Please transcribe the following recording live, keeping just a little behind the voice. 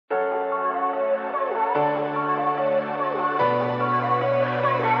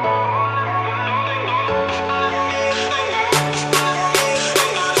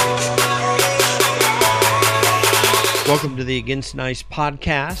Welcome to the Against Nice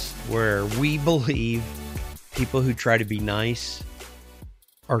podcast, where we believe people who try to be nice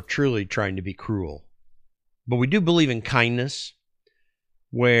are truly trying to be cruel. But we do believe in kindness,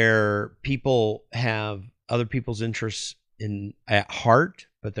 where people have other people's interests at heart,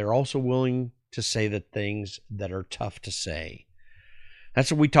 but they're also willing to say the things that are tough to say.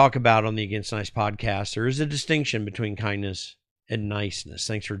 That's what we talk about on the Against Nice podcast. There is a distinction between kindness and niceness.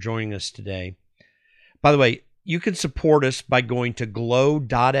 Thanks for joining us today. By the way, you can support us by going to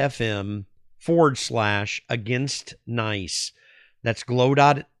glow.fm/against nice. That's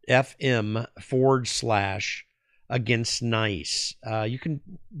glow.fm/against nice. You can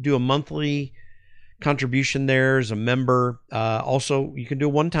do a monthly contribution there as a member. Also, you can do a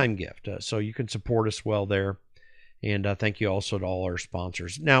one-time gift. So you can support us well there. And thank you also to all our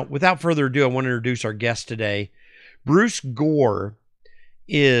sponsors. Now, without further ado, I want to introduce our guest today. Bruce Gore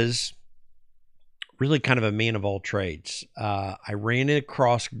is really kind of a man of all trades. I ran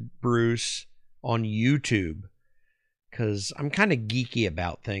across Bruce on YouTube because I'm kind of geeky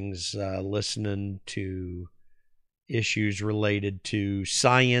about things, listening to issues related to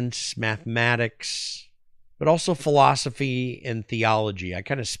science, mathematics, but also philosophy and theology. I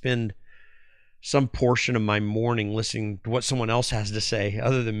kind of spend some portion of my morning listening to what someone else has to say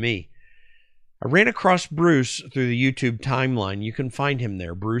other than me. I ran across Bruce through the YouTube timeline. You can find him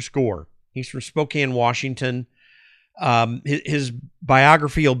there, Bruce Gore. He's from Spokane, Washington. His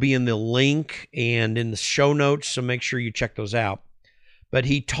biography will be in the link and in the show notes, so make sure you check those out. But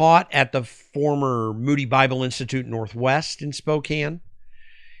he taught at the former Moody Bible Institute Northwest in Spokane.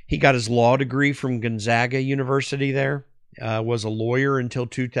 He got his law degree from Gonzaga University there, was a lawyer until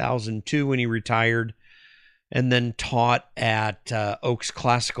 2002 when he retired, and then taught at Oaks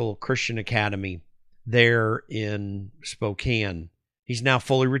Classical Christian Academy there in Spokane. He's now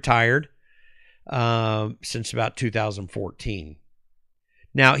fully retired since about 2014.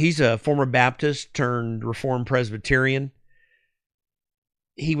 Now, he's a former Baptist turned Reformed Presbyterian.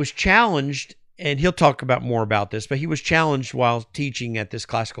 He was challenged, and he'll talk about more about this, but he was challenged while teaching at this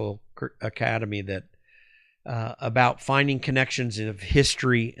classical academy that about finding connections of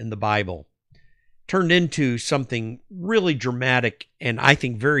history in the Bible. Turned into something really dramatic and I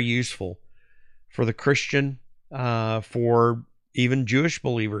think very useful for the Christian, for even Jewish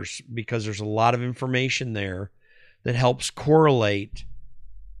believers, because there's a lot of information there that helps correlate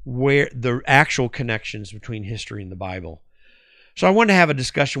where the actual connections between history and the Bible. So I wanted to have a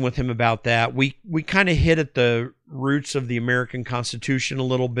discussion with him about that. We kind of hit at the roots of the American Constitution a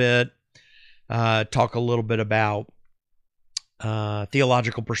little bit, talk a little bit about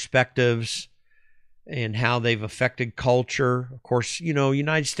theological perspectives and how they've affected culture. Of course,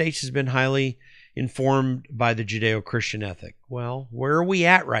 United States has been highly informed by the Judeo-Christian ethic. Well, where are we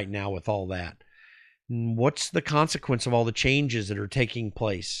at right now with all that? And what's the consequence of all the changes that are taking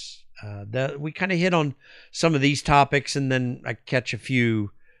place? We kind of hit on some of these topics, and then I catch a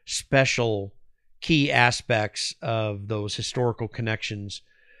few special key aspects of those historical connections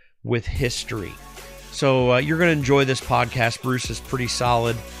with history. So you're going to enjoy this podcast. Bruce is pretty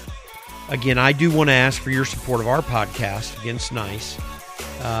solid. Again, I do want to ask for your support of our podcast, Against Nice.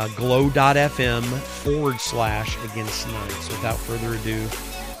 Glow.fm/against nice. Without further ado,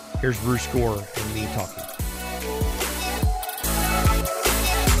 here's Bruce Gore and me talking.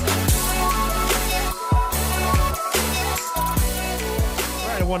 All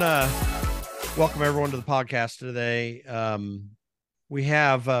right, I want to welcome everyone to the podcast today. We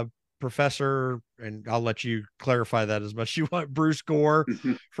have a professor, and I'll let you clarify that as much as you want, Bruce Gore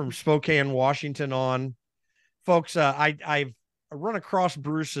from Spokane, Washington on. Folks, I've run across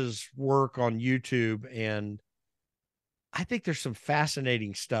Bruce's work on YouTube, and I think there's some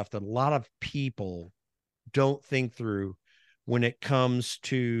fascinating stuff that a lot of people don't think through when it comes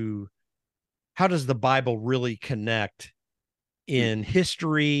to how does the Bible really connect in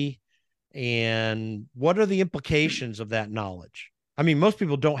history, and what are the implications of that knowledge? I mean, most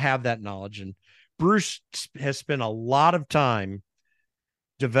people don't have that knowledge, and Bruce has spent a lot of time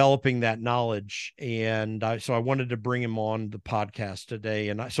developing that knowledge, and so I wanted to bring him on the podcast today.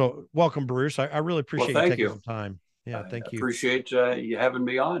 And so welcome, Bruce. I really appreciate you taking some time. Yeah, thank you. Appreciate you having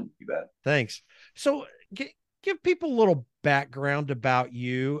me on. You bet. Thanks. So give people a little background about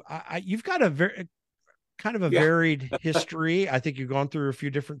you. You've got a very varied history. I think you've gone through a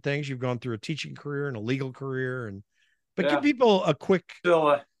few different things. You've gone through a teaching career and a legal career, but give people a quick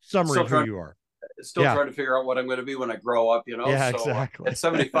summary of who you are. Still trying to figure out what I'm going to be when I grow up, Yeah, so, exactly. At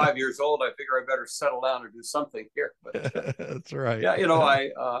 75 years old, I figure I better settle down and do something here. But that's right. Yeah,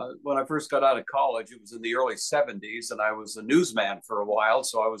 I when I first got out of college, it was in the early 70s, and I was a newsman for a while,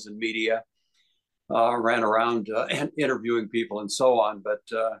 so I was in media. ran around and interviewing people and so on. But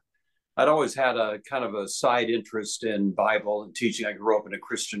I'd always had a kind of a side interest in Bible and teaching. I grew up in a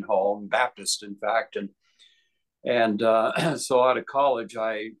Christian home, Baptist, in fact, and so out of college,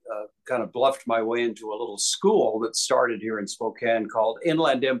 I kind of bluffed my way into a little school that started here in Spokane called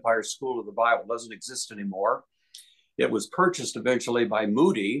Inland Empire School of the Bible. It doesn't exist anymore. It was purchased eventually by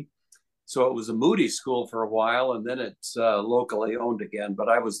Moody. So it was a Moody school for a while, and then it's locally owned again. But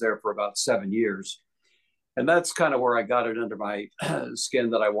I was there for about 7 years. And that's kind of where I got it under my skin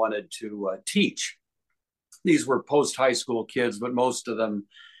that I wanted to teach. These were post-high school kids, but most of them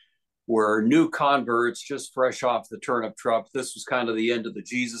were new converts, just fresh off the turnip truck. This was kind of the end of the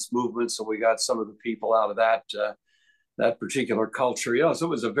Jesus movement, so we got some of the people out of that particular culture. So it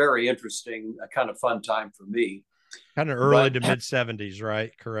was a very interesting, kind of fun time for me. Kind of early to mid 70s,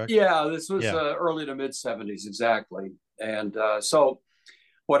 right? Correct. Yeah, this was Yeah. early to mid 70s, exactly. And so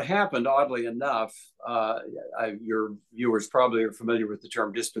what happened, oddly enough, your viewers probably are familiar with the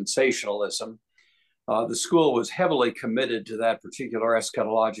term dispensationalism. The school was heavily committed to that particular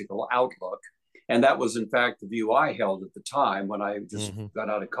eschatological outlook. And that was, in fact, the view I held at the time when I just got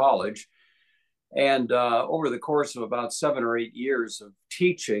out of college. And over the course of about 7 or 8 years of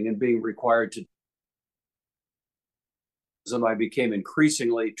teaching and being required to, I became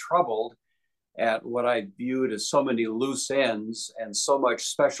increasingly troubled at what I viewed as so many loose ends and so much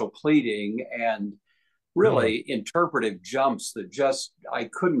special pleading and really interpretive jumps that just I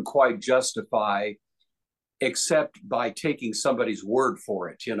couldn't quite justify except by taking somebody's word for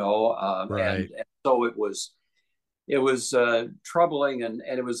it, Right. and so it was troubling, and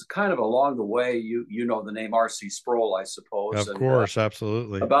it was kind of along the way. You know the name R.C. Sproul, I suppose, Of and course.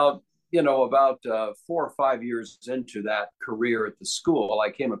 Absolutely. about 4 or 5 years into that career at the school,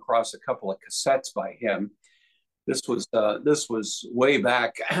 I came across a couple of cassettes by him. This was way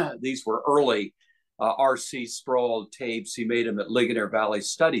back. These were early R.C. Sproul tapes. He made them at Ligonier Valley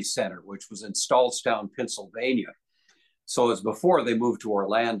Study Center, which was in Stallstown, Pennsylvania. So it's before they moved to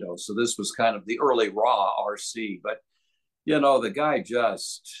Orlando. So this was kind of the early raw R.C. But the guy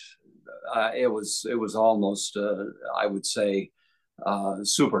just it was almost I would say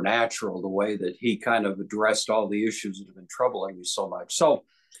supernatural the way that he kind of addressed all the issues that have been troubling me so much. So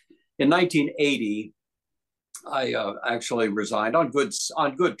in 1980, I actually resigned on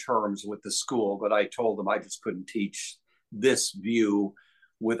good terms with the school, but I told them I just couldn't teach this view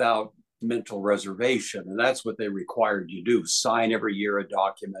without mental reservation, and that's what they required you do: sign every year a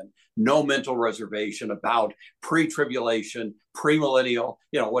document, no mental reservation about pre-tribulation, premillennial,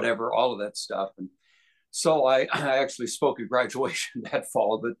 whatever, all of that stuff. And so I actually spoke at graduation that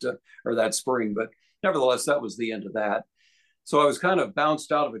fall, or that spring, but nevertheless, that was the end of that. So I was kind of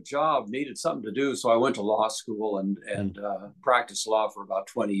bounced out of a job, needed something to do. So I went to law school and practiced law for about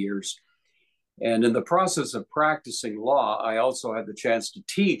 20 years. And in the process of practicing law, I also had the chance to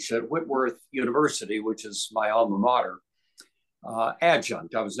teach at Whitworth University, which is my alma mater,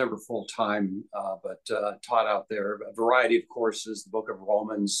 adjunct. I was never full-time, but taught out there a variety of courses: the Book of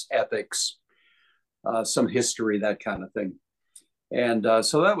Romans, ethics, some history, that kind of thing. And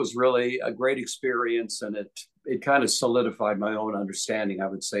so that was really a great experience, and it kind of solidified my own understanding, I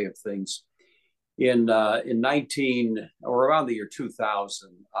would say, of things. In 19 or around the year 2000,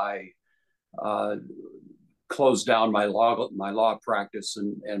 I closed down my law practice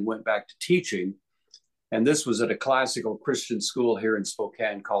and went back to teaching. And this was at a classical Christian school here in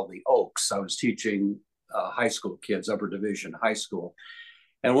Spokane called the Oaks. I was teaching high school kids, upper division high school.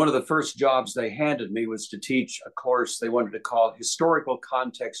 And one of the first jobs they handed me was to teach a course they wanted to call Historical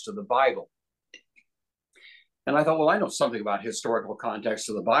Context of the Bible. And I thought, well, I know something about historical context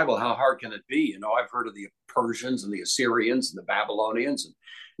of the Bible. How hard can it be? I've heard of the Persians and the Assyrians and the Babylonians and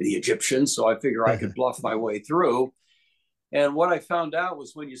the Egyptians, so I figure I could bluff my way through. And what I found out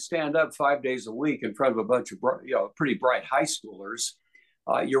was when you stand up 5 days a week in front of a bunch of pretty bright high schoolers,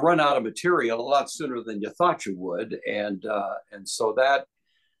 you run out of material a lot sooner than you thought you would. And so that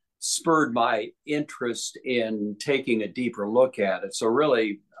spurred my interest in taking a deeper look at it. So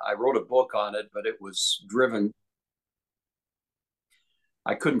really, I wrote a book on it, but it was driven.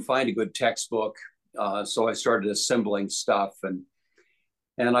 I couldn't find a good textbook, so I started assembling stuff, and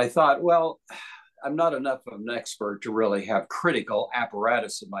I thought, well, I'm not enough of an expert to really have critical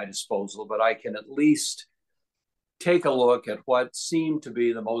apparatus at my disposal, but I can at least take a look at what seemed to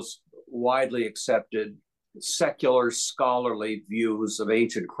be the most widely accepted secular scholarly views of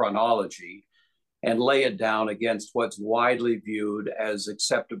ancient chronology and lay it down against what's widely viewed as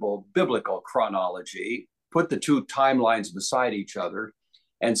acceptable biblical chronology, put the two timelines beside each other,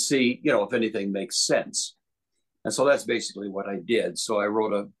 and see, if anything makes sense. And so that's basically what I did. So I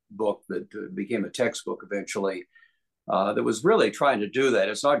wrote a book that became a textbook eventually, that was really trying to do that.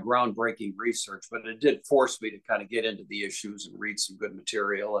 It's not groundbreaking research, but it did force me to kind of get into the issues and read some good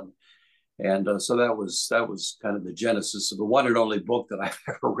material. And so that was kind of the genesis of the one and only book that I've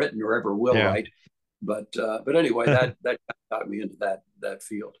ever written or ever will Yeah. write. But anyway, that got me into that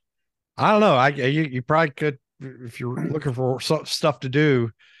field. I don't know. You probably could, if you're looking for stuff to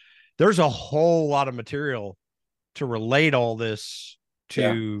do. There's a whole lot of material to relate all this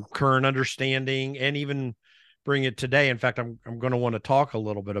Yeah. to current understanding and even bring it today. In fact, I'm going to want to talk a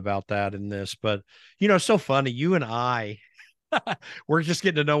little bit about that in this. But it's so funny. You and I, we're just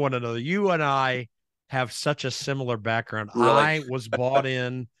getting to know one another. You and I have such a similar background. Really. I was bought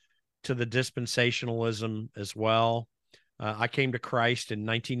in to the dispensationalism as well. I came to Christ in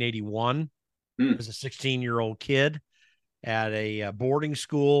 1981 Mm. as a 16-year-old kid at a boarding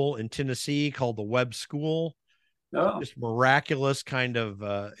school in Tennessee called the Webb School. Oh. Just miraculous kind of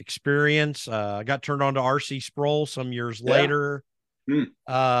experience. I got turned on to R.C. Sproul some years Yeah. later. Mm.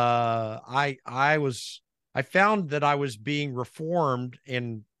 I found that I was being reformed,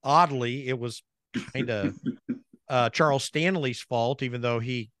 and oddly, it was kind of Charles Stanley's fault, even though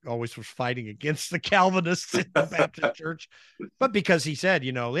he always was fighting against the Calvinists in the Baptist church. But because he said,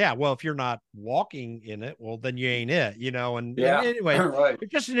 yeah, well, if you're not walking in it, well, then you ain't it, and Yeah. anyway, Right.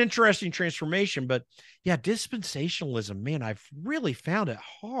 it's just an interesting transformation. But yeah, dispensationalism, man, I've really found it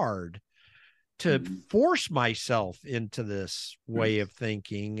hard to Mm. force myself into this way of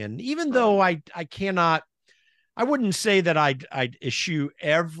thinking. And even Right. though I cannot, I wouldn't say that I'd eschew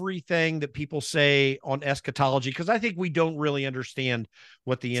everything that people say on eschatology, because I think we don't really understand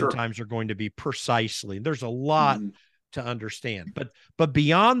what the end Sure. times are going to be precisely. There's a lot Mm. to understand, but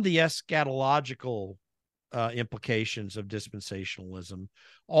beyond the eschatological implications of dispensationalism,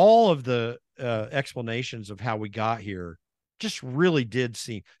 all of the explanations of how we got here just really did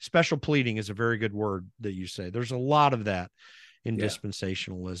seem special pleading is a very good word that you say. There's a lot of that in Yeah.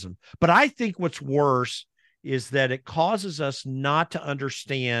 dispensationalism. But I think what's worse is that it causes us not to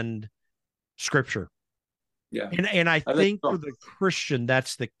understand scripture. Yeah. And I I think think for so. the Christian,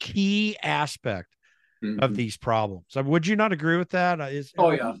 that's the key aspect of Mhm. these problems. Would you not agree with that? Oh Are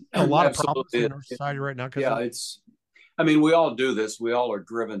we yeah, having a lot of problems absolutely. in our society right now because Yeah, of it? it's. I mean, we all do this. We all are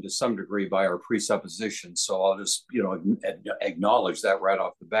driven to some degree by our presuppositions. So I'll just acknowledge that right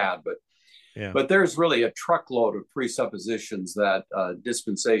off the bat. But Yeah. but there's really a truckload of presuppositions that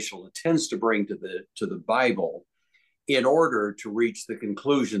dispensational tends to bring to the Bible in order to reach the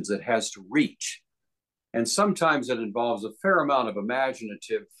conclusions it has to reach. And sometimes it involves a fair amount of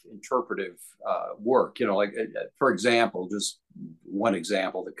imaginative, interpretive work. Like for example, just one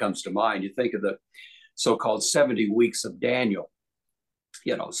example that comes to mind. You think of the so-called 70 weeks of Daniel.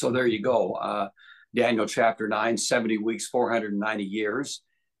 So there you go. Daniel chapter 9, 70 weeks, 490 years.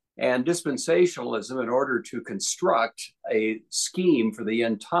 And dispensationalism, in order to construct a scheme for the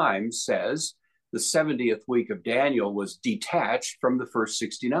end times, says the 70th week of Daniel was detached from the first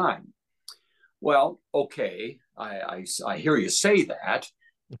 69. Well, okay, I hear you say that,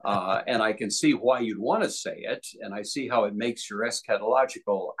 and I can see why you'd want to say it, and I see how it makes your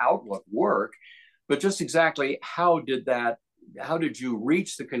eschatological outlook work. But just exactly how did you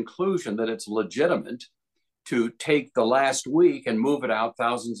reach the conclusion that it's legitimate to take the last week and move it out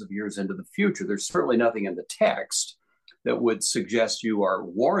thousands of years into the future? There's certainly nothing in the text that would suggest you are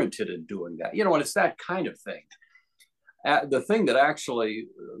warranted in doing that. And it's that kind of thing. The thing that actually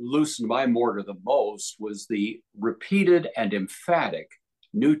loosened my mortar the most was the repeated and emphatic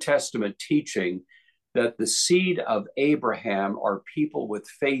New Testament teaching that the seed of Abraham are people with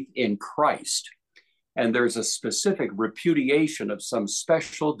faith in Christ. And there's a specific repudiation of some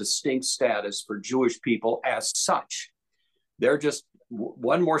special, distinct status for Jewish people as such. They're just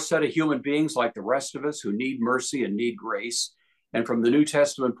one more set of human beings like the rest of us who need mercy and need grace. And from the New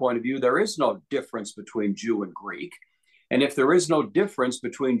Testament point of view, there is no difference between Jew and Greek. And if there is no difference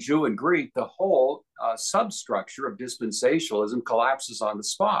between Jew and Greek, the whole substructure of dispensationalism collapses on the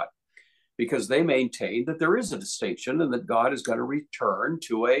spot, because they maintain that there is a distinction and that God is going to return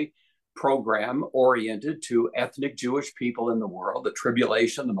to a program oriented to ethnic Jewish people in the world. The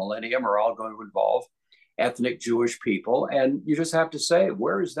tribulation, the millennium are all going to involve ethnic Jewish people. And you just have to say,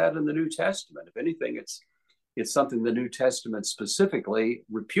 where is that in the New Testament? If anything, it's something the New Testament specifically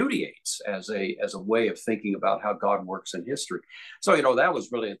repudiates as a way of thinking about how God works in history. So, that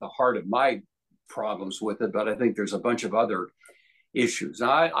was really at the heart of my problems with it. But I think there's a bunch of other issues. Now,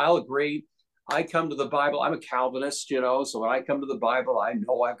 I'll agree. I come to the Bible. I'm a Calvinist, so when I come to the Bible, I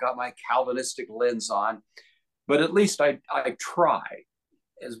know I've got my Calvinistic lens on, but at least I try.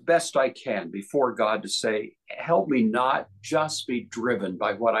 as best I can before God to say, help me not just be driven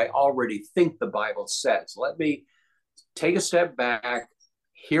by what I already think the Bible says. Let me take a step back,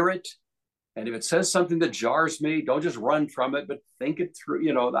 hear it. And if it says something that jars me, don't just run from it, but think it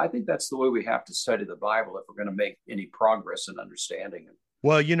through. I think that's the way we have to study the Bible if we're going to make any progress in understanding it.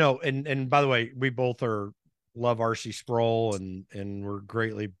 Well, and by the way, we both love R.C. Sproul, and we're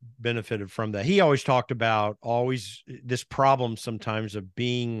greatly benefited from that. He always talked about this problem sometimes of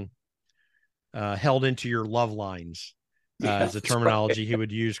being held into your love lines, as a terminology he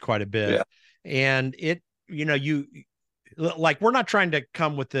would use quite a bit. Yeah. And you like, we're not trying to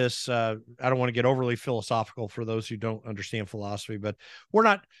come with this. I don't want to get overly philosophical for those who don't understand philosophy, but we're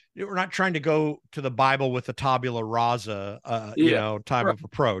not trying to go to the Bible with a tabula rasa, type of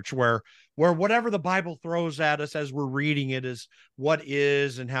approach where whatever the Bible throws at us as we're reading it is what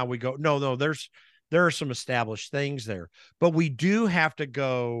is and how we go. No, there are some established things there, but we do have to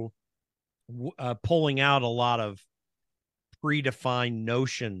go pulling out a lot of predefined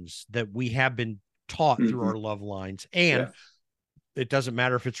notions that we have been taught through our love lines. And it doesn't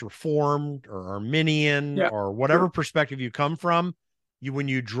matter if it's Reformed or Arminian or whatever perspective you come from, when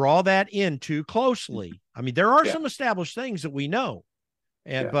you draw that in too closely, I mean, there are some established things that we know,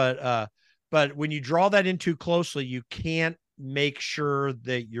 but when you draw that in too closely, you can't make sure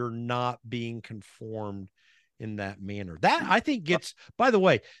that you're not being conformed in that manner. That, I think, gets, by the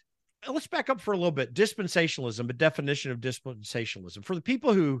way, let's back up for a little bit. Dispensationalism, a definition of dispensationalism. For the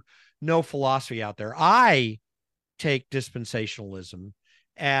people who know philosophy out there, I take dispensationalism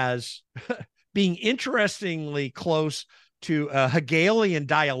as being interestingly close to a Hegelian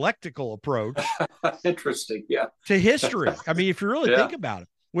dialectical approach. Interesting, to history. I mean, if you really think about it,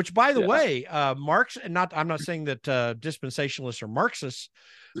 which, by the way, Marx, and I'm not saying that dispensationalists are Marxists,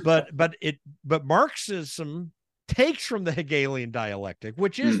 but Marxism takes from the Hegelian dialectic,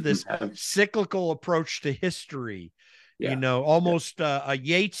 which is this cyclical approach to history, almost a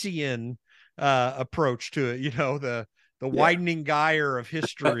Yeatsian approach to it, the widening gyre of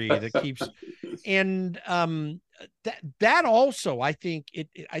history that keeps, and that also, I think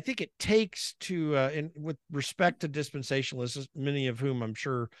it takes to, and with respect to dispensationalists, many of whom I'm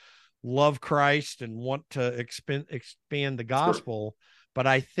sure love Christ and want to expand the gospel. Sure. But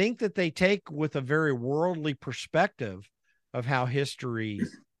I think that they take with a very worldly perspective of how history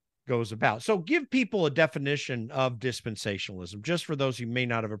goes about. So give people a definition of dispensationalism, just for those who may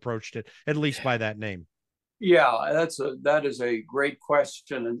not have approached it, at least by that name. Yeah, that is a great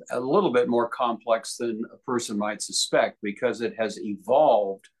question, and a little bit more complex than a person might suspect, because it has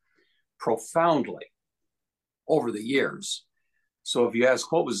evolved profoundly over the years. So if you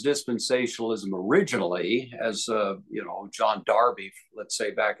ask what was dispensationalism originally, as John Darby, let's say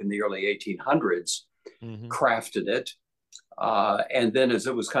back in the early 1800s, crafted it, and then as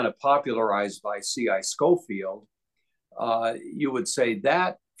it was kind of popularized by C.I. Scofield, you would say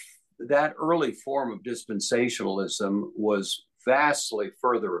that early form of dispensationalism was vastly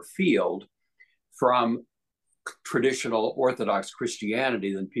further afield from traditional Orthodox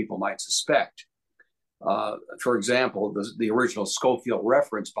Christianity than people might suspect. For example, the original Scofield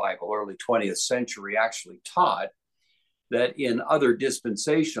Reference Bible, early 20th century, actually taught that in other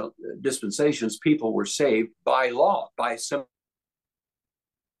dispensations, people were saved by law, by some,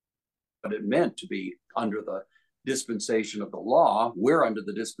 what it meant to be under the dispensation of the law. We're under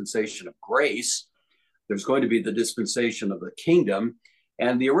the dispensation of grace. There's going to be the dispensation of the kingdom.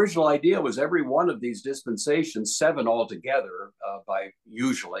 And the original idea was every one of these dispensations, 7 altogether, by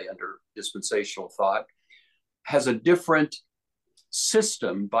usually under dispensational thought, has a different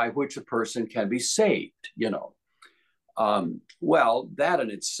system by which a person can be saved. Well, that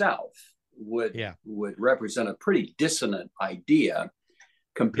in itself would represent a pretty dissonant idea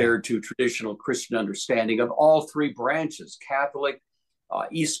compared to traditional Christian understanding of all 3 branches: Catholic,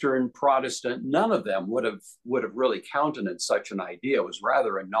 Eastern, Protestant. None of them would have really countenanced such an idea. It was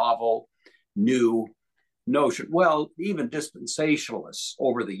rather a novel, new notion. Well, even dispensationalists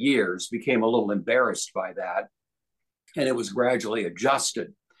over the years became a little embarrassed by that, and it was gradually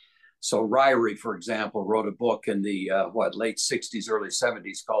adjusted. So Ryrie, for example, wrote a book in the late 60s, early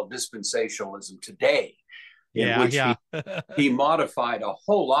 70s called Dispensationalism Today, in which he modified a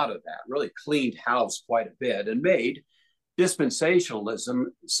whole lot of that, really cleaned house quite a bit, and made dispensationalism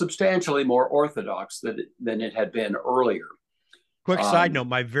substantially more orthodox than it had been earlier. Quick side note,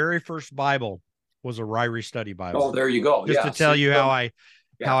 my very first Bible was a Ryrie study Bible. Oh, there you go. Just to tell you how I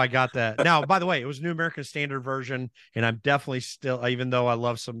got that. Now, by the way, it was New American Standard Version, and I'm definitely still, even though I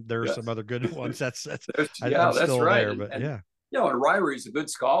love there are some other good ones. I'm still right. There, but and Ryrie's a good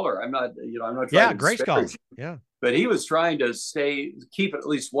scholar. I'm not trying to great scholar. him. But he was trying to keep at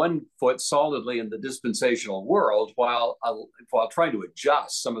least one foot solidly in the dispensational world while trying to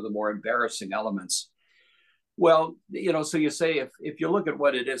adjust some of the more embarrassing elements. Well, so you say if you look at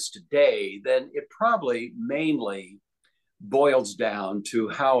what it is today, then it probably mainly boils down to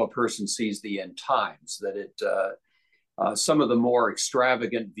how a person sees the end times. That some of the more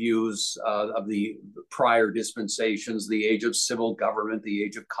extravagant views of the prior dispensations, the age of civil government, the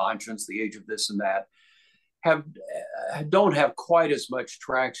age of conscience, the age of this and that, don't have quite as much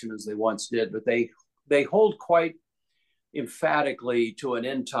traction as they once did, but they hold quite emphatically to an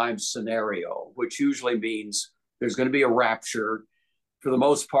end time scenario, which usually means there's going to be a rapture. For the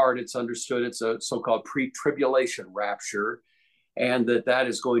most part, it's understood it's a so-called pre-tribulation rapture, and that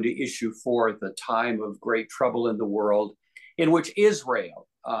is going to issue forth a time of great trouble in the world, in which Israel,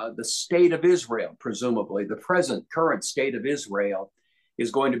 the state of Israel, presumably the current state of Israel, is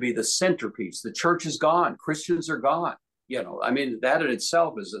going to be the centerpiece. The church is gone. Christians are gone. That in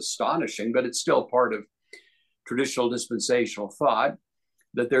itself is astonishing, but it's still part of traditional dispensational thought,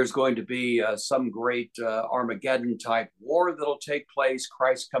 that there's going to be some great Armageddon type war that'll take place.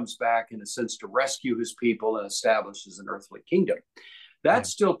 Christ comes back, in a sense, to rescue his people and establishes an earthly kingdom. That's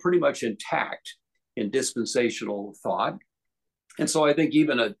still pretty much intact in dispensational thought. And so I think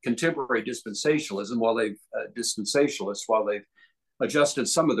even a contemporary dispensationalists, while they've adjusted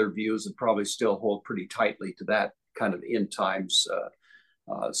some of their views, and probably still hold pretty tightly to that kind of end times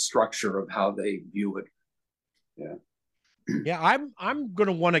structure of how they view it. Yeah, I'm going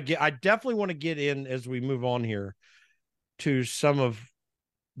to want to I definitely want to get in, as we move on here, to some of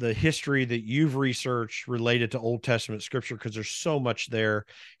the history that you've researched related to Old Testament scripture, because there's so much there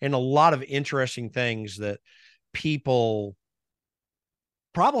and a lot of interesting things that people,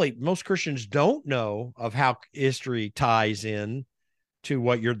 probably most Christians, don't know of how history ties in to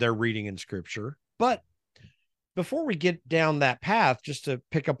what they're reading in scripture. But before we get down that path, just to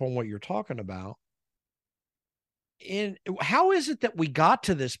pick up on what you're talking about, how is it that we got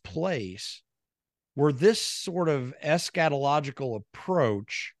to this place where this sort of eschatological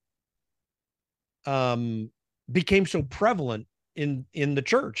approach became so prevalent in the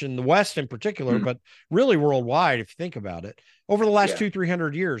church, in the West in particular, but really worldwide, if you think about it, over the last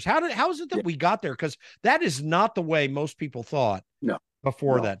 200-300 years? How is it that we got there? Because that is not the way most people thought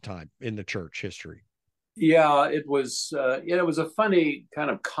before that time in the church history. Yeah, it was a funny kind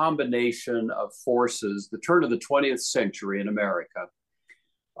of combination of forces. The turn of the 20th century in America,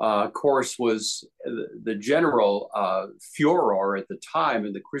 of course, was the general furor at the time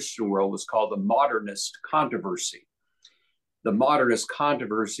in the Christian world was called the modernist controversy. The modernist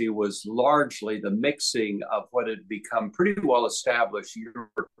controversy was largely the mixing of what had become pretty well established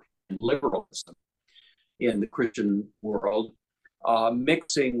European liberalism in the Christian world,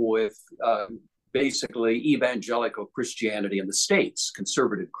 mixing with basically evangelical Christianity in the States,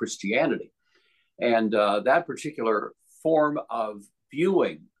 conservative Christianity. And that particular form of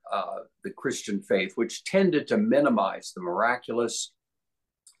viewing the Christian faith, which tended to minimize the miraculous,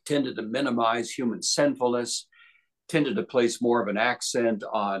 tended to minimize human sinfulness, tended to place more of an accent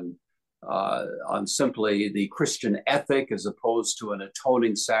on simply the Christian ethic as opposed to an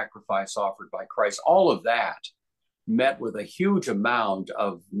atoning sacrifice offered by Christ. All of that met with a huge amount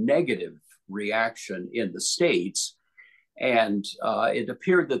of negative reaction in the States. And it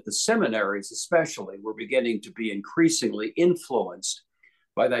appeared that the seminaries especially were beginning to be increasingly influenced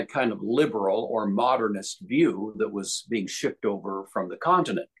by that kind of liberal or modernist view that was being shipped over from the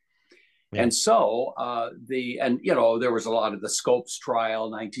continent. And so there was a lot of the Scopes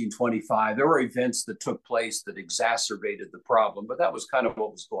trial, 1925. There were events that took place that exacerbated the problem, but that was kind of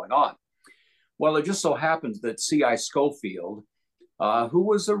what was going on. Well, it just so happens that C.I. Scofield, who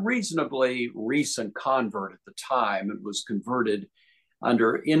was a reasonably recent convert at the time and was converted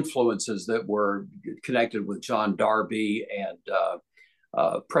under influences that were connected with John Darby and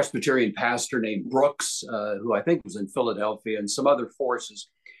a Presbyterian pastor named Brooks, who I think was in Philadelphia, and some other forces,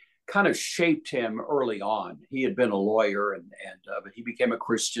 kind of shaped him early on. He had been a lawyer, but he became a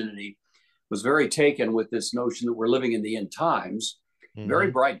Christian, and he was very taken with this notion that we're living in the end times.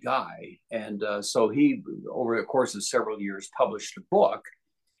 Very bright guy. And so he, over the course of several years, published a book,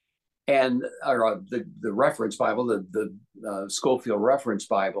 and the reference Bible, the Scofield Reference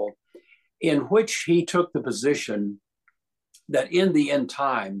Bible, in which he took the position that in the end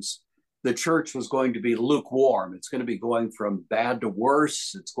times, the church was going to be lukewarm. It's going to be going from bad to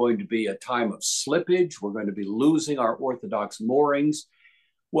worse. It's going to be a time of slippage. We're going to be losing our orthodox moorings.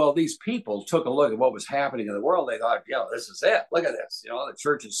 Well, these people took a look at what was happening in the world. They thought, this is it. Look at this. The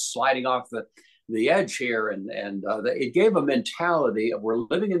church is sliding off the edge here. And it gave a mentality of we're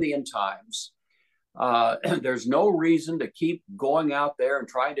living in the end times. There's no reason to keep going out there and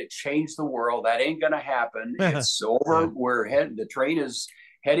trying to change the world. That ain't going to happen. It's over. Yeah. The train is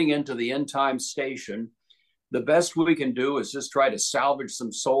heading into the end time station. The best we can do is just try to salvage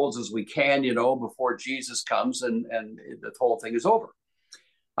some souls as we can, before Jesus comes and the whole thing is over.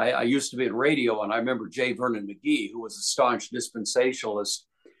 I used to be in radio, and I remember J. Vernon McGee, who was a staunch dispensationalist,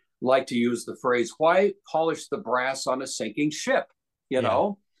 liked to use the phrase, why polish the brass on a sinking ship? You Yeah.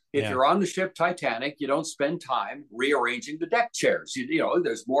 know, if Yeah. you're on the ship Titanic, you don't spend time rearranging the deck chairs.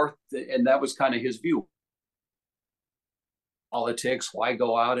 There's more, and that was kind of his view. Politics, why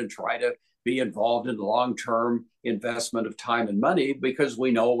go out and try to be involved in the long-term investment of time and money, because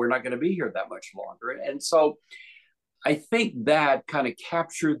we know we're not going to be here that much longer. And so I think that kind of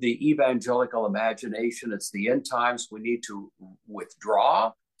captured the evangelical imagination. It's the end times. We need to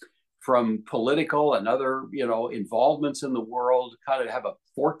withdraw from political and other, involvements in the world, kind of have a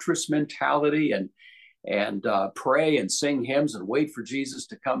fortress mentality and pray and sing hymns and wait for Jesus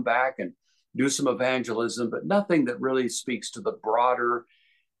to come back and do some evangelism, but nothing that really speaks to the broader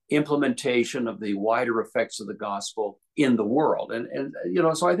implementation of the wider effects of the gospel in the world. And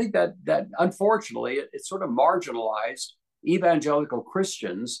so I think that unfortunately it sort of marginalized evangelical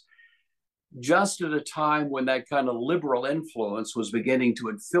Christians just at a time when that kind of liberal influence was beginning to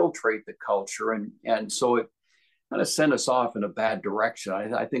infiltrate the culture. And so it kind of sent us off in a bad direction.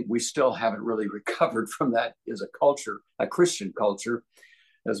 I think we still haven't really recovered from that as a culture, a Christian culture,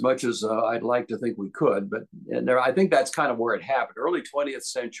 as much as I'd like to think we could. But I think that's kind of where it happened. Early 20th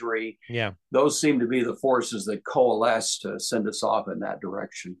century, Yeah. those seem to be the forces that coalesce to send us off in that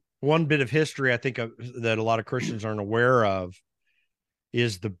direction. One bit of history I think that a lot of Christians aren't aware of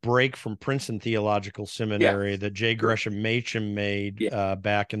is the break from Princeton Theological Seminary that J. Gresham Machen made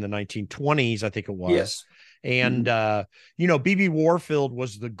back in the 1920s, I think it was. Yes. And, B.B. Warfield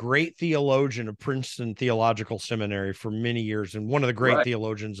was the great theologian of Princeton Theological Seminary for many years and one of the great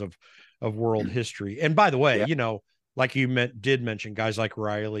theologians of world history. And by the way, like you did mention, guys like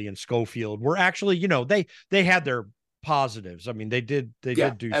Riley and Schofield were actually, they had their positives. I mean, they did do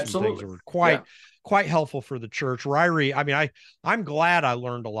some things that were quite helpful for the church. Ryrie, I mean, I'm glad I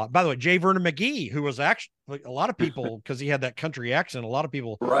learned a lot. By the way, J. Vernon McGee, who was actually a lot of people, because he had that country accent, a lot of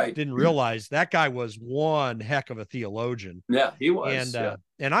people didn't realize that guy was one heck of a theologian. Yeah, he was.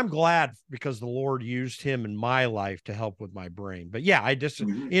 And I'm glad because the Lord used him in my life to help with my brain. But yeah, I just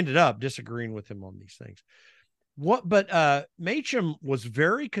ended up disagreeing with him on these things. But Machen was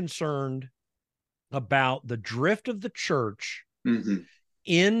very concerned about the drift of the church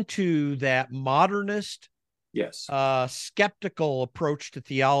into that modernist, skeptical approach to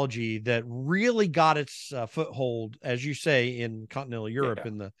theology that really got its foothold, as you say, in continental Europe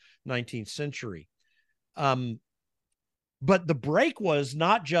in the 19th century. But the break was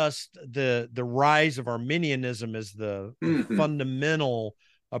not just the rise of Arminianism as the fundamental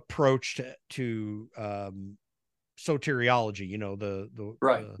approach to soteriology,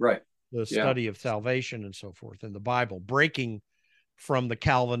 the study of salvation and so forth in the Bible, breaking from the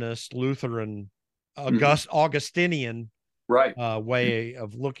Calvinist, Lutheran, Augustinian way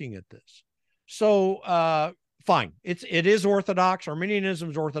of looking at this. So fine, it is Orthodox. Arminianism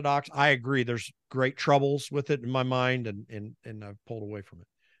is Orthodox. I agree. There's great troubles with it in my mind, and I've pulled away from it.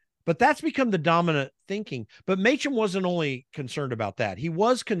 But that's become the dominant thinking. But Machen wasn't only concerned about that. He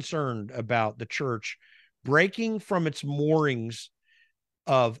was concerned about the church breaking from its moorings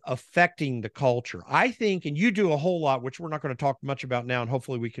of affecting the culture. I think, and you do a whole lot, which we're not going to talk much about now, and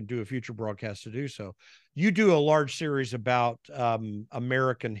hopefully we can do a future broadcast to do so. You do a large series about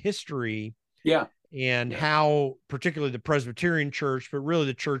American history and how particularly the Presbyterian church, but really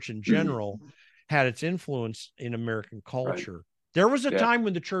the church in general, had its influence in American culture. There was a time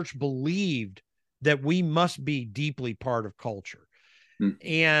when the church believed that we must be deeply part of culture.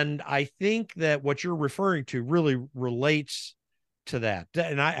 And I think that what you're referring to really relates to that.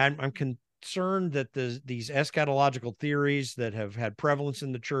 And I'm concerned that these eschatological theories that have had prevalence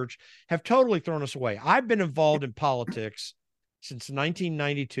in the church have totally thrown us away. I've been involved in politics since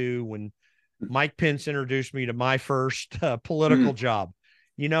 1992 when Mike Pence introduced me to my first political job,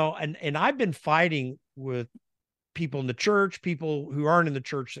 and I've been fighting with people in the church, people who aren't in the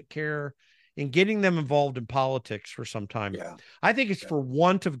church that care, and getting them involved in politics for some time. I think it's for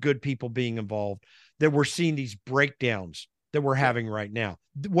want of good people being involved that we're seeing these breakdowns that we're having right now.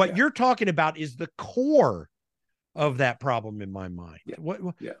 What you're talking about is the core of that problem in my mind.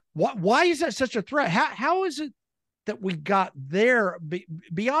 Why is that such a threat? How is it that we got there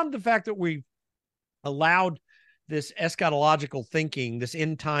beyond the fact that we allowed this eschatological thinking, this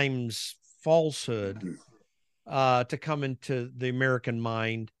end times falsehood to come into the American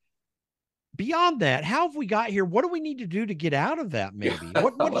mind? beyond that, how have we got here? What do we need to do to get out of that? Maybe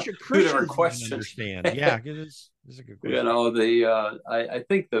what should Two different Christians even questions. understand? Yeah, this is a good You question. know, I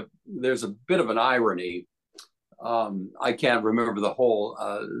think that there's a bit of an irony. I can't remember the whole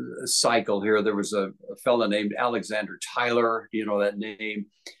cycle here. There was a fellow named Alexander Tyler. You know that name?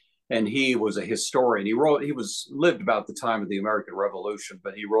 And he was a historian. He lived about the time of the American Revolution,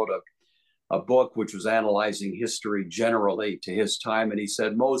 but he wrote a book which was analyzing history generally to his time. And he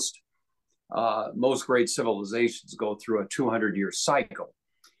said most great civilizations go through a 200-year cycle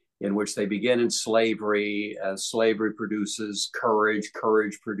in which they begin in slavery. Slavery produces courage.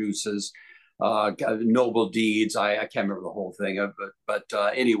 Courage produces noble deeds. I can't remember the whole thing, but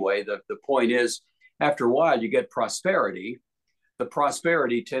anyway, the point is, after a while, you get prosperity. The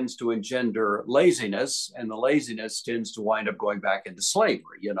prosperity tends to engender laziness, and the laziness tends to wind up going back into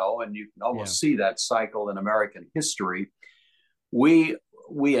slavery. You know, and you can Yeah, almost see that cycle in American history. We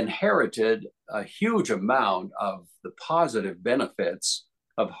we inherited a huge amount of the positive benefits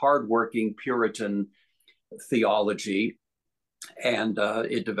of hardworking Puritan theology, and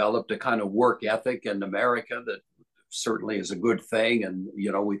it developed a kind of work ethic in America that certainly is a good thing. And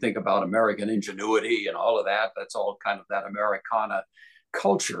we think about American ingenuity and all of that. That's all kind of that Americana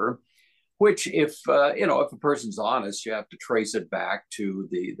culture. Which, if if a person's honest, you have to trace it back to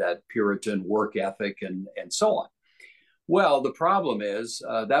that Puritan work ethic and so on. Well, the problem is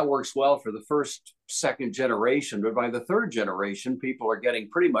that works well for the first, second generation, but by the third generation, people are getting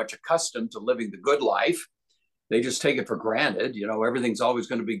pretty much accustomed to living the good life. They just take it for granted. Everything's always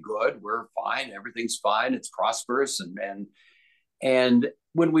going to be good. We're fine. Everything's fine. It's prosperous, and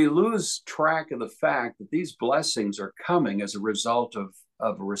when we lose track of the fact that these blessings are coming as a result of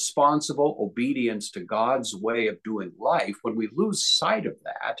responsible obedience to God's way of doing life, when we lose sight of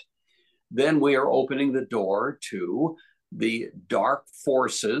that, then we are opening the door to the dark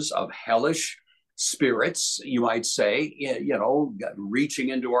forces of hellish spirits, you might say, reaching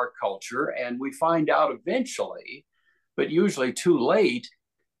into our culture. And we find out eventually, but usually too late,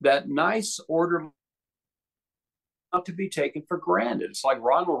 that nice, orderly, not to be taken for granted. It's like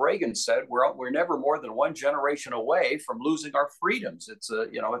Ronald Reagan said, we're never more than one generation away from losing our freedoms. It's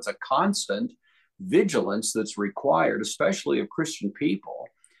a constant vigilance that's required, especially of Christian people,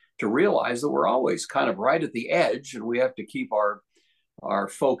 to realize that we're always kind of right at the edge, and we have to keep our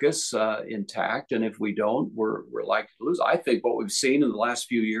focus intact. And if we don't, we're likely to lose. I think what we've seen in the last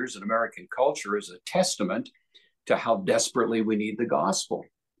few years in American culture is a testament to how desperately we need the gospel.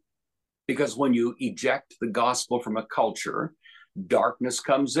 Because when you eject the gospel from a culture, darkness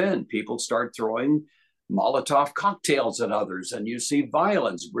comes in. People start throwing Molotov cocktails at others, and you see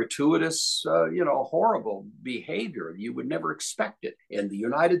violence, gratuitous, horrible behavior. You would never expect it in the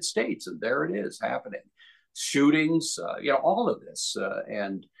United States, and there it is happening. Shootings, all of this,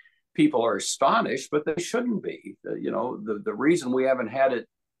 and people are astonished, but they shouldn't be. The reason we haven't had it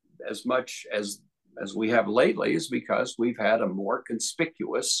as much as we have lately is because we've had a more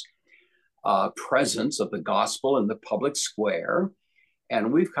conspicuous presence of the gospel in the public square,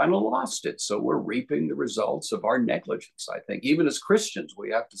 and we've kind of lost it. So we're reaping the results of our negligence. I think even as Christians, we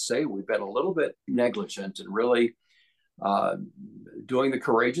have to say we've been a little bit negligent in really doing the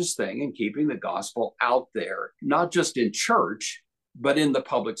courageous thing and keeping the gospel out there, not just in church, but in the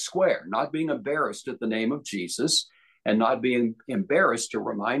public square, not being embarrassed at the name of Jesus, and not being embarrassed to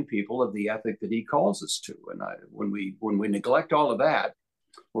remind people of the ethic that he calls us to. And when we neglect all of that,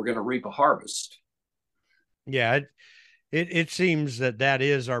 we're going to reap a harvest. Yeah, it seems that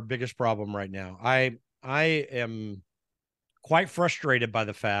is our biggest problem right now. I am quite frustrated by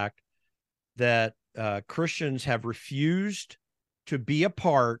the fact that Christians have refused to be a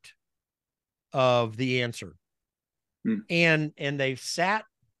part of the answer, and they've sat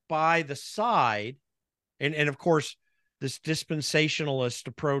by the side, and of course this dispensationalist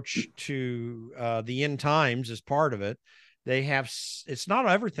approach to the end times is part of it. It's not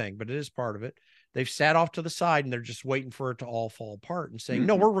everything, but it is part of it. They've sat off to the side and they're just waiting for it to all fall apart and saying,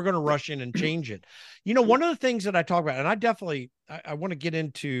 no, we're going to rush in and change it. One of the things that I talk about, and I want to get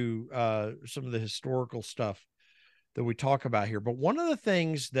into some of the historical stuff that we talk about here, but one of the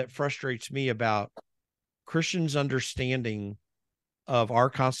things that frustrates me about Christians' understanding of our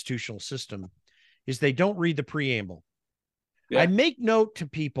constitutional system is they don't read the preamble. Yeah. I make note to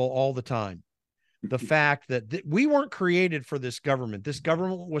people all the time the fact that we weren't created for this government. This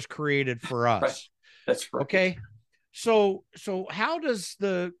government was created for us. Right. That's right. Okay. So how does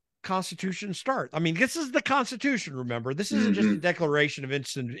the Constitution start? I mean, this is the Constitution, remember. This isn't just a Declaration of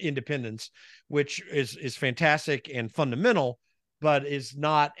Independence, which is fantastic and fundamental, but is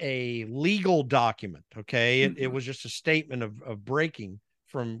not a legal document. Okay. It was just a statement of breaking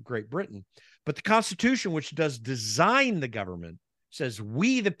from Great Britain. But the Constitution, which does design the government, says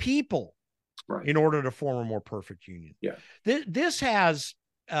we the people, Right. in order to form a more perfect union. Yeah. This has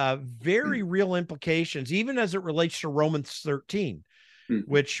very real implications, even as it relates to Romans 13,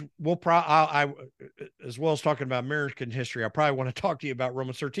 which we'll I as well as talking about American history, I probably want to talk to you about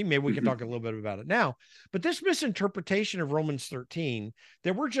Romans 13. Maybe we can talk a little bit about it now. But this misinterpretation of Romans 13,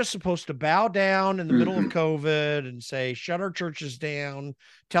 that we're just supposed to bow down in the middle of COVID and say, shut our churches down,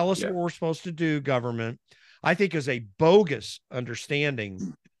 tell us what we're supposed to do, government, I think is a bogus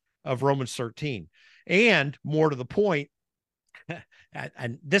understanding of Romans 13. And more to the point,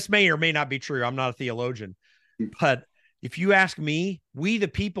 and this may or may not be true, I'm not a theologian, but if you ask me, we the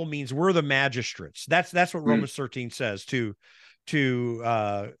people means we're the magistrates. That's what Romans 13 says, to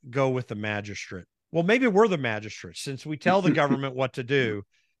go with the magistrate. Well, maybe we're the magistrates since we tell the government what to do.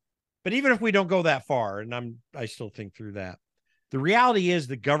 But even if we don't go that far, and I still think through that, the reality is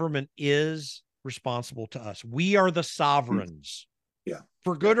the government is responsible to us. We are the sovereigns. Yeah.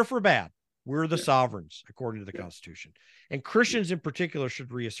 For good or for bad, we're the sovereigns according to the Constitution. And Christians in particular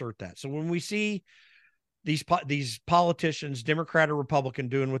should reassert that. So when we see these politicians, Democrat or Republican,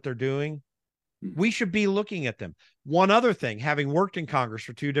 doing what they're doing, we should be looking at them. One other thing, having worked in Congress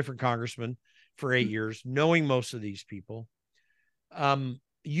for 2 different congressmen for 8 years, knowing most of these people,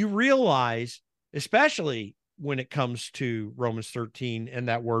 you realize, especially when it comes to Romans 13 and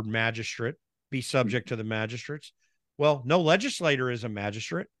that word magistrate, be subject to the magistrates. Well, no legislator is a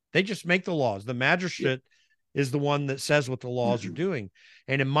magistrate. They just make the laws. The magistrate is the one that says what the laws are doing.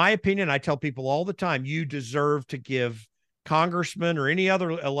 And in my opinion, I tell people all the time, you deserve to give congressman or any other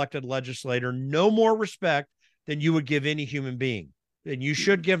elected legislator no more respect than you would give any human being. And you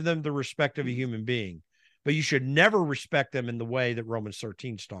should give them the respect of a human being, but you should never respect them in the way that Romans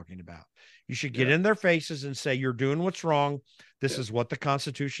 13 is talking about. You should get in their faces and say, you're doing what's wrong. This is what the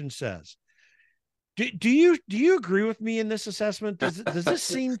Constitution says. Do you agree with me in this assessment? Does this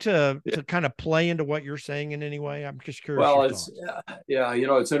seem to kind of play into what you're saying in any way? I'm just curious. Well, it's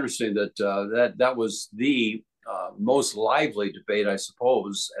it's interesting that that was the most lively debate, I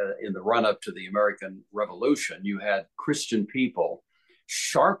suppose, in the run up to the American Revolution. You had Christian people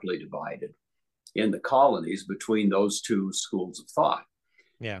sharply divided in the colonies between those 2 schools of thought.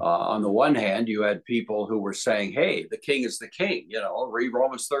 Yeah. On the one hand, you had people who were saying, hey, the king is the king. Read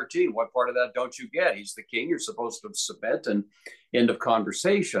Romans 13. What part of that don't you get? He's the king. You're supposed to submit, and end of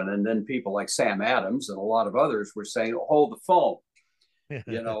conversation. And then people like Sam Adams and a lot of others were saying, hold the phone.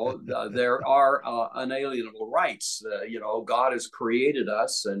 There are unalienable rights. God has created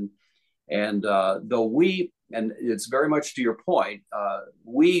us. And though we, and it's very much to your point,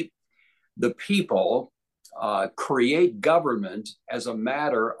 we, the people, create government as a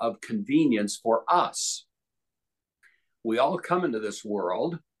matter of convenience for us. We all come into this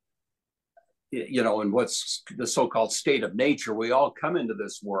world, in what's the so-called state of nature. We all come into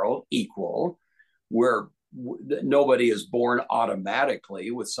this world equal, where nobody is born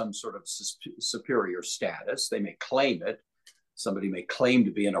automatically with some sort of superior status. They may claim it. Somebody may claim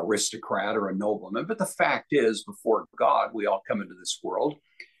to be an aristocrat or a nobleman, but the fact is, before God, we all come into this world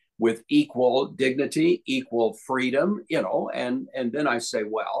with equal dignity, equal freedom, and then I say,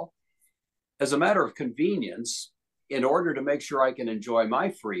 well, as a matter of convenience, in order to make sure I can enjoy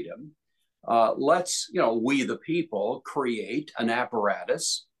my freedom, let's, we the people, create an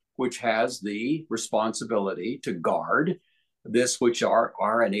apparatus which has the responsibility to guard this, which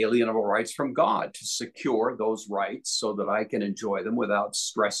are inalienable rights from God, to secure those rights so that I can enjoy them without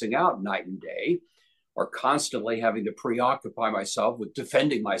stressing out night and day, or constantly having to preoccupy myself with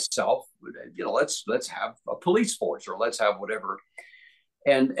defending myself. Let's have a police force, or let's have whatever.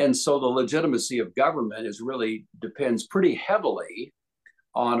 And so the legitimacy of government depends pretty heavily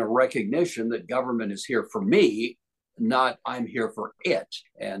on a recognition that government is here for me, not I'm here for it.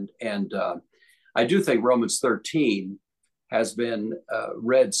 And I do think Romans 13 has been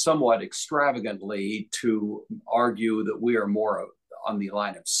read somewhat extravagantly to argue that we are more on the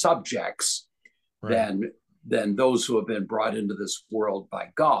line of subjects than those who have been brought into this world by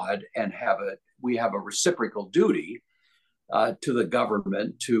God, and we have a reciprocal duty to the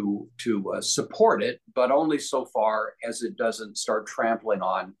government to support it, but only so far as it doesn't start trampling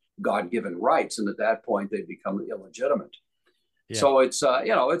on God-given rights, and at that point they become illegitimate. Yeah. So it's not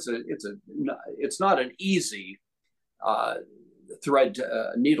an easy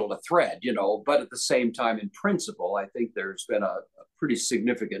needle to thread, but at the same time, in principle, I think there's been a pretty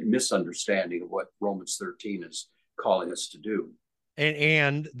significant misunderstanding of what Romans 13 is calling us to do.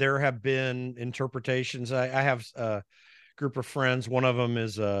 And there have been interpretations. I have group of friends. One of them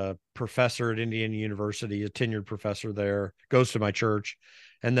is a professor at Indiana University, a tenured professor there, goes to my church.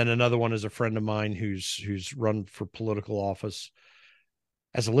 And then another one is a friend of mine who's run for political office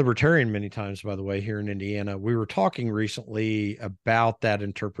as a libertarian many times, by the way, here in Indiana. We were talking recently about that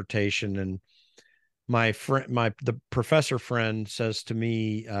interpretation, and the professor friend says to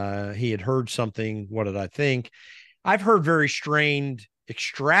me, he had heard something. What did I think? I've heard very strained,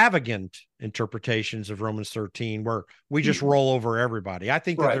 extravagant interpretations of Romans 13 where we just roll over everybody. I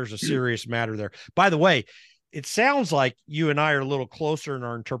think that there's a serious matter there. By the way, it sounds like you and I are a little closer in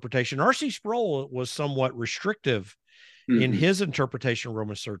our interpretation. R.C. Sproul was somewhat restrictive in his interpretation of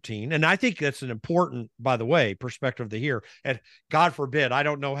Romans 13. And I think that's an important, by the way, perspective to hear. And God forbid, I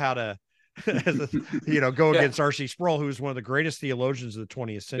don't know how to go against R.C. Sproul, who was one of the greatest theologians of the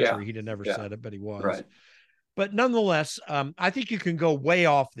 20th century. He'd never said it, but he was. Right. But nonetheless, I think you can go way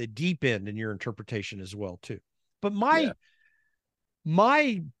off the deep end in your interpretation as well, too. But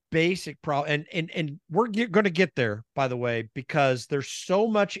my basic problem, and we're going to get there, by the way, because there's so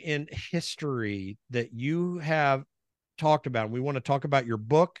much in history that you have talked about. We want to talk about your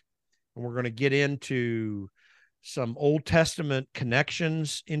book, and we're going to get into some Old Testament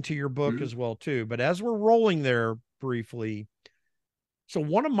connections into your book as well, too. But as we're rolling there briefly, so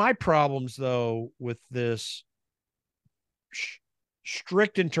one of my problems, though, with this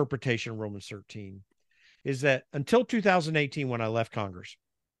strict interpretation of Romans 13 is that until 2018, when I left Congress,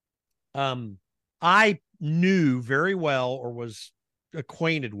 I knew very well, or was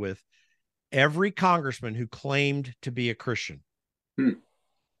acquainted with, every congressman who claimed to be a Christian,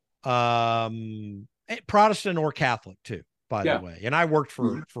 Protestant or Catholic too, by the way. And I worked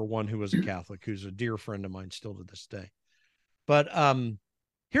for one who was a Catholic, who's a dear friend of mine still to this day. But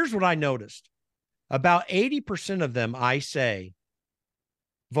here's what I noticed. About 80% of them, I say,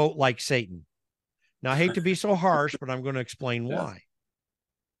 vote like Satan. Now, I hate to be so harsh, but I'm going to explain why.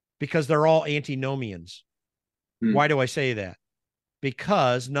 Because they're all antinomians. Why do I say that?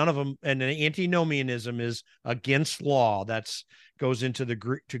 Because none of them, and antinomianism is against law. That's goes into the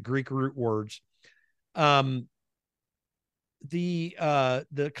Greek root words. The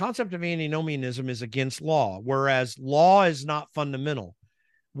concept of antinomianism is against law, whereas law is not fundamental.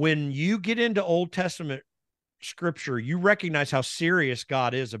 When you get into Old Testament scripture, you recognize how serious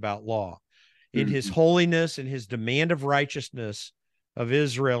God is about law, in his holiness and his demand of righteousness of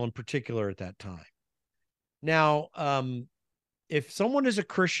Israel in particular at that time. Now, if someone is a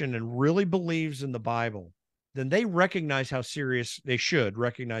Christian and really believes in the Bible, then they should recognize how serious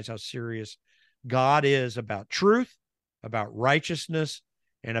God is about truth, about righteousness,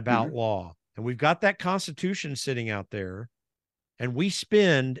 and about law. And we've got that Constitution sitting out there, and we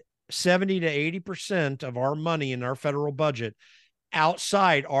spend 70 to 80% of our money in our federal budget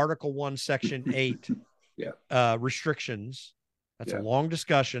outside Article 1, Section 8 restrictions. That's a long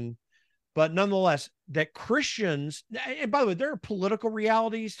discussion. But nonetheless, that Christians, and by the way, there are political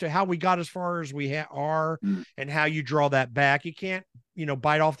realities to how we got as far as we are and how you draw that back. You can't,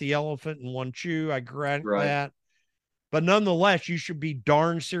 bite off the elephant in one chew. I grant that. But nonetheless, you should be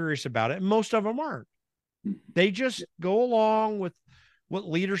darn serious about it. And most of them aren't. They just go along with what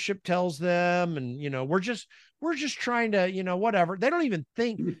leadership tells them. And, we're just trying to, whatever. They don't even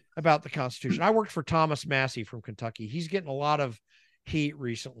think about the Constitution. I worked for Thomas Massey from Kentucky. He's getting a lot of heat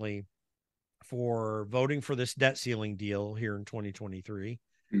recently for voting for this debt ceiling deal here in 2023,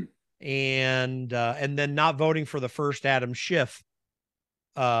 and then not voting for the first Adam Schiff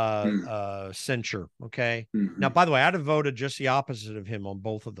censure. Okay. Now, by the way, I'd have voted just the opposite of him on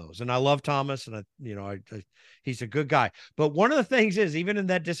both of those. And I love Thomas, and he's a good guy. But one of the things is, even in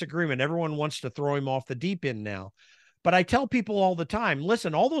that disagreement, everyone wants to throw him off the deep end now. But I tell people all the time,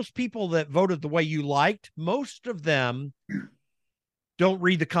 listen, all those people that voted the way you liked, most of them don't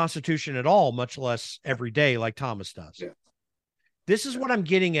read the Constitution at all, much less every day like Thomas does. This is what I'm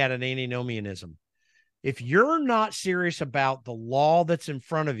getting at in antinomianism. If you're not serious about the law that's in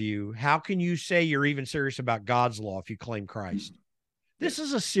front of you, how can you say you're even serious about God's law if you claim Christ? This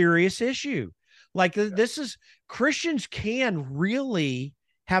is a serious issue. Christians can really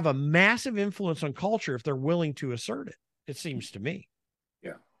have a massive influence on culture if they're willing to assert it, it seems to me.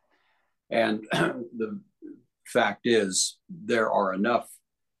 Yeah. And the fact is, there are enough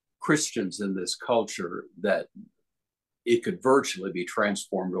Christians in this culture that it could virtually be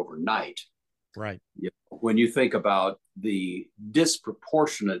transformed overnight. Right. When you think about the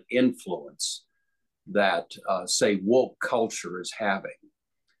disproportionate influence that, say, woke culture is having,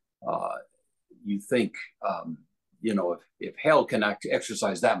 you think, if hell can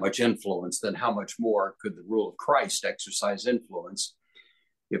exercise that much influence, then how much more could the rule of Christ exercise influence?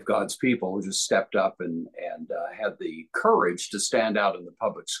 if God's people just stepped up and had the courage to stand out in the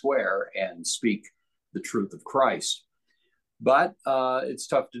public square and speak the truth of Christ. But it's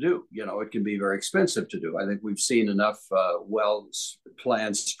tough to do. It can be very expensive to do. I think we've seen enough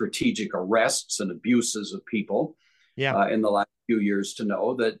well-planned strategic arrests and abuses of people in the last few years to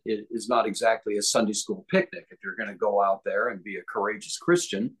know that it is not exactly a Sunday school picnic. If you're going to go out there and be a courageous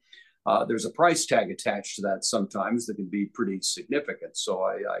Christian, there's a price tag attached to that sometimes that can be pretty significant. So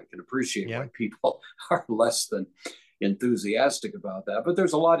I can appreciate why people are less than enthusiastic about that. But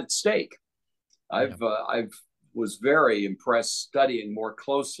there's a lot at stake. I've was very impressed studying more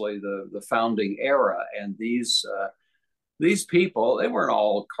closely the founding era, and these people, they weren't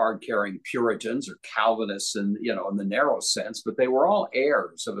all card-carrying Puritans or Calvinists in the narrow sense, but they were all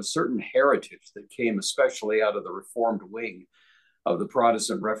heirs of a certain heritage that came especially out of the Reformed wing of the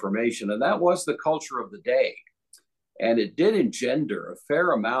Protestant Reformation, and that was the culture of the day. And it did engender a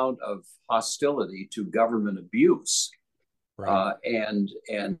fair amount of hostility to government abuse, and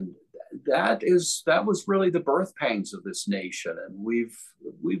that was really the birth pangs of this nation, and we've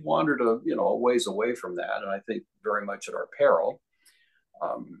wandered a ways away from that, and I think very much at our peril.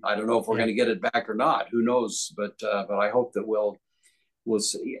 I don't know if we're going to get it back or not. Who knows? But I hope that we'll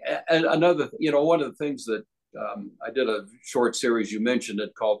see. And another, one of the things that I did a short series, you mentioned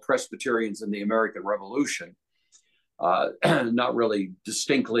it, called Presbyterians in the American Revolution. Not really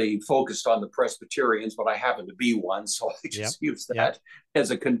distinctly focused on the Presbyterians, but I happen to be one, so I just use that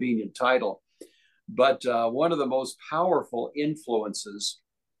as a convenient title. But one of the most powerful influences,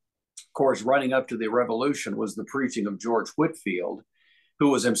 of course, running up to the Revolution, was the preaching of George Whitefield, who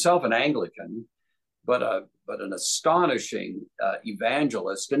was himself an Anglican, but an astonishing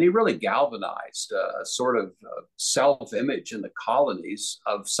evangelist, and he really galvanized a sort of self-image in the colonies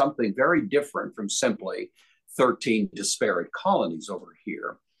of something very different from simply 13 disparate colonies over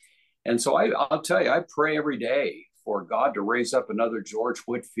here. And so I'll tell you, I pray every day for God to raise up another George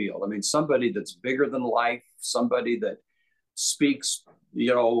Whitefield. I mean, somebody that's bigger than life, somebody that speaks,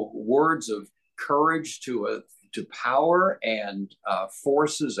 words of courage to power and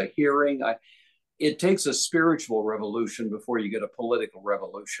forces a hearing. It takes a spiritual revolution before you get a political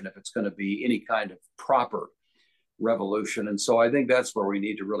revolution, if it's going to be any kind of proper revolution. And so I think that's where we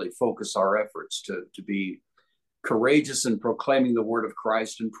need to really focus our efforts to be courageous in proclaiming the word of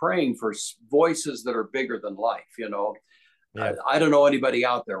Christ and praying for voices that are bigger than life. I don't know anybody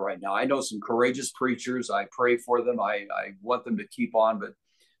out there right now. I know some courageous preachers. I pray for them. I want them to keep on,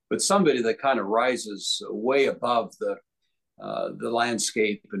 but somebody that kind of rises way above the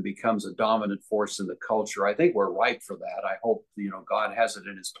landscape and becomes a dominant force in the culture. I think we're ripe for that. I hope God has it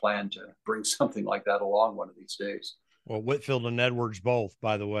in his plan to bring something like that along one of these days. Well, Whitefield and Edwards both,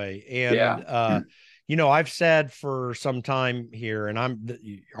 by the way. And I've said for some time here, and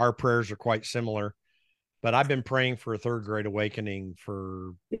our prayers are quite similar, but I've been praying for a third great awakening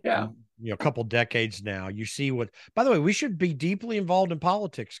for a couple decades now. You see by the way, we should be deeply involved in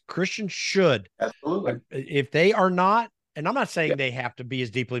politics. Christians should. Absolutely. If they are not, and I'm not saying they have to be as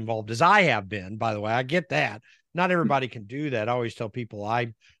deeply involved as I have been, by the way, I get that. Not everybody can do that. I always tell people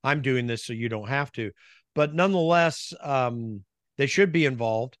I'm doing this so you don't have to, but nonetheless, they should be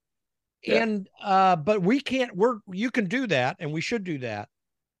involved. And but you can do that, and we should do that,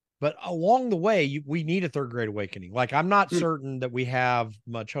 but along the way we need a third great awakening. Like, I'm not certain that we have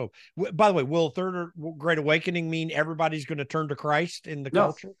much hope. By the way, will third great awakening mean everybody's going to turn to Christ in the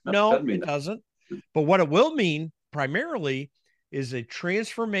culture? No, it doesn't. But what it will mean primarily is a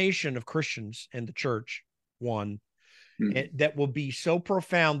transformation of Christians and the church, one, that will be so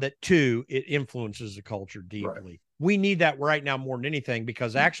profound that, two, it influences the culture deeply. Right. We need that right now more than anything,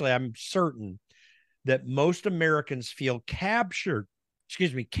 because actually I'm certain that most Americans feel captured.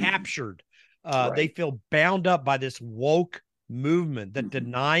 They feel bound up by this woke movement that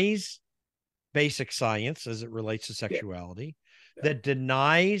denies basic science as it relates to sexuality, that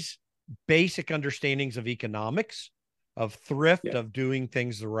denies basic understandings of economics, of thrift, of doing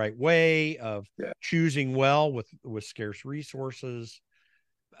things the right way, of choosing well with scarce resources.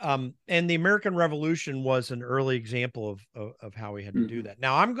 And the American Revolution was an early example of how we had to do that.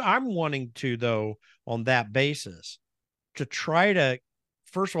 Now, I'm wanting to, though, on that basis, to try to,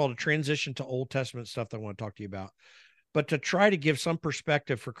 first of all, to transition to Old Testament stuff that I want to talk to you about, but to try to give some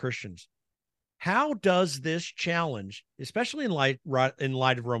perspective for Christians. How does this challenge, especially in light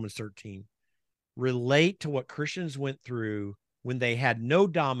of Romans 13, relate to what Christians went through when they had no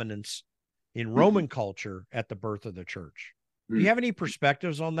dominance in Roman culture at the birth of the church? Do you have any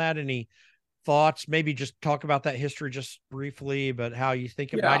perspectives on that? Any thoughts? Maybe just talk about that history just briefly, but how you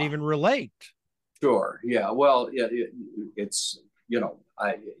think it might even relate. Sure. Yeah. Well, it's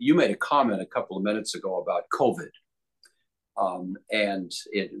You made a comment a couple of minutes ago about COVID, and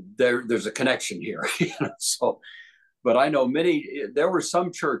there's a connection here. So, but I know there were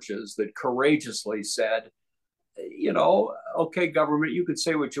some churches that courageously said, okay, government, you can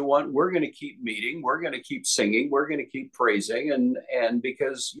say what you want. We're going to keep meeting. We're going to keep singing. We're going to keep praising. And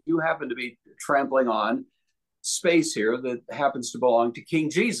because you happen to be trampling on space here that happens to belong to King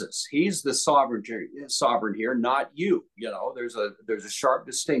Jesus. He's the sovereign here, not you. There's a sharp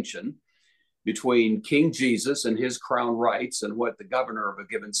distinction between King Jesus and his crown rights and what the governor of a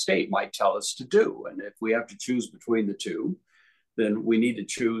given state might tell us to do. And if we have to choose between the two, then we need to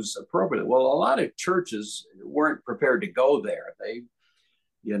choose appropriately. Well, a lot of churches weren't prepared to go there. They,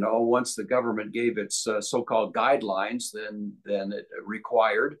 once the government gave its so-called guidelines, then it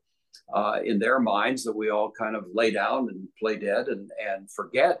required in their minds that we all kind of lay down and play dead and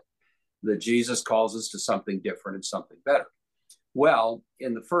forget that Jesus calls us to something different and something better. Well,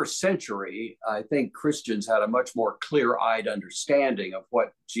 in the first century, I think Christians had a much more clear-eyed understanding of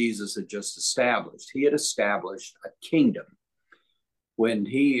what Jesus had just established. He had established a kingdom. When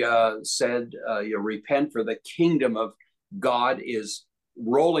he said, repent, for the kingdom of God is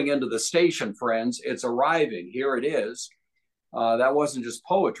rolling into the station, friends. It's arriving. Here it is. That wasn't just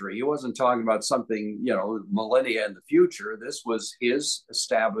poetry. He wasn't talking about something, millennia in the future. This was his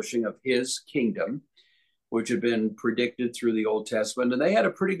establishing of his kingdom, which had been predicted through the Old Testament. And they had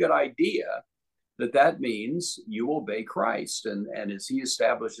a pretty good idea that means you obey Christ. And as he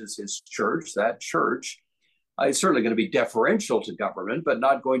establishes his church, that church is certainly going to be deferential to government, but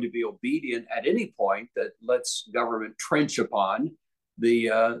not going to be obedient at any point that lets government trench upon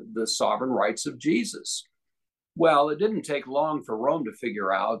the sovereign rights of Jesus. Well, it didn't take long for Rome to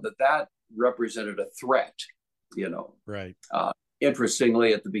figure out that represented a threat, Right.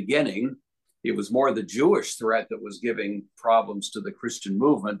 Interestingly, at the beginning, it was more the Jewish threat that was giving problems to the Christian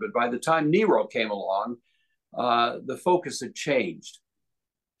movement. But by the time Nero came along, the focus had changed.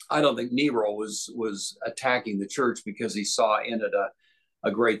 I don't think Nero was attacking the church because he saw in it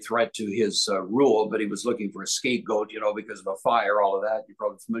a great threat to his rule, but he was looking for a scapegoat, because of a fire, all of that. You're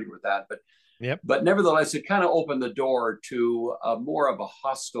probably familiar with that. But nevertheless, it kind of opened the door to more of a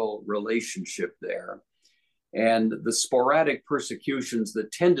hostile relationship there. And the sporadic persecutions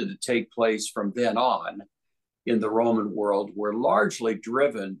that tended to take place from then on in the Roman world were largely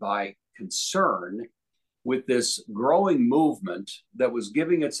driven by concern with this growing movement that was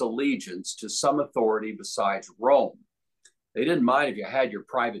giving its allegiance to some authority besides Rome. They didn't mind if you had your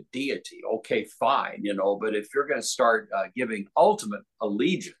private deity. Okay, fine, but if you're going to start giving ultimate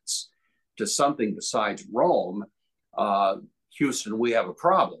allegiance to something besides Rome, Houston, we have a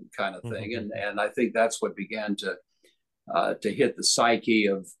problem, kind of thing. Mm-hmm. And I think that's what began to hit the psyche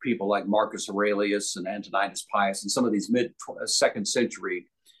of people like Marcus Aurelius and Antoninus Pius and some of these mid-second century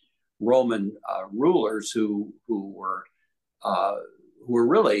Roman rulers who were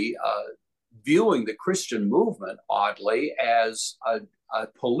really viewing the Christian movement, oddly, as a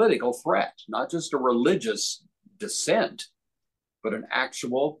political threat, not just a religious dissent, but an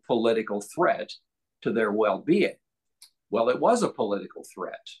actual political threat to their well-being. Well, it was a political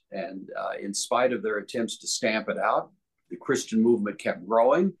threat. And in spite of their attempts to stamp it out, the Christian movement kept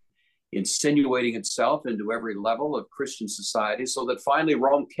growing, insinuating itself into every level of Christian society, so that finally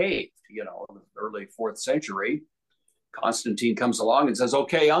Rome caved. In the early 4th century, Constantine comes along and says,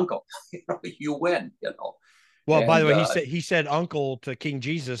 okay, uncle, you win, Well, by the way, he said uncle to King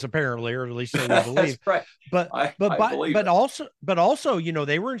Jesus, apparently, or at least so we believe. That's right. But also,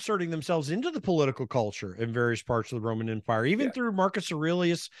 they were inserting themselves into the political culture in various parts of the Roman Empire, even through Marcus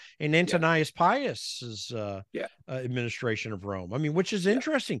Aurelius and Antoninus Pius's administration of Rome. I mean, which is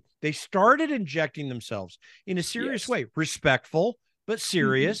interesting. They started injecting themselves in a serious way, respectful but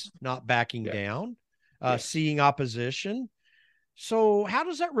serious, not backing down, seeing opposition. So how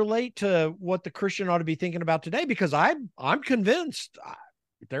does that relate to what the Christian ought to be thinking about today? Because I'm convinced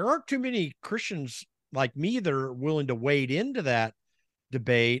there aren't too many Christians like me that are willing to wade into that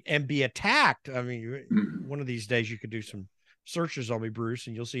debate and be attacked. I mean, one of these days you could do some searches on me, Bruce,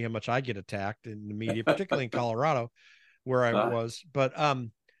 and you'll see how much I get attacked in the media, particularly in Colorado, where I was. But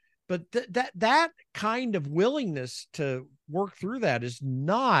that kind of willingness to work through that is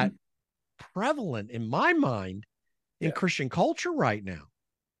not prevalent in my mind in Christian culture right now.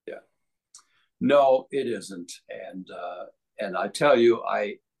 Yeah, no, it isn't. And I tell you,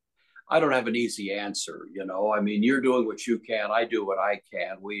 I don't have an easy answer. I mean, you're doing what you can. I do what I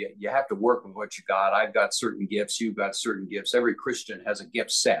can. You have to work with what you got. I've got certain gifts. You've got certain gifts. Every Christian has a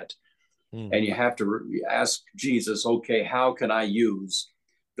gift set. Mm-hmm. And you have to ask Jesus, okay, how can I use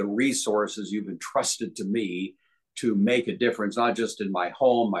the resources you've entrusted to me to make a difference, not just in my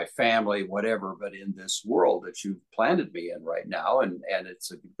home, my family, whatever, but in this world that you've planted me in right now. And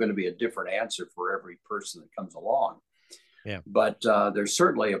it's going to be a different answer for every person that comes along. Yeah. But there's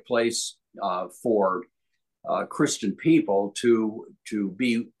certainly a place for Christian people to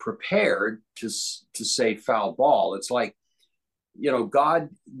be prepared to say foul ball. It's like, God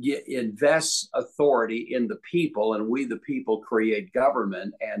invests authority in the people, and we, the people, create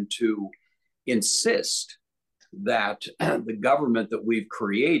government, and to insist that the government that we've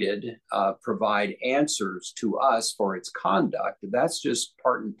created provide answers to us for its conduct. That's just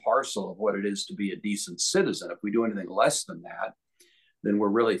part and parcel of what it is to be a decent citizen. If we do anything less than that, then we're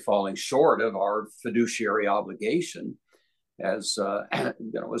really falling short of our fiduciary obligation as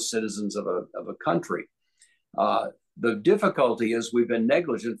as citizens of a country. The difficulty is we've been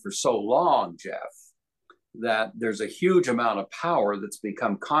negligent for so long, Jeff, that there's a huge amount of power that's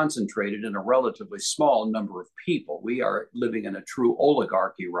become concentrated in a relatively small number of people. We are living in a true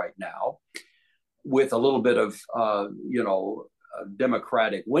oligarchy right now with a little bit of,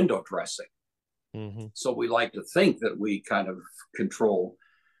 democratic window dressing. Mm-hmm. So we like to think that we kind of control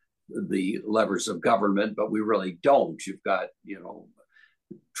the levers of government, but we really don't. You've got,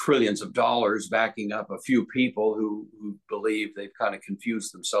 trillions of dollars backing up a few people who believe they've kind of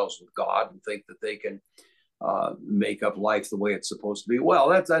confused themselves with God and think that they can make up life the way it's supposed to be. Well,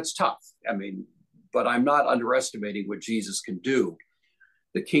 that's tough. I mean, but I'm not underestimating what Jesus can do.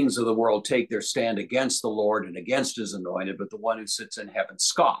 The kings of the world take their stand against the Lord and against his anointed, but the one who sits in heaven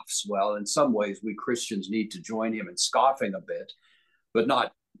scoffs. Well, in some ways, we Christians need to join him in scoffing a bit, but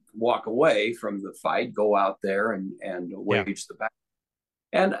not walk away from the fight, go out there and wage the battle.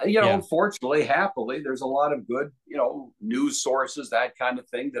 And, fortunately, happily, there's a lot of good, news sources, that kind of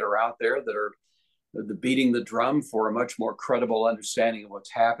thing that are out there that are beating the drum for a much more credible understanding of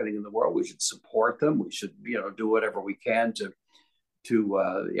what's happening in the world. We should support them. We should, do whatever we can to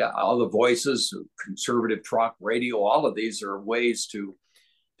all the voices, conservative talk radio, all of these are ways to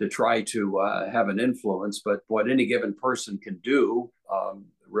try to have an influence. But what any given person can do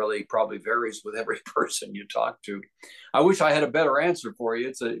really probably varies with every person you talk to. I wish I had a better answer for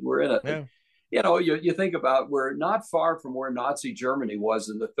you. We're in a, you think about, we're not far from where Nazi Germany was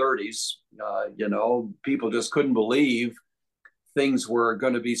in the 30s. People just couldn't believe things were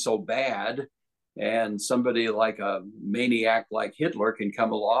going to be so bad. And somebody like a maniac like Hitler can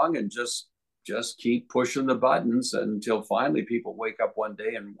come along and just keep pushing the buttons until finally people wake up one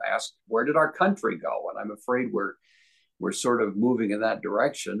day and ask, where did our country go? And I'm afraid we're sort of moving in that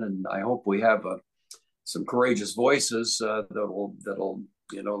direction. And I hope we have some courageous voices that'll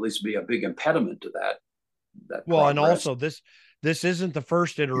at least be a big impediment to that well progress. And also this isn't the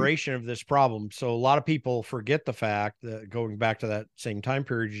first iteration of this problem. So a lot of people forget the fact that, going back to that same time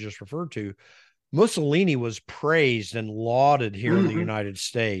period you just referred to, Mussolini was praised and lauded here in the United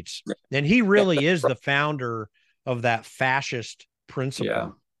States. And he really is the founder of that fascist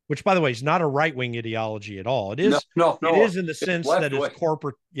principle, which, by the way, is not a right-wing ideology at all. It is, it is in the sense that it's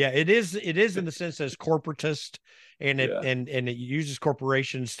corporate. Yeah, it is in the sense that it's corporatist, and it uses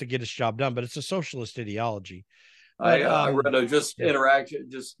corporations to get its job done, but it's a socialist ideology. But, I read interrupt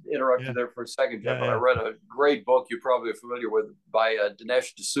you there for a second, Jeff, but I read a great book you're probably familiar with by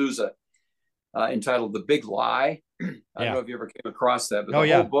Dinesh D'Souza, entitled The Big Lie. I don't know if you ever came across that, but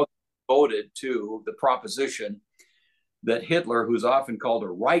the whole book devoted to the proposition that Hitler, who's often called a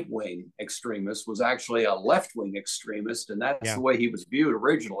right-wing extremist, was actually a left-wing extremist, and that's the way he was viewed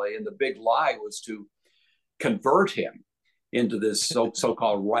originally. And the big lie was to convert him into this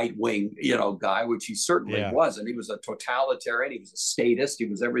so-called right-wing, guy, which he certainly wasn't. He was a totalitarian. He was a statist. He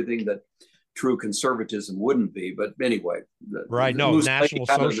was everything that true conservatism wouldn't be. But anyway, National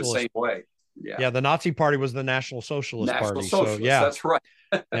Socialist the same way. The Nazi Party was the National Socialist Party. Socialist, so that's right.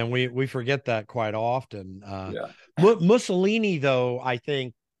 And we forget that quite often. Mussolini, though, I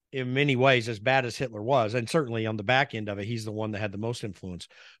think in many ways, as bad as Hitler was, and certainly on the back end of it, he's the one that had the most influence.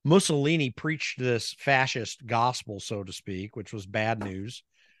 Mussolini preached this fascist gospel, so to speak, which was bad news,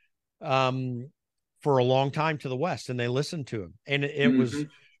 for a long time to the West, and they listened to him. And it was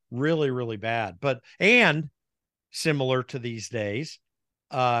really, really bad. And similar to these days,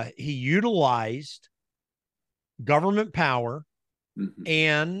 he utilized government power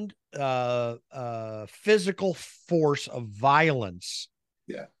and physical force of violence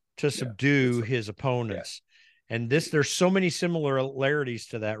to subdue his opponents. And there's so many similarities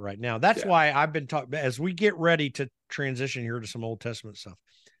to that right now. That's why I've been talking, as we get ready to transition here to some Old Testament stuff.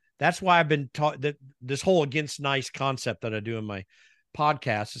 That's why I've been taught that this whole against nice concept that I do in my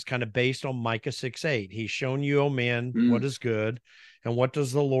podcast is kind of based on Micah 6:8. He's shown you, oh man, what is good, and what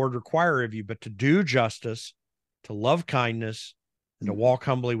does the Lord require of you, but to do justice, to love kindness, and to walk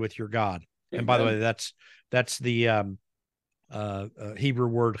humbly with your God. And by the way, Amen. that's the Hebrew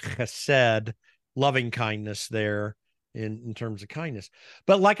word chesed, loving kindness there in terms of kindness.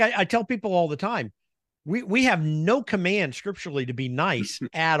 But like I tell people all the time, we have no command scripturally to be nice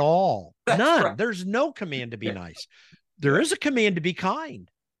at all. That's None. right. There's no command to be Yeah. nice. There Yeah. is a command to be kind,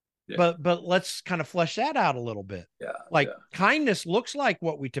 Yeah. but let's kind of flesh that out a little bit. Yeah. Like Yeah. kindness looks like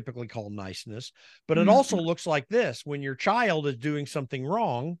what we typically call niceness, but it also Mhm. looks like this: when your child is doing something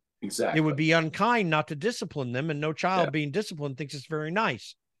wrong, it would Exactly. be unkind not to discipline them, and no Yeah. child being disciplined thinks it's very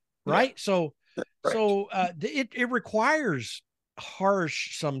nice, Yeah. right? So Right. it requires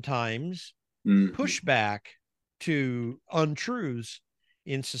harsh sometimes Mhm. pushback to untruths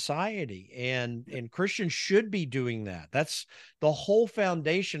in society, and Christians should be doing that. That's the whole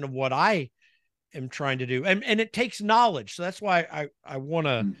foundation of what I am trying to do, and it takes knowledge. So that's why I want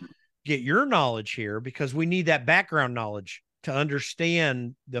to Mhm. get your knowledge here, because we need that background knowledge to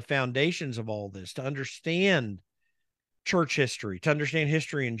understand the foundations of all this, to understand church history, to understand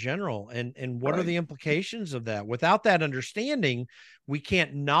history in general, and what are Right. the implications of that. Without that understanding, we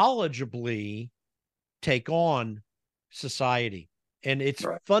can't knowledgeably take on society, and it's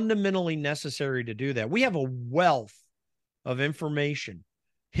Right. fundamentally necessary to do that. We have a wealth of information,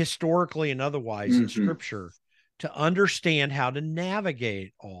 historically and otherwise, in Mhm. scripture to understand how to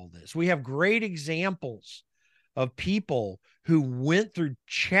navigate all this. We have great examples of people who went through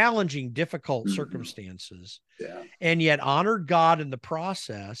challenging, difficult Mhm. circumstances Yeah. and yet honored God in the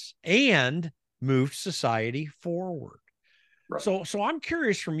process and moved society forward. Right. So I'm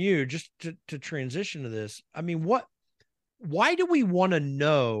curious from you, just to transition to this. I mean, why do we want to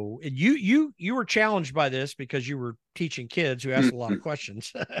know? And you were challenged by this because you were teaching kids who asked a lot of Mhm.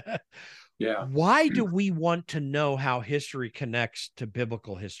 questions. Yeah. Why do we want to know how history connects to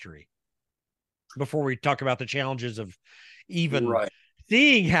biblical history before we talk about the challenges of even Right.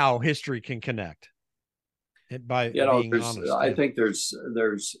 seeing how history can connect by being There's honest? I Yeah. think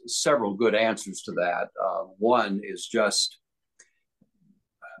there's several good answers to that. One is just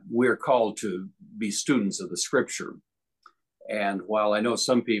we're called to be students of the Scripture. And while I know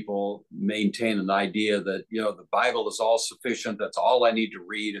some people maintain an idea that, the Bible is all sufficient, that's all I need to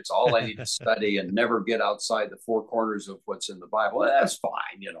read, it's all I need to study, and never get outside the four corners of what's in the Bible, that's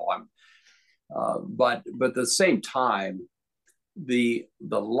fine. But at the same time, the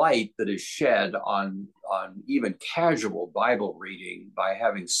light that is shed on even casual Bible reading by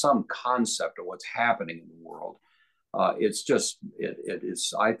having some concept of what's happening in the world, it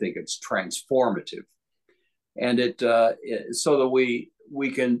is, I think it's transformative, and so that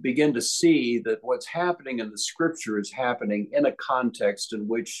we can begin to see that what's happening in the Scripture is happening in a context in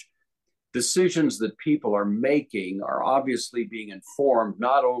which decisions that people are making are obviously being informed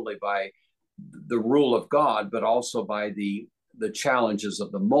not only by the rule of God but also by the challenges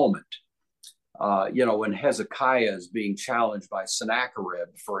of the moment. When Hezekiah is being challenged by Sennacherib,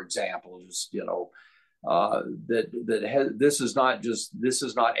 for example, this is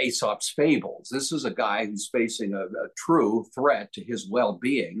not Aesop's fables. This is a guy who's facing a true threat to his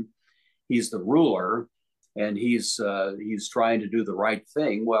well-being. He's the ruler, and he's trying to do the right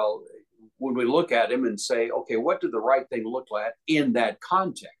thing. Well, when we look at him and say, okay, what did the right thing look like in that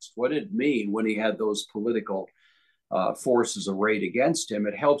context? What did it mean when he had those political forces arrayed against him?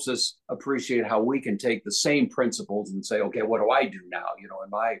 It helps us appreciate how we can take the same principles and say, okay, what do I do now? In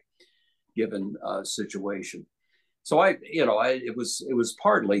my given situation. So it was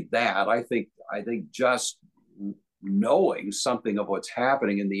partly that. I think just knowing something of what's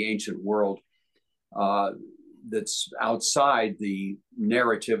happening in the ancient world uh, that's outside the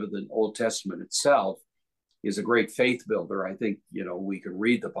narrative of the Old Testament itself is a great faith builder. I think we could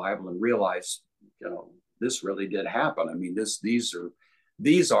read the Bible and realize this really did happen. I mean,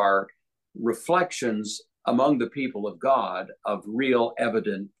 these are reflections among the people of God of real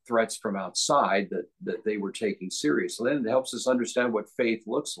evident threats from outside that they were taking seriously. And it helps us understand what faith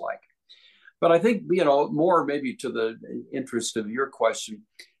looks like. But I think, more maybe to the interest of your question,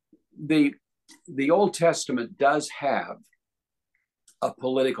 the Old Testament does have a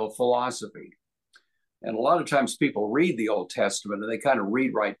political philosophy. And a lot of times people read the Old Testament and they kind of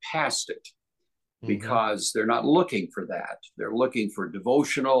read right past it Mm-hmm. because they're not looking for that. They're looking for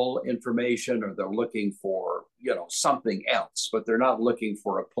devotional information, or they're looking for, something else, but they're not looking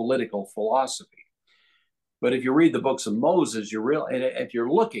for a political philosophy. But if you read the books of Moses, and if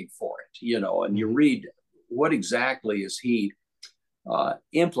you're looking for it, and you Mm-hmm. read what exactly is he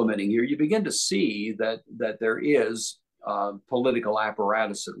implementing here, you begin to see that there is political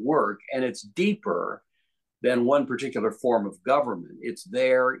apparatus at work, and it's deeper than one particular form of government. It's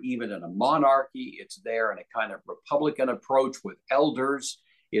there even in a monarchy. It's there in a kind of Republican approach with elders.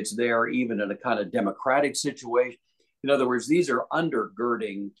 It's there even in a kind of democratic situation. In other words, these are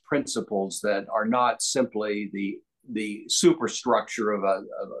undergirding principles that are not simply the superstructure of a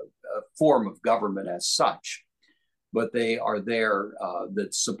form of government as such, but they are there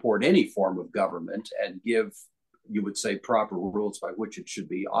that support any form of government and give, you would say, proper rules by which it should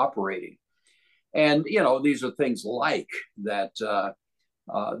be operating. And these are things like that.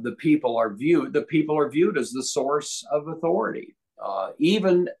 The people are viewed as the source of authority,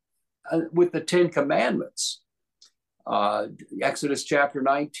 even with the Ten Commandments. Exodus chapter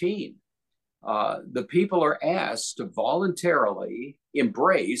 19. The people are asked to voluntarily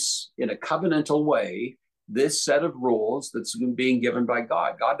embrace in a covenantal way this set of rules that's being given by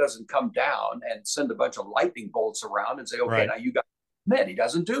God. God doesn't come down and send a bunch of lightning bolts around and say, okay, Right. now you got to admit. He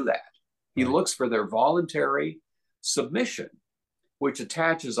doesn't do that. He Right. looks for their voluntary submission, which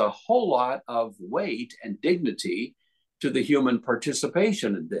attaches a whole lot of weight and dignity to the human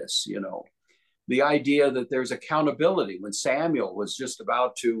participation in this. The idea that there's accountability. When Samuel was just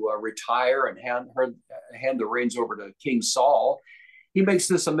about to retire and hand the reins over to King Saul, he makes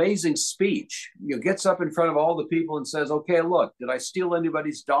this amazing speech. Gets up in front of all the people and says, okay, look, did I steal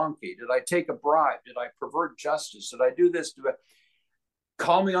anybody's donkey? Did I take a bribe? Did I pervert justice? Did I do this?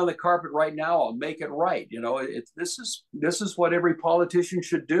 Call me on the carpet right now. I'll make it right. This is what every politician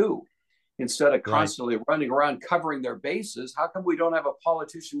should do. Instead of constantly running around covering their bases, how come we don't have a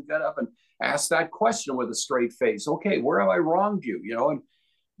politician get up and ask that question with a straight face? Okay, where have I wronged you? And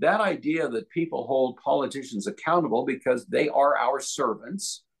that idea that people hold politicians accountable because they are our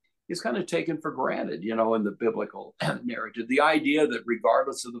servants is kind of taken for granted, in the biblical narrative. The idea that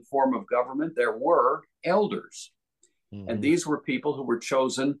regardless of the form of government, there were elders. Mm-hmm. And these were people who were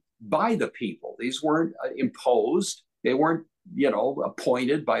chosen by the people. These weren't imposed. They weren't,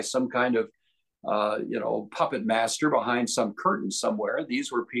 appointed by some kind of, puppet master behind some curtain somewhere.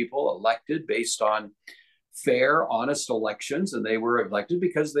 These were people elected based on fair, honest elections, and they were elected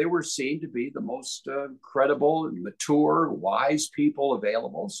because they were seen to be the most credible, mature, wise people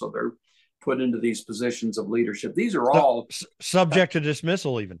available. So they're put into these positions of leadership. These are all subject to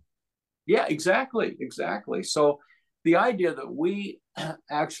dismissal, even. Yeah, exactly. So the idea that we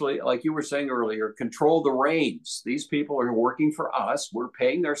actually, like you were saying earlier, control the reins. These people are working for us. We're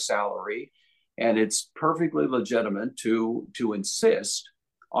paying their salary, and it's perfectly legitimate to insist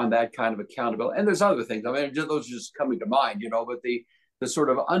on that kind of accountability. And there's other things. I mean, those are just coming to mind, but the sort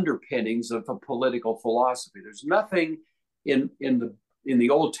of underpinnings of a political philosophy. There's nothing in the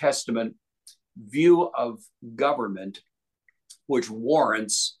Old Testament view of government which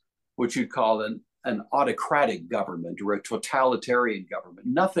warrants what you'd call an autocratic government or a totalitarian government.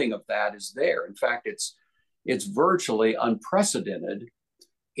 Nothing of that is there. In fact, it's virtually unprecedented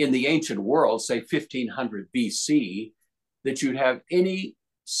in the ancient world, say 1500 BC, that you'd have any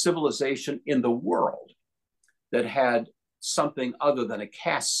civilization in the world that had something other than a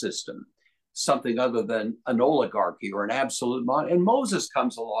caste system, something other than an oligarchy or an absolute monarchy. And Moses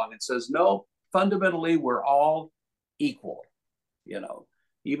comes along and says, no, fundamentally, we're all equal.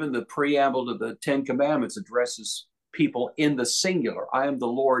 Even the preamble to the Ten Commandments addresses people in the singular. I am the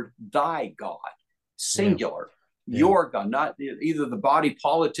Lord thy God, singular. Yeah. Your God, not either the body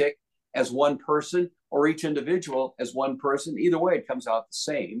politic as one person or each individual as one person. Either way, it comes out the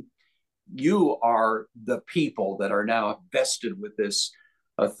same. You are the people that are now vested with this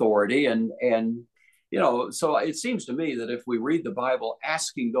authority. And so it seems to me that if we read the Bible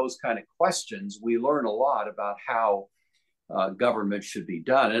asking those kind of questions, we learn a lot about how government should be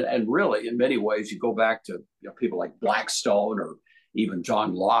done. And really, in many ways, you go back to people like Blackstone or even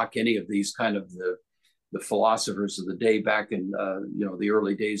John Locke, any of these kind of the philosophers of the day back in the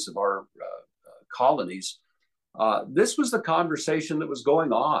early days of our colonies. This was the conversation that was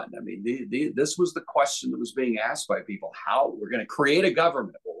going on. I mean, this was the question that was being asked by people: how we're going to create a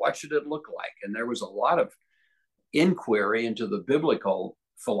government? Well, what should it look like? And there was a lot of inquiry into the biblical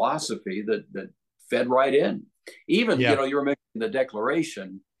philosophy that fed right in. Even, you were mentioning the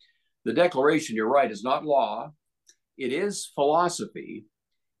Declaration. The Declaration, you're right, is not law. It is philosophy.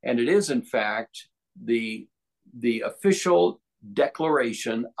 And it is, in fact, the official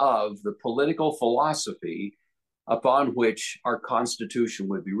declaration of the political philosophy upon which our Constitution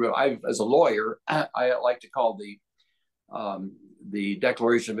would be real. As a lawyer, I like to call the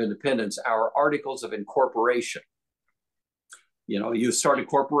Declaration of Independence our Articles of Incorporation. You start a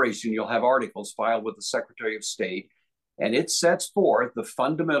corporation, you'll have articles filed with the Secretary of State, and it sets forth the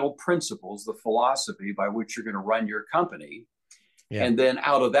fundamental principles, the philosophy by which you're going to run your company. Yeah. And then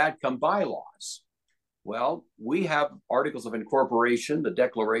out of that come bylaws. Well, we have articles of incorporation, the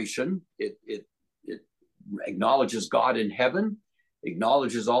Declaration. It acknowledges God in heaven,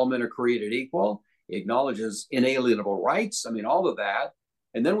 acknowledges all men are created equal, acknowledges inalienable rights. I mean, all of that.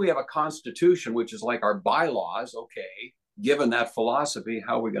 And then we have a Constitution, which is like our bylaws. Okay, given that philosophy,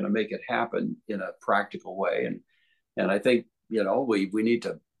 how are we going to make it happen in a practical way? And I think we need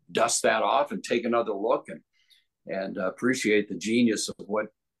to dust that off and take another look and appreciate the genius of what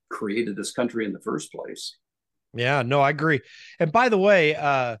created this country in the first place. Yeah, no, I agree. And by the way,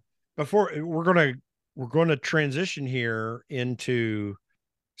 before we're gonna transition here into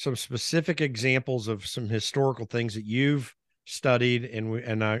some specific examples of some historical things that you've studied,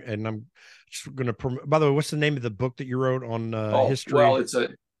 and I'm just gonna. By the way, what's the name of the book that you wrote on Oh, well, history? it's a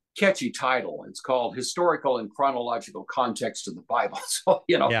catchy title. It's called Historical and Chronological Context of the Bible. So,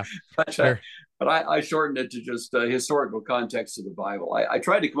 Yeah, but, uh, fair. but I shortened it to just historical context of the Bible. I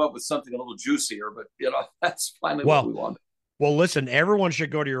tried to come up with something a little juicier, but, that's finally what we Well, wanted. Well, listen, everyone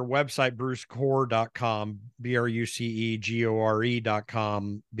should go to your website, brucegore.com,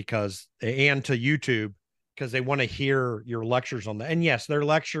 BRUCEGORE.com, and to YouTube, because they want to hear your lectures on that. And yes, they're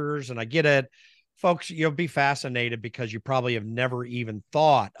lectures, and I get it. Folks, you'll be fascinated because you probably have never even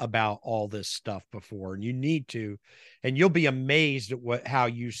thought about all this stuff before, and you need to. And you'll be amazed at how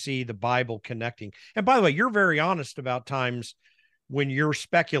you see the Bible connecting. And by the way, you're very honest about times when you're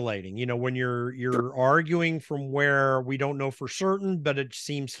speculating, when you're Sure. arguing from where we don't know for certain, but it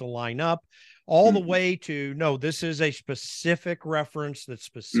seems to line up, all the Mm-hmm. way to no, this is a specific reference that Mm-hmm.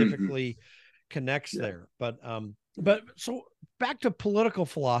 specifically connects Yeah. there. But so back to political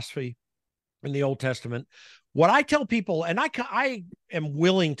philosophy in the Old Testament. What I tell people, and I am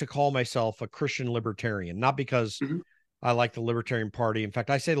willing to call myself a Christian libertarian, not because Mm-hmm. I like the Libertarian Party. In fact,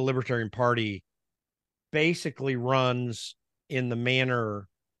 I say the Libertarian Party basically runs in the manner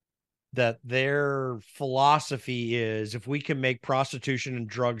that their philosophy is: if we can make prostitution and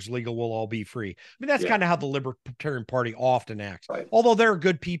drugs legal, we'll all be free. I mean, that's Yeah. kind of how the Libertarian Party often acts. Right. Although there are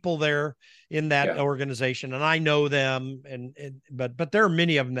good people there in that Yeah. organization, and I know them, but there are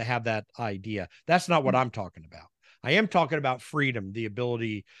many of them that have that idea. That's not what Mm-hmm. I'm talking about. I am talking about freedom, the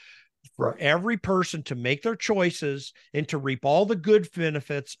ability for Right. every person to make their choices and to reap all the good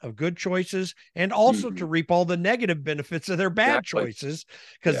benefits of good choices, and also Mm-hmm. to reap all the negative benefits of their bad Exactly. choices,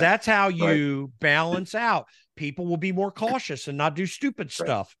 because Yeah. that's how Right. you balance out. People will be more cautious and not do stupid Right.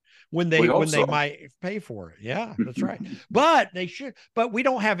 stuff when We they hope when they so. might pay for it. Yeah, that's right. But they should. But we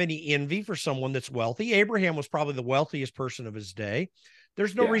don't have any envy for someone that's wealthy. Abraham was probably the wealthiest person of his day.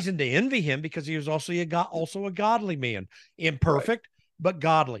 There's no Yeah. reason to envy him because he was also a godly man, Right. imperfect but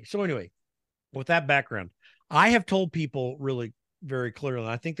godly. So anyway, with that background, I have told people really very clearly,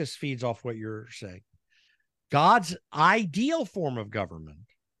 and I think this feeds off what you're saying. God's ideal form of government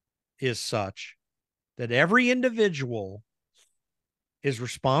is such that every individual is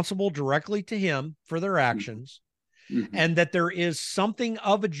responsible directly to him for their actions, Mm-hmm. and that there is something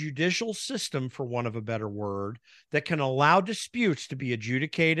of a judicial system, for want of a better word, that can allow disputes to be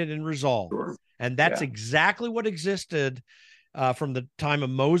adjudicated and resolved. Sure. And that's Yeah. exactly what existed from the time of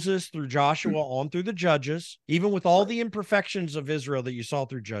Moses through Joshua Mm-hmm. on through the Judges, even with all Right. the imperfections of Israel that you saw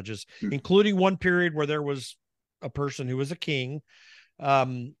through Judges, Mm-hmm. including one period where there was a person who was a king.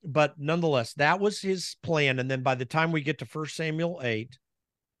 But nonetheless, that was his plan. And then by the time we get to 1 Samuel 8,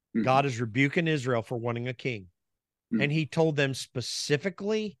 Mm-hmm. God is rebuking Israel for wanting a king. And Mm-hmm. he told them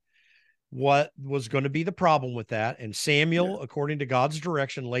specifically what was going to be the problem with that. And Yeah. Samuel, according to God's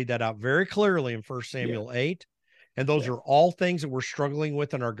direction, laid that out very clearly in 1 Yeah. Samuel 8. And those Yeah. are all things that we're struggling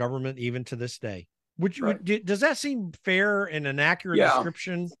with in our government even to this day. Right. Does that seem fair and an accurate Yeah.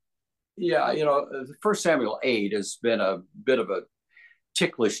 description? Yeah. First Samuel 8 has been a bit of a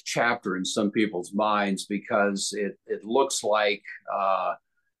ticklish chapter in some people's minds because it looks like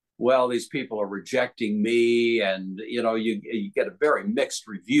well, these people are rejecting me, and you get a very mixed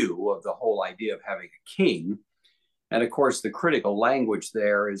review of the whole idea of having a king. And of course, the critical language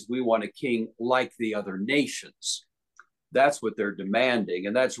there is we want a king like the other nations. That's what they're demanding.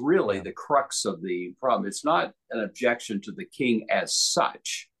 And that's really Yeah. the crux of the problem. It's not an objection to the king as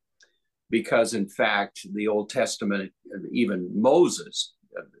such, because in fact, the Old Testament, even Moses,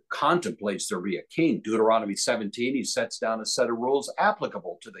 contemplates there be a king. Deuteronomy 17, he sets down a set of rules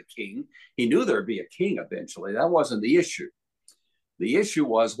applicable to the king. He knew there'd be a king eventually. That wasn't the issue. The issue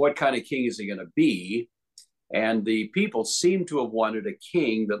was what kind of king is he going to be? And the people seem to have wanted a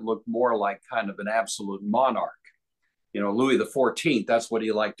king that looked more like kind of an absolute monarch. Louis the 14th, that's what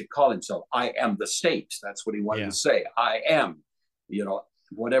he liked to call himself. I am the state. That's what he wanted Yeah. to say. I am,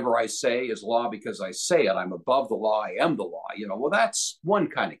 whatever I say is law because I say it. I'm above the law. I am the law. Well, that's one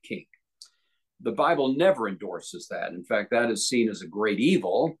kind of king. The Bible never endorses that. In fact, that is seen as a great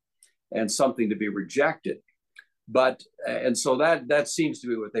evil and something to be rejected. But and so that seems to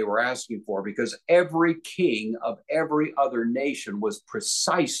be what they were asking for, because every king of every other nation was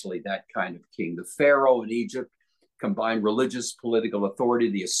precisely that kind of king. The Pharaoh in Egypt combined religious, political authority.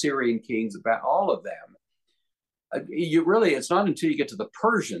 The Assyrian kings, about all of them. It's not until you get to the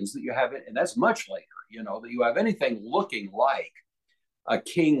Persians that you have it, and that's much later. That you have anything looking like a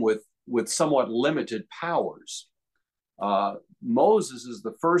king with somewhat limited powers. Moses is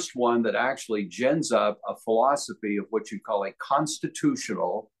the first one that actually gens up a philosophy of what you'd call a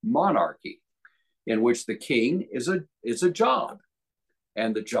constitutional monarchy, in which the king is a job,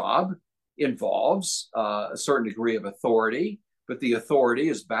 and the job involves a certain degree of authority, but the authority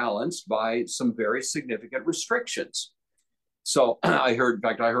is balanced by some very significant restrictions. So I heard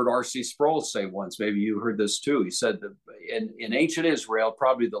R.C. Sproul say once, maybe you heard this too. He said that in ancient Israel,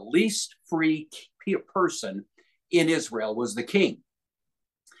 probably the least free person in Israel was the king,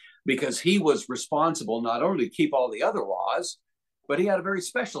 because he was responsible not only to keep all the other laws, but he had a very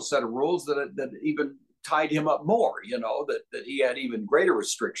special set of rules that even tied him up more, that he had even greater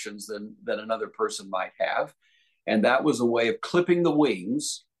restrictions than another person might have. And that was a way of clipping the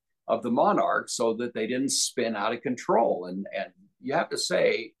wings of the monarch so that they didn't spin out of control. And you have to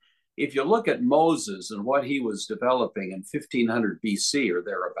say, if you look at Moses and what he was developing in 1500 BC or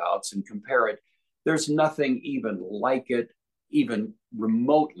thereabouts and compare it, there's nothing even like it, even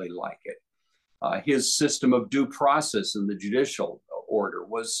remotely like it. His system of due process in the judicial order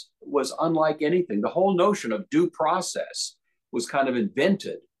was unlike anything. The whole notion of due process was kind of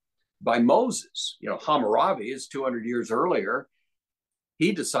invented by Moses. Hammurabi is 200 years earlier.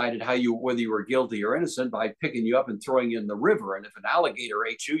 He decided whether you were guilty or innocent by picking you up and throwing you in the river. And if an alligator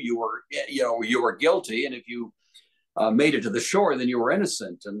ate you, you were guilty. And if you made it to the shore, then you were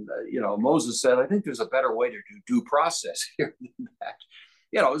innocent. And Moses said, I think there's a better way to do due process here than that.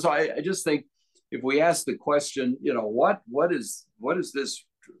 So I just think, if we ask the question, what is this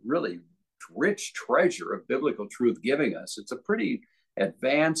really rich treasure of biblical truth giving us? It's a pretty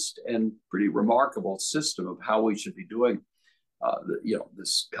advanced and pretty remarkable system of how we should be doing,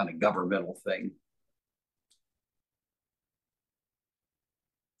 this kind of governmental thing.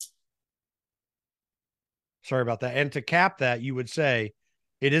 Sorry about that. And to cap that, you would say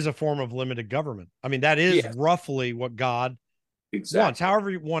it is a form of limited government. I mean, that is roughly what God wants.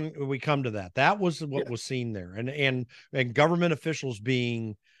 However we come to that. That was what was seen there. And government officials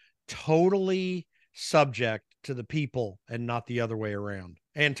being totally subject to the people and not the other way around.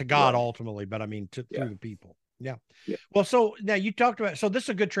 And to God ultimately, but I mean through the people. Yeah. Well, so now you talked about, so this is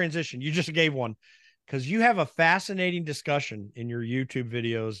a good transition. You just gave one, because you have a fascinating discussion in your YouTube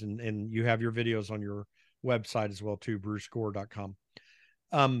videos, and you have your videos on your website as well too, brucegore.com.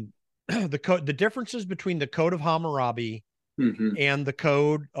 The differences between the Code of Hammurabi and the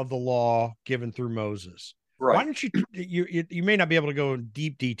code of the law given through Moses. Right. Why don't you may not be able to go in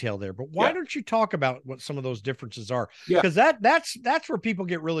deep detail there, but why don't you talk about what some of those differences are? Because that's where people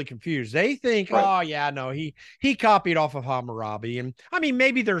get really confused. They think, he copied off of Hammurabi. And I mean,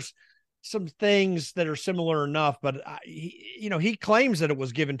 maybe there's some things that are similar enough, but he claims that it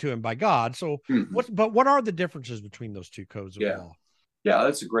was given to him by God. So what are the differences between those two codes of law? Yeah,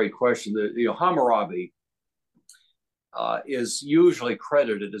 that's a great question. Hammurabi is usually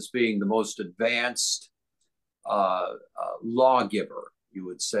credited as being the most advanced lawgiver, you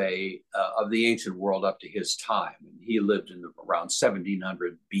would say, of the ancient world up to his time. And he lived in around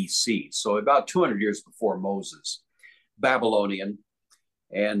 1700 BC, so about 200 years before Moses, Babylonian.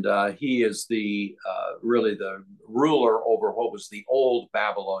 And he is really the ruler over what was the old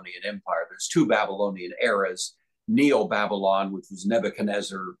Babylonian Empire. There's two Babylonian eras: Neo-Babylon, which was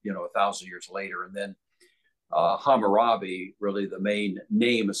Nebuchadnezzar, 1,000 years later, and then Hammurabi, really the main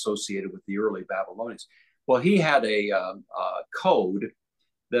name associated with the early Babylonians. Well, he had a code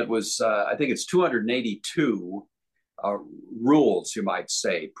that was, I think it's 282 rules, you might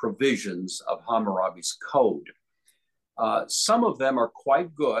say, provisions of Hammurabi's code. Some of them are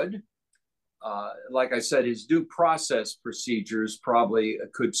quite good. Like I said, his due process procedures probably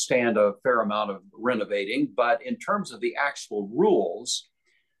could stand a fair amount of renovating, but in terms of the actual rules,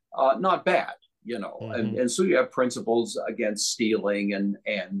 not bad, and so you have principles against stealing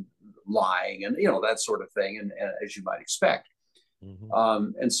and lying and, that sort of thing, and as you might expect.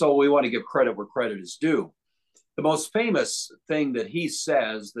 And so we want to give credit where credit is due. The most famous thing that he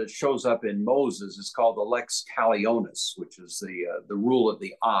says that shows up in Moses is called the lex talionis, which is the rule of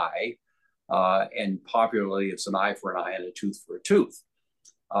the eye. And popularly, it's an eye for an eye and a tooth for a tooth.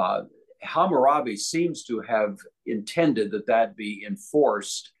 Hammurabi seems to have intended that be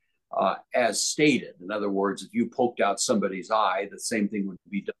enforced as stated. In other words, if you poked out somebody's eye, the same thing would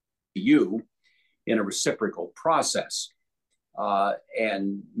be done to you in a reciprocal process.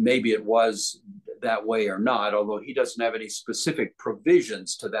 And maybe it was that way or not, although he doesn't have any specific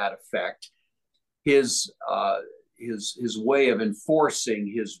provisions to that effect. His way of enforcing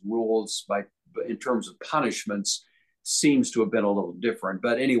his rules in terms of punishments seems to have been a little different.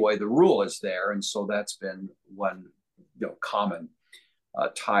 But anyway, the rule is there, and so that's been one common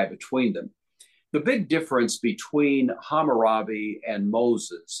tie between them. The big difference between Hammurabi and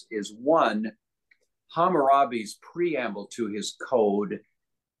Moses is, one, Hammurabi's preamble to his code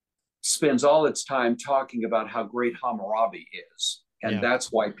spends all its time talking about how great Hammurabi is. And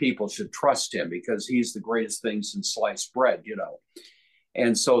that's why people should trust him, because he's the greatest thing since sliced bread,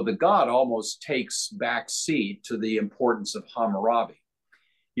 And so the God almost takes back seat to the importance of Hammurabi.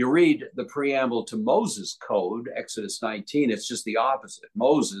 You read the preamble to Moses' code, Exodus 19, it's just the opposite.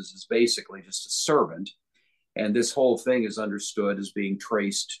 Moses is basically just a servant, and this whole thing is understood as being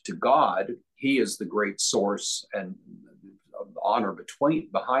traced to God. He is the great source and honor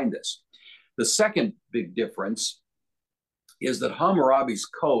behind this. The second big difference is that Hammurabi's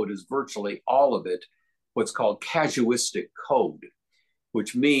code is virtually all of it what's called casuistic code,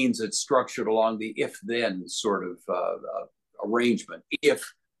 which means it's structured along the if-then sort of arrangement.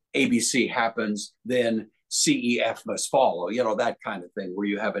 If ABC happens, then CEF must follow, that kind of thing, where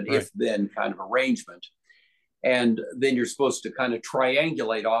you have an if-then kind of arrangement. And then you're supposed to kind of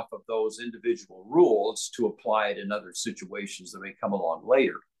triangulate off of those individual rules to apply it in other situations that may come along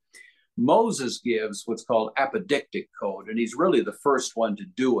later. Moses gives what's called apodictic code, and he's really the first one to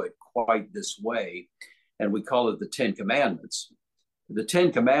do it quite this way, and we call it the Ten Commandments. The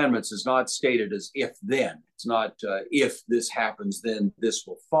Ten Commandments is not stated as if then. It's not if this happens, then this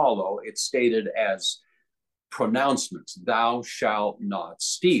will follow. It's stated as pronouncements. Thou shalt not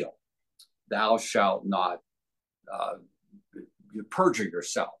steal. Thou shalt not perjure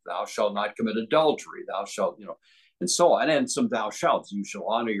yourself. Thou shalt not commit adultery. Thou shalt, and so on. And some thou shalts. You shall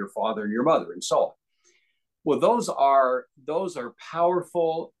honor your father and your mother, and so on. Well, those are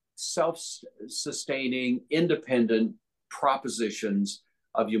powerful, self-sustaining, independent propositions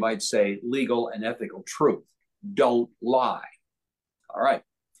of, you might say, legal and ethical truth. Don't lie. All right.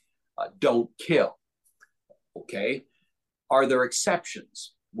 Don't kill. Okay. Are there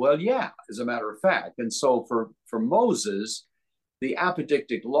exceptions? Well, yeah, as a matter of fact. And so for Moses, the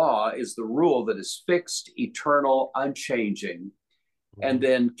apodictic law is the rule that is fixed, eternal, unchanging. And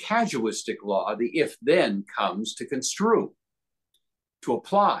then casuistic law, the if-then, comes to construe, to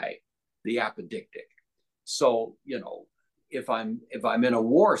apply the apodictic. So, if I'm in a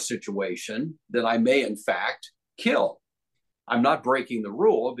war situation, then I may in fact kill. I'm not breaking the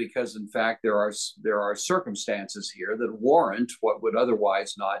rule, because in fact there are circumstances here that warrant what would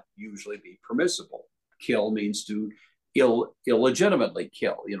otherwise not usually be permissible. Kill means to illegitimately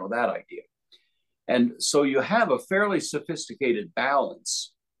kill, that idea. And so you have a fairly sophisticated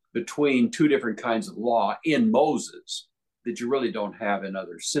balance between two different kinds of law in Moses that you really don't have in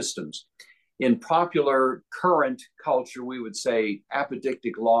other systems. In popular current culture, we would say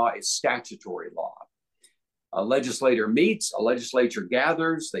apodictic law is statutory law. A legislator meets, a legislature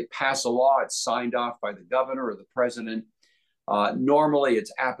gathers, they pass a law, it's signed off by the governor or the president. Normally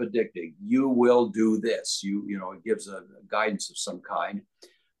it's apodictic. You will do this. It gives a guidance of some kind.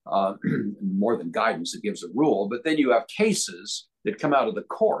 More than guidance, it gives a rule. But then you have cases that come out of the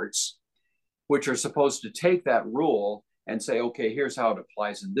courts, which are supposed to take that rule and say, okay, here's how it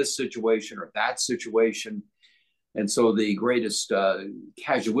applies in this situation or that situation. And so the greatest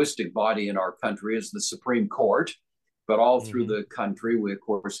casuistic body in our country is the Supreme Court. But all through the country, we, of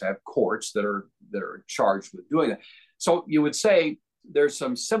course, have courts that are charged with doing that. So you would say there's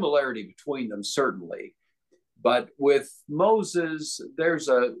some similarity between them, certainly. But with Moses, there's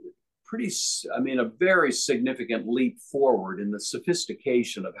a very significant leap forward in the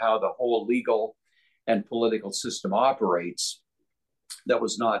sophistication of how the whole legal and political system operates that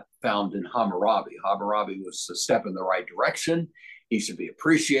was not found in Hammurabi. Hammurabi was a step in the right direction. He should be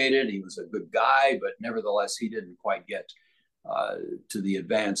appreciated. He was a good guy, but nevertheless, he didn't quite get to the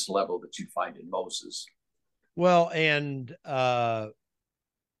advanced level that you find in Moses. Well, and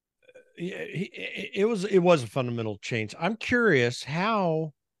it was a fundamental change. I'm curious,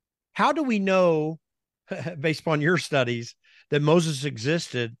 how do we know, based upon your studies, that Moses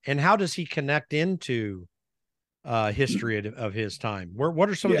existed, and how does he connect into history of his time? What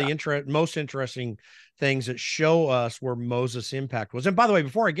are some of the most interesting things that show us where Moses' impact was? And by the way,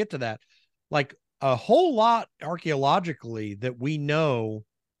 before I get to that, like a whole lot archaeologically that we know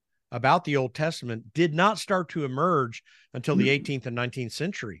about the Old Testament did not start to emerge until the Mhm. 18th and 19th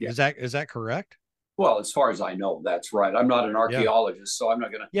century. Yeah. Is that correct? Well, as far as I know, that's right. I'm not an Yeah. archaeologist, so I'm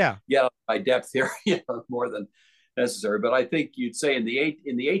not going to Yeah. get up my depth here, more than necessary. But I think you'd say in the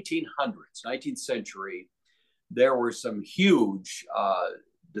 1800s, 19th century, there were some huge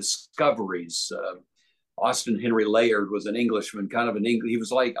discoveries. Austin Henry Layard was an Englishman, kind of an English. He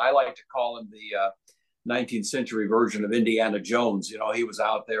was like, I like to call him the 19th century version of Indiana Jones. He was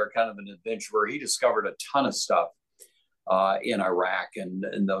out there, kind of an adventurer. He discovered a ton of stuff in Iraq and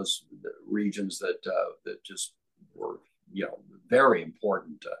in those regions that just were, very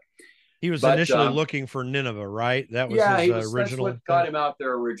important. He was But initially looking for Nineveh, right? That was Yeah, his he was. That's original what got thing. him out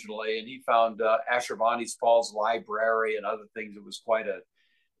there originally, and he found Ashurbanipal's Falls Library and other things. It was quite a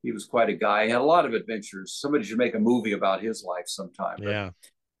He was quite a guy. He had a lot of adventures. Somebody should make a movie about his life sometime. Yeah.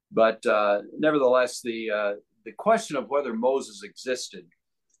 But nevertheless, the question of whether Moses existed,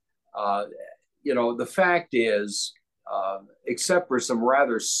 uh, the fact is, except for some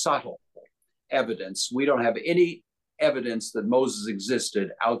rather subtle evidence, we don't have any evidence that Moses existed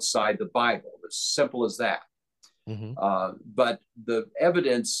outside the Bible. As simple as that. Mm-hmm. But the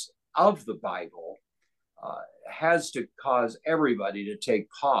evidence of the Bible has to cause everybody to take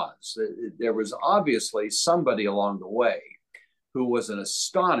pause. There was obviously somebody along the way who was an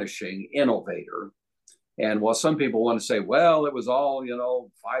astonishing innovator. And while some people want to say, well, it was all,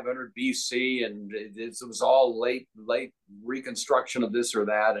 500 BC and it was all late reconstruction of this or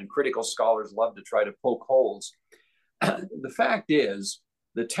that, and critical scholars love to try to poke holes. The fact is,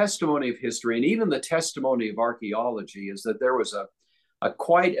 the testimony of history and even the testimony of archaeology is that there was a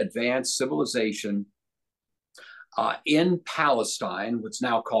quite advanced civilization in Palestine, what's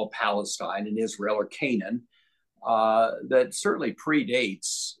now called Palestine in Israel or Canaan, that certainly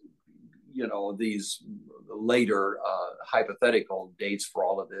predates, these later hypothetical dates for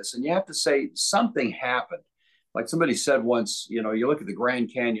all of this. And you have to say something happened. Like somebody said once, you look at the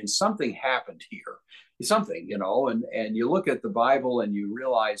Grand Canyon, something happened here. Something, and you look at the Bible and you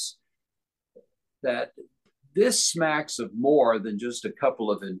realize that this smacks of more than just a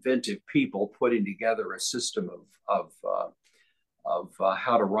couple of inventive people putting together a system of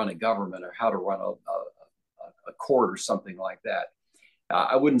how to run a government or how to run a court or something like that.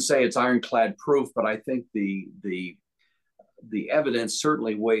 I wouldn't say it's ironclad proof, but I think the evidence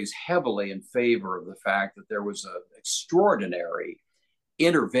certainly weighs heavily in favor of the fact that there was an extraordinary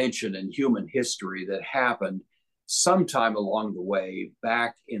intervention in human history that happened sometime along the way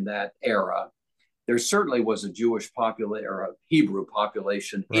back in that era. There certainly was a Jewish population or a Hebrew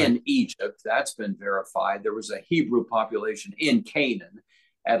population in Egypt. That's been verified. There was a Hebrew population in Canaan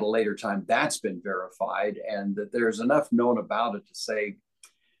at a later time. That's been verified. And that there's enough known about it to say,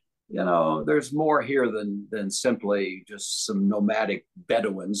 there's more here than simply just some nomadic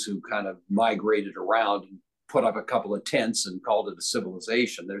Bedouins who kind of migrated around and put up a couple of tents and called it a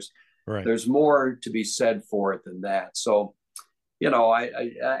civilization. There's more to be said for it than that. So,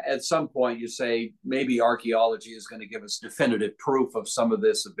 I at some point you say maybe archaeology is going to give us definitive proof of some of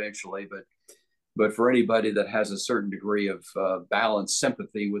this eventually, but for anybody that has a certain degree of balanced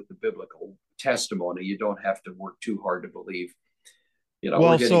sympathy with the biblical testimony, you don't have to work too hard to believe.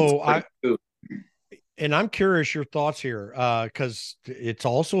 Well, so and I'm curious your thoughts here, because it's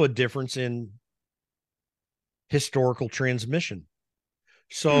also a difference in historical transmission.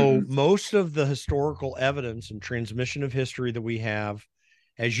 So most of the historical evidence and transmission of history that we have,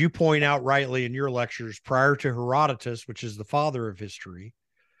 as you point out rightly in your lectures, prior to Herodotus, which is the father of history,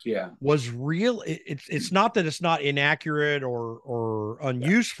 was real. It's not that it's not inaccurate or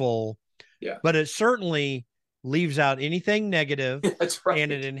unuseful, but it certainly leaves out anything negative. That's right.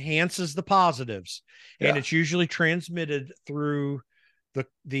 And it enhances the positives. And it's usually transmitted through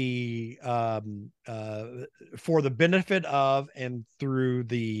the for the benefit of and through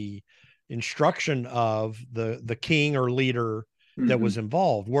the instruction of the king or leader that was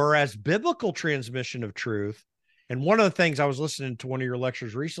involved. Whereas biblical transmission of truth, and one of the things I was listening to one of your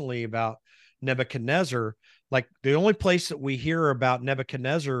lectures recently about Nebuchadnezzar, like the only place that we hear about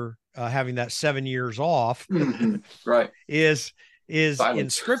Nebuchadnezzar having that 7 years off right is Silence. In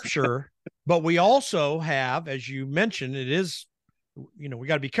scripture. But we also have, as you mentioned, it is, we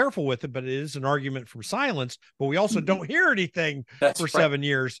got to be careful with it, but it is an argument from silence. But we also don't hear anything for 7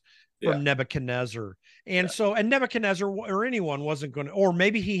 years from Nebuchadnezzar. And so, and Nebuchadnezzar or anyone wasn't going to, or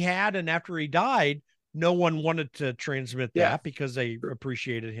maybe he had, and after he died, no one wanted to transmit that because they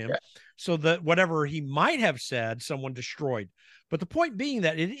appreciated him. So that whatever he might have said, someone destroyed. But the point being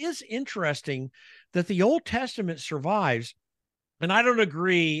that it is interesting that the Old Testament survives. And I don't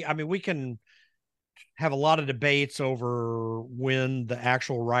agree. I mean, we can have a lot of debates over when the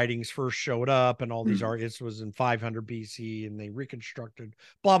actual writings first showed up and all these Mhm. arguments. Was in 500 BC and they reconstructed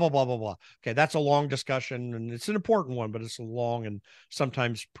blah blah blah blah blah. Okay, that's a long discussion and it's an important one, but it's a long and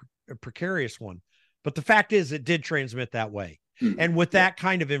sometimes precarious one. But the fact is, it did transmit that way, Mhm. and with Yeah, that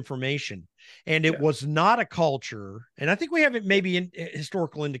kind of information. And it yeah, was not a culture, and I think we have yeah. maybe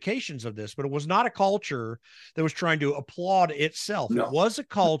historical indications of this, but it was not a culture that was trying to applaud itself. It No, was a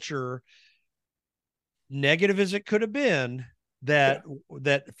culture, negative as it could have been, yeah.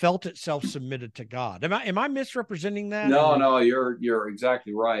 that felt itself submitted to God. Am I misrepresenting that? No, no, you're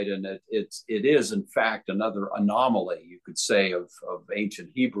exactly right, and it is in fact another anomaly, you could say, of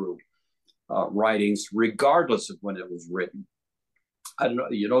ancient Hebrew writings, regardless of when it was written. I don't know.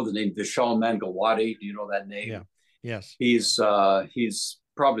 You know the name Vishal Mangalwadi? Do you know that Yeah. name? Yes. He's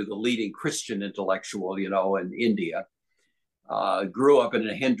probably the leading Christian intellectual, in India. Grew up in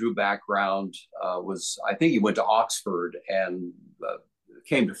a Hindu background. Was I think he went to Oxford and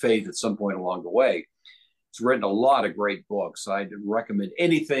came to faith at some point along the way. He's written a lot of great books. I'd recommend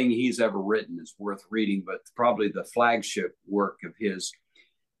anything he's ever written is worth reading, but probably the flagship work of his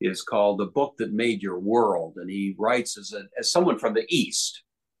is called The Book That Made Your World. And he writes as someone from the East,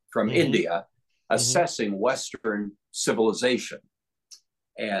 from Mm-hmm. India, Mm-hmm. assessing Western civilization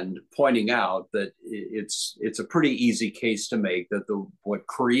and pointing out that it's a pretty easy case to make that what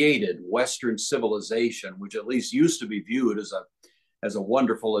created Western civilization, which at least used to be viewed as a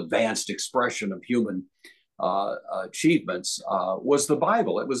wonderful advanced expression of human achievements, was the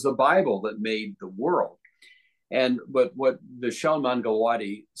Bible. It was the Bible that made the world. But what Vishal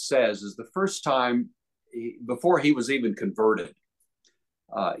Mangalwadi says is the first time before he was even converted,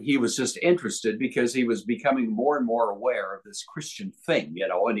 he was just interested because he was becoming more and more aware of this Christian thing,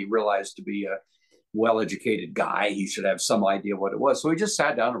 and he realized to be a well-educated guy, he should have some idea what it was. So he just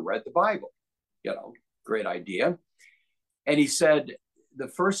sat down and read the Bible, great idea. And he said the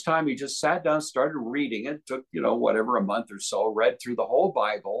first time he just sat down, started reading it, took, whatever, a month or so, read through the whole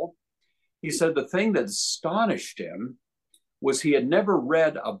Bible. He said the thing that astonished him was he had never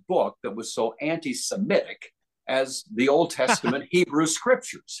read a book that was so anti-Semitic as the Old Testament Hebrew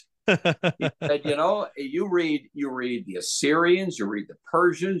scriptures. He said, you read the Assyrians, you read the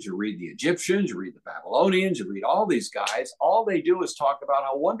Persians, you read the Egyptians, you read the Babylonians, you read all these guys. All they do is talk about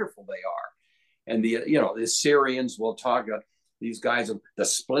how wonderful they are. And the Assyrians will talk, these guys of the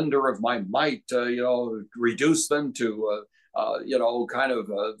splendor of my might, reduce them to, kind of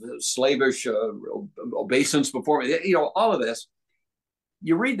slavish obeisance before me, all of this.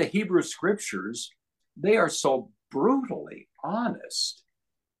 You read the Hebrew scriptures, they are so brutally honest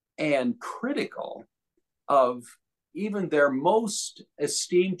and critical of even their most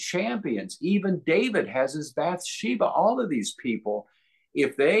esteemed champions. Even David has his Bathsheba. All of these people,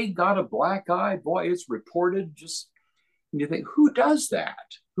 if they got a black eye, boy, it's reported just. And you think, who does that?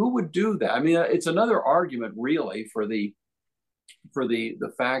 Who would do that? I mean, it's another argument, really, for the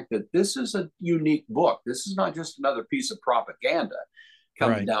fact that this is a unique book. This is not just another piece of propaganda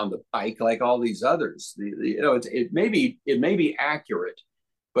coming Right. down the pike like all these others. It may be accurate,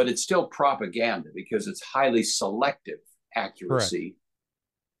 but it's still propaganda because it's highly selective Correct. accuracy.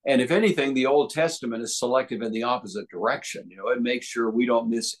 And if anything, the Old Testament is selective in the opposite direction. It makes sure we don't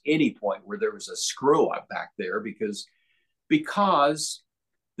miss any point where there was a screw up back there because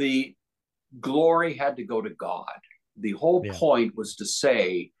the glory had to go to God. The whole Yeah. point was to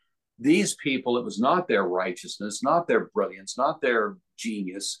say these people, it was not their righteousness, not their brilliance, not their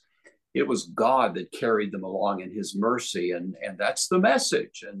genius. It was God that carried them along in his mercy. And that's the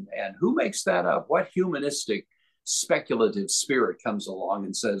message. And who makes that up? What humanistic speculative spirit comes along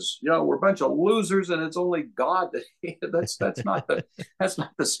and says, we're a bunch of losers and it's only God that that's not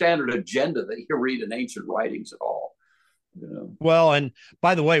the standard agenda that you read in ancient writings at all. Well, and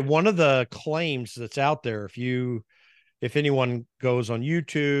by the way, one of the claims that's out there, if anyone goes on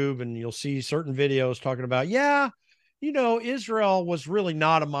YouTube and you'll see certain videos talking about, yeah, Israel was really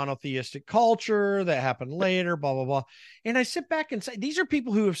not a monotheistic culture that happened later, blah, blah, blah. And I sit back and say, these are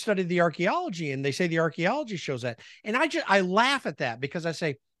people who have studied the archaeology and they say the archaeology shows that. And I laugh at that because I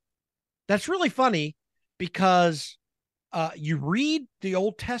say, that's really funny because you read the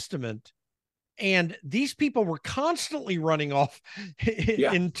Old Testament and these people were constantly running off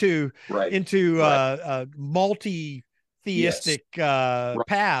Yeah, into right, into right. Yes, multi-theistic right.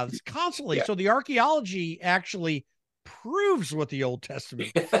 paths constantly. Yeah. So the archaeology actually proves what the Old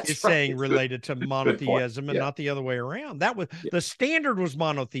Testament Yeah, is that's right. saying related to Good point. monotheism and Yeah, not the other way around. That was yeah, the standard was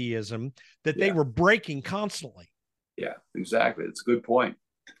monotheism that they yeah, were breaking constantly. yeah. Exactly. It's a good point.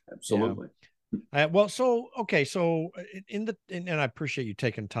 Yeah. Absolutely. Well, so okay, so and I appreciate you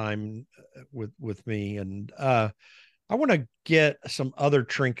taking time with me, and I want to get some other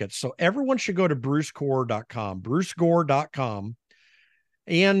trinkets. So everyone should go to brucegore.com,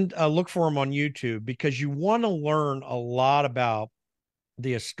 and look for him on YouTube, because you want to learn a lot about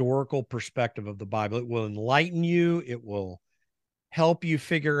the historical perspective of the Bible. It will enlighten you. It will help you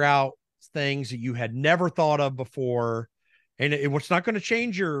figure out things that you had never thought of before. And it's not going to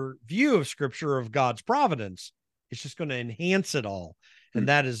change your view of scripture, of God's providence. It's just going to enhance it all. And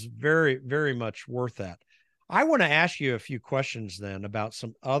that is very, very much worth that. I want to ask you a few questions then about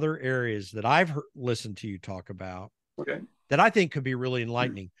some other areas that I've listened to you talk about Okay. that I think could be really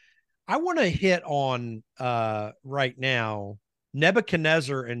enlightening. I want to hit on right now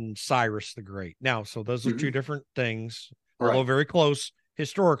Nebuchadnezzar and Cyrus the Great. Now, so those are two Mm-hmm. different things, although Right. very close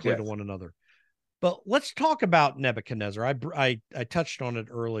historically to Yes. one another. But let's talk about Nebuchadnezzar. I touched on it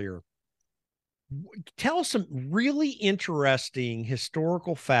earlier. Tell some really interesting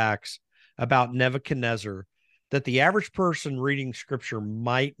historical facts about Nebuchadnezzar that the average person reading scripture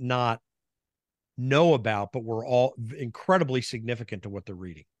might not know about, but were all incredibly significant to what they're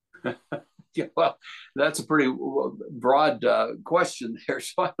reading. Yeah, well, that's a pretty broad question there,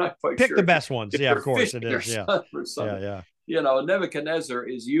 so I'm not quite Pick the sure best ones. if Yeah, of you're course it fishing or is. Yeah. something. Or Yeah. something. Yeah. Nebuchadnezzar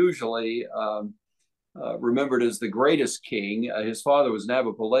is usually remembered as the greatest king. His father was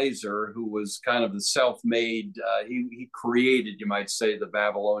Nabopolassar, who was kind of the self-made. He created, you might say, the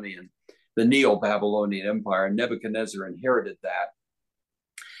Neo-Babylonian Empire. And Nebuchadnezzar inherited that.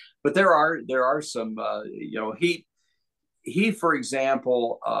 But there are some, he, for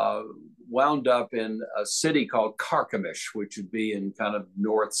example, wound up in a city called Carchemish, which would be in kind of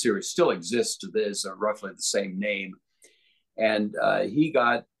North Syria, still exists to this, roughly the same name. And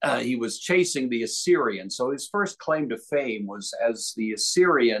he was chasing the Assyrians. So his first claim to fame was as the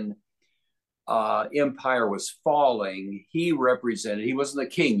Assyrian empire was falling. He wasn't the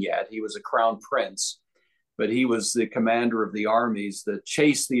king yet, he was a crown prince, but he was the commander of the armies that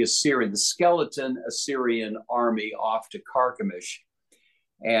chased the skeleton Assyrian army off to Carchemish.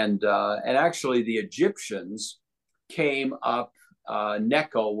 And actually the Egyptians came up.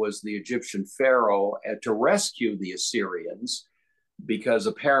 Necho was the Egyptian pharaoh to rescue the Assyrians because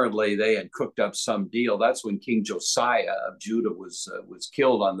apparently they had cooked up some deal. That's when King Josiah of Judah was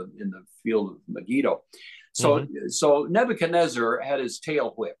killed in the field of Megiddo. So Mm-hmm. so Nebuchadnezzar had his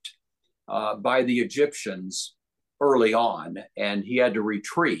tail whipped by the Egyptians early on, and he had to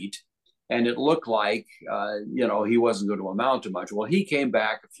retreat. And it looked like he wasn't going to amount to much. Well, he came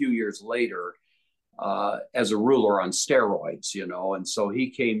back a few years later as a ruler on steroids, and so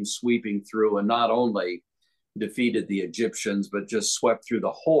he came sweeping through and not only defeated the Egyptians, but just swept through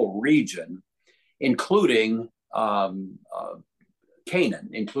the whole region, including Canaan,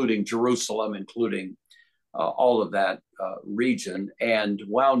 including Jerusalem, including all of that region, and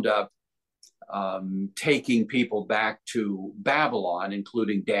wound up taking people back to Babylon,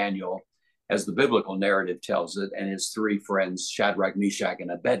 including Daniel, as the biblical narrative tells it, and his three friends, Shadrach, Meshach,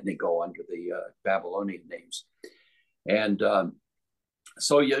 and Abednego, under the Babylonian names. And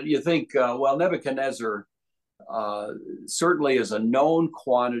so you think, well, Nebuchadnezzar certainly is a known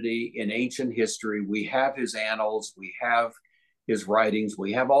quantity in ancient history. We have his annals, we have his writings,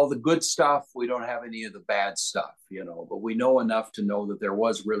 we have all the good stuff. We don't have any of the bad stuff, but we know enough to know that there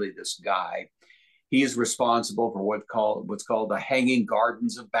was really this guy. He's responsible for what's called the Hanging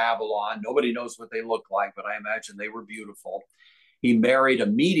Gardens of Babylon. Nobody knows what they look like, but I imagine they were beautiful. He married a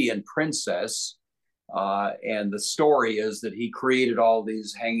Median princess, and the story is that he created all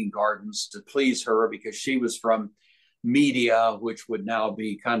these hanging gardens to please her because she was from Media, which would now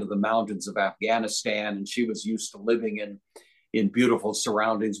be kind of the mountains of Afghanistan, and she was used to living in beautiful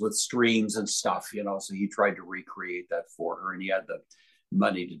surroundings with streams and stuff, so he tried to recreate that for her, and he had the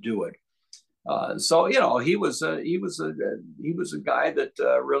money to do it. So he was a guy that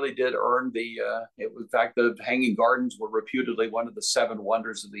really did earn in fact, the Hanging Gardens were reputedly one of the seven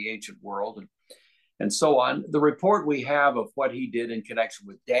wonders of the ancient world, and so on. The report we have of what he did in connection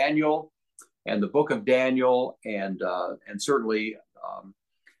with Daniel and the book of Daniel, and certainly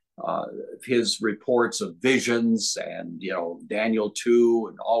his reports of visions, and Daniel 2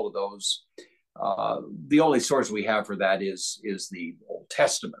 and all of those. The only source we have for that is the Old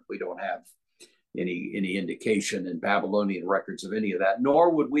Testament. We don't have any indication in Babylonian records of any of that, nor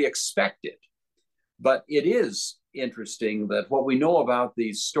would we expect it. But it is interesting that what we know about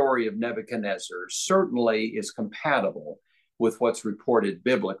the story of Nebuchadnezzar certainly is compatible with what's reported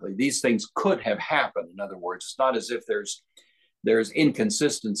biblically. These things could have happened. In other words, it's not as if there's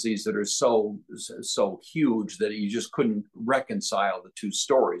inconsistencies that are so huge that you just couldn't reconcile the two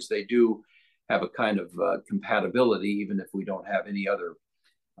stories. They do have a kind of compatibility, even if we don't have any other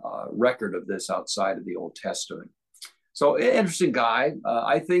record of this outside of the Old Testament. So interesting guy.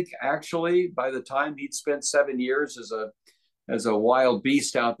 I think actually by the time he'd spent 7 years as a wild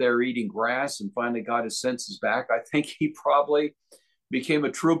beast out there eating grass and finally got his senses back, I think he probably became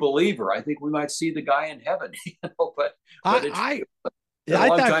a true believer. I think we might see the guy in heaven, but it's a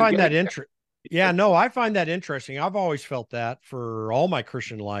long I time find that getting interesting. Yeah, no, I find that interesting. I've always felt that for all my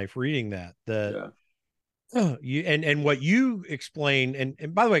Christian life, reading that there. you and what you explain,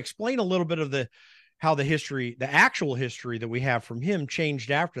 and by the way, explain a little bit of how the history, the actual history that we have from him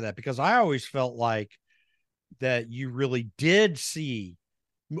changed after that, because I always felt like that you really did see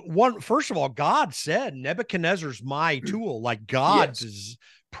one. First of all, God said Nebuchadnezzar's my tool, like God Yes. is Yeah.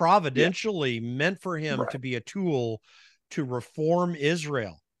 providentially meant for him to Right. be a tool to reform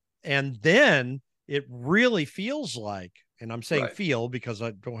Israel. And then it really feels like, and I'm saying Right. feel because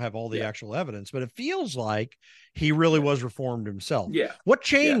I don't have all the Yeah. actual evidence, but it feels like he really Yeah. was reformed himself. Yeah. What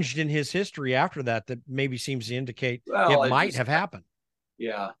Yeah. changed in his history after that maybe seems to indicate it Well, it might just have happened?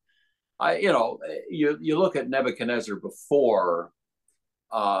 yeah. You look at Nebuchadnezzar before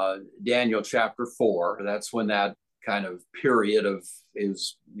Daniel chapter 4. That's when that kind of period of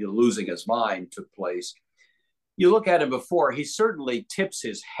his losing his mind took place. You look at him before, he certainly tips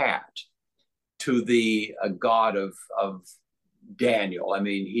his hat to the God of Daniel. I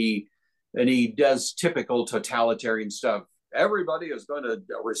mean, he does typical totalitarian stuff. Everybody is going to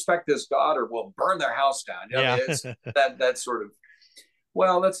respect this God, or we'll burn their house down. I mean, Yeah. it's that sort of.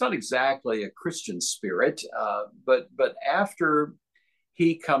 Well, that's not exactly a Christian spirit, but after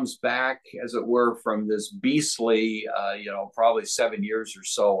he comes back, as it were, from this beastly, probably 7 years or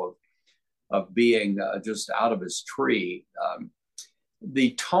so of being just out of his tree.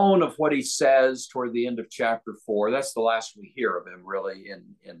 The tone of what he says toward the end of chapter 4, that's the last we hear of him really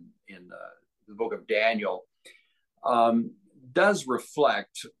in the book of Daniel, um, does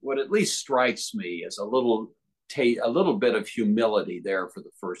reflect what at least strikes me as a little bit of humility there for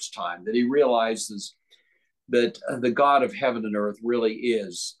the first time, that he realizes that the God of heaven and earth really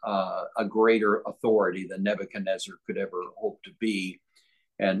is a greater authority than Nebuchadnezzar could ever hope to be.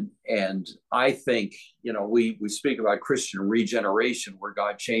 And I think, we speak about Christian regeneration where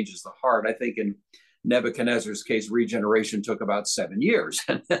God changes the heart. I think in Nebuchadnezzar's case, regeneration took about 7 years.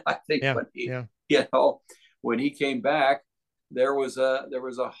 And I think Yeah. Yeah. when he came back, there was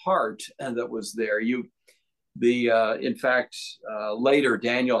a heart that was there. In fact, later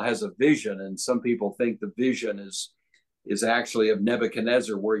Daniel has a vision, and some people think the vision is actually of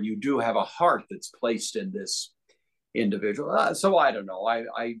Nebuchadnezzar, where you do have a heart that's placed in this individual. So I don't know. I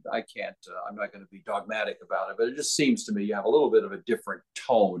can't. I'm not going to be dogmatic about it, but it just seems to me you have a little bit of a different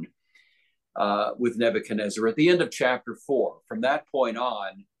tone with Nebuchadnezzar at the end of chapter 4. From that point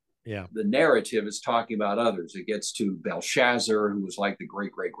on, Yeah. the narrative is talking about others. It gets to Belshazzar, who was like the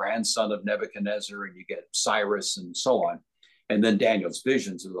great great grandson of Nebuchadnezzar, and you get Cyrus and so on, and then Daniel's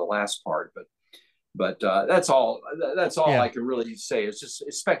visions are the last part. But that's all. That's all Yeah. I can really say. It's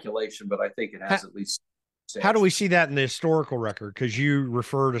speculation, but I think it has at least. How do we see that in the historical record? Because you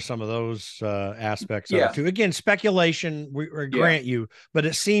refer to some of those aspects of it Yeah, too. Again, speculation, we yeah, grant you, but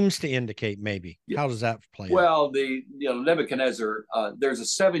it seems to indicate maybe. yeah. How does that play out? Well, Nebuchadnezzar, there's a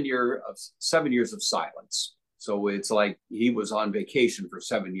 7 years of silence. So it's like he was on vacation for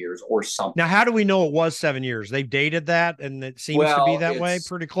 7 years or Now, something. how do we know it was 7 years? They've dated that, and it seems to be Well, that way, it's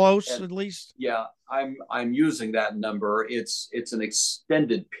pretty close and at least. yeah, I'm using that number. It's an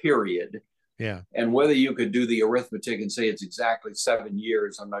extended period, Yeah. and whether you could do the arithmetic and say it's exactly 7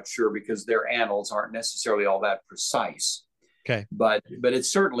 years, I'm not sure because their annals aren't necessarily all that precise. Okay. But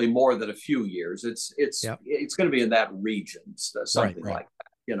it's certainly more than a few years. Yeah. It's going to be in that region, Right. something Right. like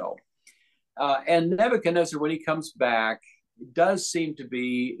that. And Nebuchadnezzar, when he comes back, does seem to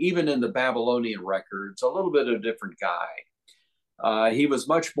be, even in the Babylonian records, a little bit of a different guy. He was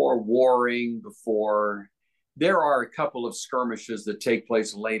much more warring before. There are a couple of skirmishes that take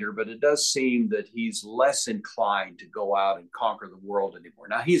place later, but it does seem that he's less inclined to go out and conquer the world anymore.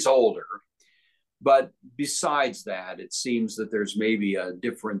 Now, he's older, but besides that, it seems that there's maybe a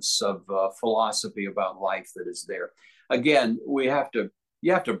difference of philosophy about life that is there. Again, you have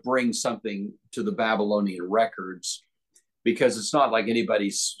to bring something to the Babylonian records because it's not like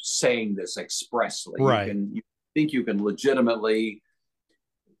anybody's saying this expressly. Right. You can legitimately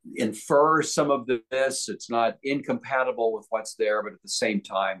infer some of this. It's not incompatible with what's there, but at the same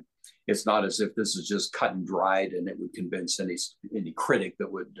time, it's not as if this is just cut and dried and it would convince any critic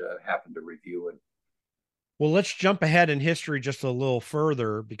that would happen to review it. Well, let's jump ahead in history just a little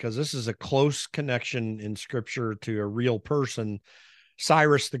further because this is a close connection in scripture to a real person.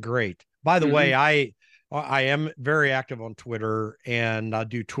 Cyrus the Great. By the way, Hmm. I am very active on Twitter, and I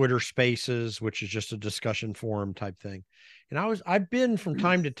do Twitter Spaces, which is just a discussion forum type thing. And I've been from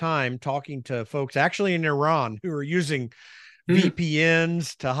time to time talking to folks actually in Iran who are using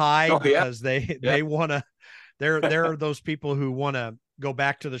VPNs to hide Oh yeah, because yeah, they want to. There are those people who want to go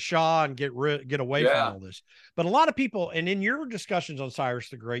back to the Shah and get away from yeah. all this. But a lot of people, and in your discussions on Cyrus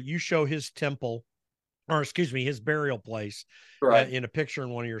the Great, you show his temple, or excuse me, his burial place Right. in a picture in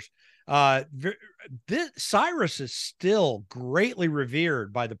one of yours. Uh, Cyrus is still greatly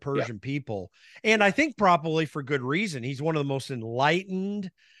revered by the Yeah. Persian people, and I think probably for good reason. He's one of the most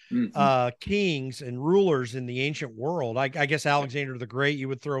enlightened Hmm. kings and rulers in the ancient world. I guess Alexander the Great you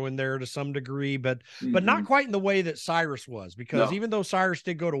would throw in there to some degree, but not Hmm. quite in the way that Cyrus was, because No. even though Cyrus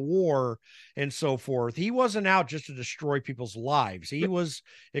did go to war and so forth, he wasn't out just to destroy people's lives. He Yeah. was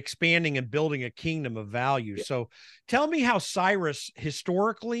expanding and building a kingdom of values. Yeah. So tell me how Cyrus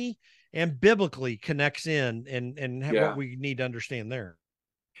historically and biblically connects in, and what Yeah. we need to understand there.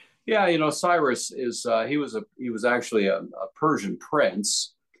 Yeah. Cyrus is he was actually a Persian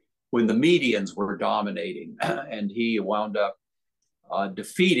prince when the Medians were dominating, and he wound up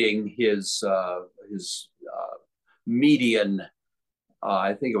defeating his Median,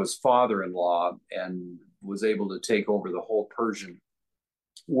 I think it was father-in-law, and was able to take over the whole Persian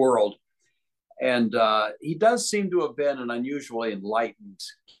world. And he does seem to have been an unusually enlightened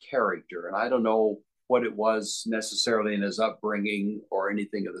character. And I don't know what it was necessarily in his upbringing or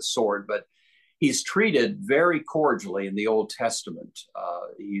anything of the sort, but he's treated very cordially in the Old Testament.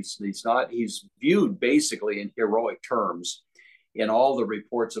 He's viewed basically in heroic terms in all the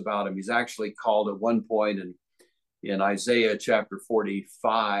reports about him. He's actually called at one point in Isaiah chapter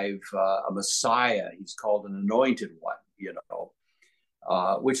 45 a Messiah. He's called an anointed one,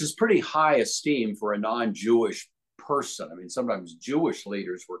 which is pretty high esteem for a non-Jewish person. I mean, sometimes Jewish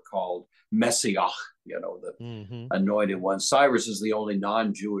leaders were called Messiah, the Mm-hmm. anointed one. Cyrus is the only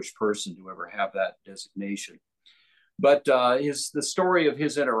non-Jewish person to ever have that designation. But the story of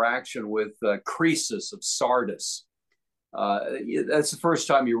his interaction with Croesus of Sardis, that's the first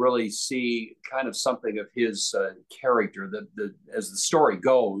time you really see kind of something of his character. As the story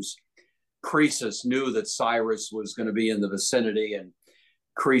goes, Croesus knew that Cyrus was going to be in the vicinity, and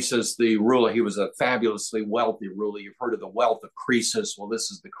Croesus, the ruler, he was a fabulously wealthy ruler. You've heard of the wealth of Croesus. Well, this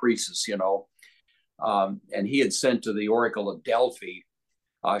is the Croesus. And he had sent to the Oracle of Delphi,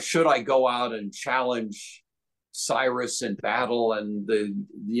 should I go out and challenge Cyrus in battle? And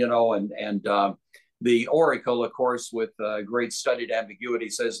the Oracle, of course, with great studied ambiguity,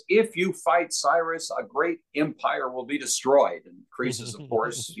 says, if you fight Cyrus, a great empire will be destroyed. And Croesus, of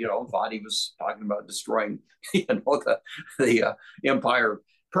course, thought he was talking about destroying, the empire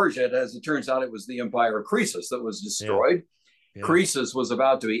Persia. As it turns out, it was the empire of Croesus that was Yeah. destroyed. Yeah. Croesus was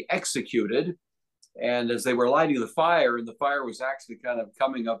about to be executed. And as they were lighting the fire, and the fire was actually kind of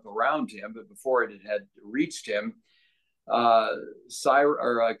coming up around him, but before it had reached him,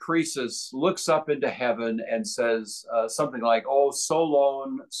 Croesus looks up into heaven and says something like, "Oh,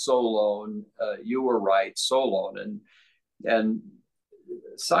 Solon, Solon, you were right, Solon." And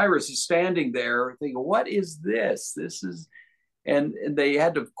Cyrus is standing there thinking, "What is this? This is," and they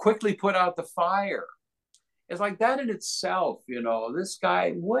had to quickly put out the fire. It's like that in itself, this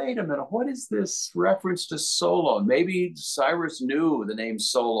guy, wait a minute, what is this reference to Solon? Maybe Cyrus knew the name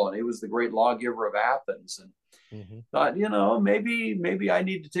Solon. He was the great lawgiver of Athens, and Mm-hmm. thought, maybe I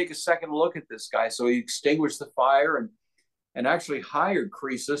need to take a second look at this guy. So he extinguished the fire and actually hired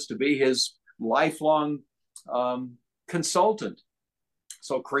Croesus to be his lifelong consultant.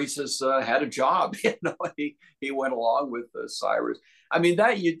 So Croesus had a job. He went along with Cyrus. I mean,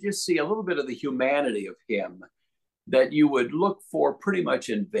 that you just see a little bit of the humanity of him that you would look for pretty much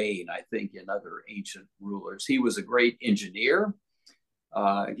in vain, I think, in other ancient rulers. He was a great engineer.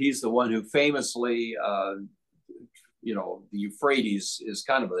 He's the one who famously, the Euphrates is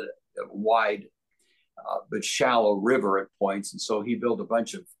kind of a wide but shallow river at points. And so he built a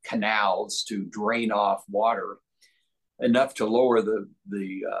bunch of canals to drain off water enough to lower the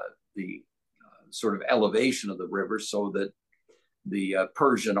sort of elevation of the river so that the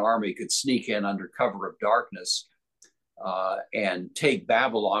Persian army could sneak in under cover of darkness and take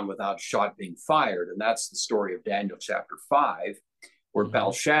Babylon without shot being fired. And that's the story of Daniel chapter 5, where Mm-hmm.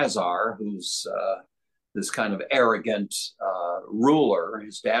 Belshazzar, who's this kind of arrogant ruler,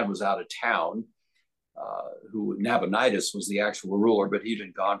 his dad was out of town, who Nabonidus was the actual ruler, but he'd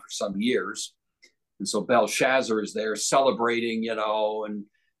been gone for some years. And so Belshazzar is there celebrating, and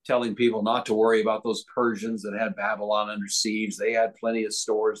telling people not to worry about those Persians that had Babylon under siege. They had plenty of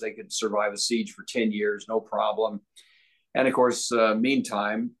stores. They could survive a siege for 10 years, no problem. And of course,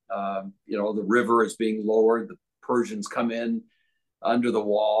 meantime, the river is being lowered. The Persians come in under the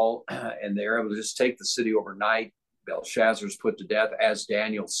wall, and they're able to just take the city overnight. Belshazzar's put to death, as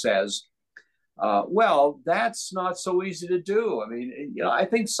Daniel says. Well, that's not so easy to do. I mean, I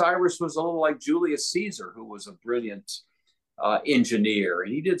think Cyrus was a little like Julius Caesar, who was a brilliant engineer,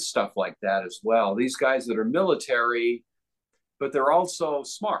 and he did stuff like that as well. These guys that are military, but they're also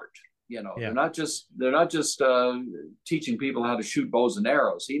smart. Yeah. They're not just teaching people how to shoot bows and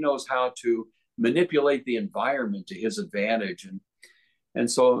arrows. He knows how to manipulate the environment to his advantage, and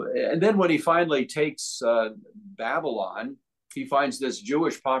then when he finally takes Babylon, he finds this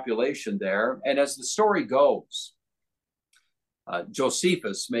Jewish population there. And as the story goes,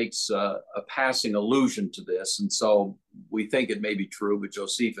 Josephus makes a passing allusion to this. And so we think it may be true, but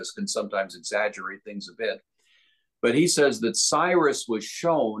Josephus can sometimes exaggerate things a bit. But he says that Cyrus was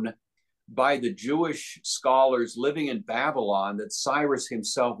shown by the Jewish scholars living in Babylon that Cyrus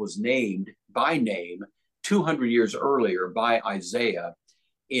himself was named by name 200 years earlier by Isaiah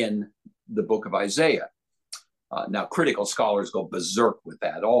in the book of Isaiah. Now, critical scholars go berserk with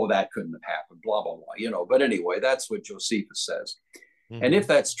that. Oh, that couldn't have happened, blah, blah, blah, But anyway, that's what Josephus says. Mm-hmm. And if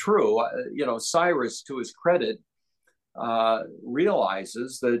that's true, Cyrus, to his credit,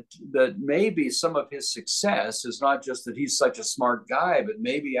 realizes that maybe some of his success is not just that he's such a smart guy, but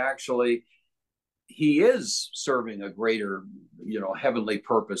maybe actually he is serving a greater, heavenly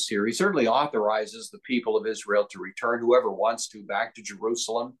purpose here. He certainly authorizes the people of Israel to return, whoever wants to, back to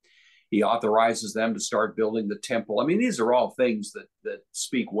Jerusalem. He authorizes them to start building the temple. I mean, these are all things that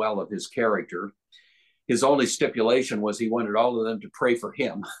speak well of his character. His only stipulation was he wanted all of them to pray for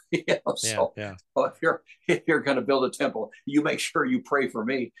him. So if you're going to build a temple, you make sure you pray for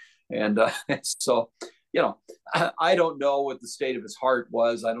me. And so, I don't know what the state of his heart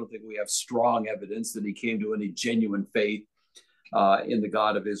was. I don't think we have strong evidence that he came to any genuine faith in the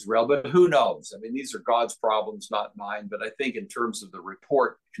God of Israel, but who knows? I mean, these are God's problems, not mine. But I think in terms of the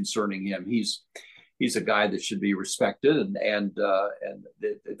report concerning him, he's a guy that should be respected, and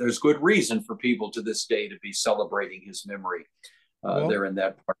there's good reason for people to this day to be celebrating his memory there in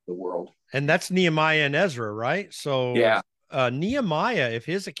that part of the world. And that's Nehemiah and Ezra, right? So yeah, Nehemiah, if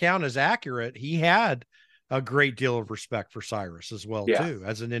his account is accurate, he had a great deal of respect for Cyrus as well, too,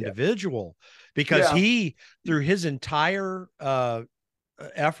 as an individual, because he, through his entire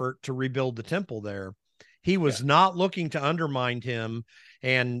effort to rebuild the temple there, he was not looking to undermine him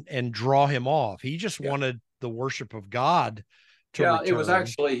and draw him off. He just wanted the worship of God to return. It was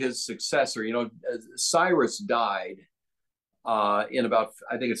actually his successor. Cyrus died in about,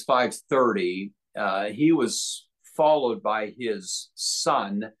 I think it's 530. He was followed by his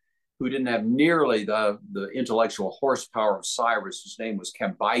son, who didn't have nearly the intellectual horsepower of Cyrus, whose name was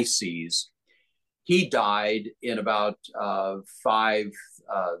Cambyses. He died in about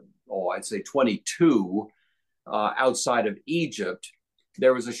I'd say 22, outside of Egypt.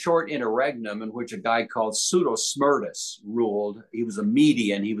 There was a short interregnum in which a guy called Pseudo-Smyrtus ruled. He was a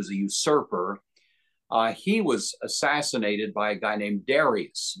Median. He was a usurper. He was assassinated by a guy named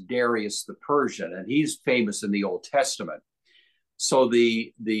Darius the Persian, and he's famous in the Old Testament. So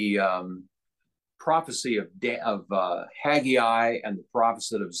the prophecy of Haggai and the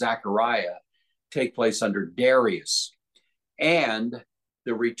prophecy of Zechariah take place under Darius, and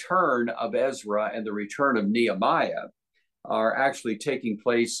the return of Ezra and the return of Nehemiah are actually taking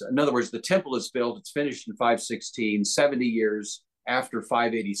place. In other words, the temple is built, it's finished in 516, 70 years after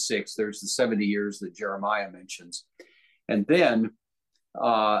 586. There's the 70 years that Jeremiah mentions. And then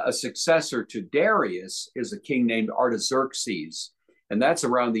a successor to Darius is a king named Artaxerxes, and that's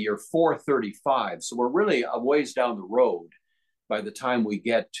around the year 435. So we're really a ways down the road by the time we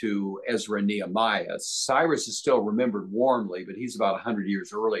get to Ezra and Nehemiah. Cyrus is still remembered warmly, but he's about 100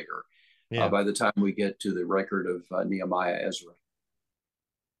 years earlier by the time we get to the record of Nehemiah, Ezra.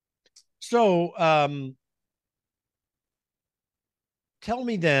 So tell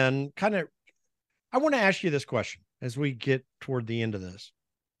me then, I want to ask you this question as we get toward the end of this.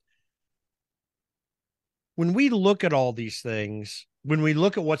 When we look at all these things, when we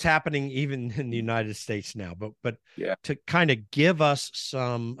look at what's happening even in the United States now, but to kind of give us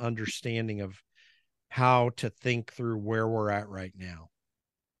some understanding of how to think through where we're at right now,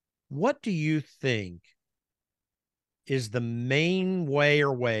 what do you think is the main way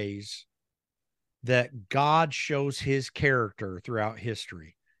or ways that God shows his character throughout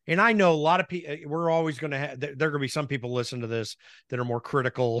history? And I know a lot of people, we're always going to have, there are going to be some people listen to this that are more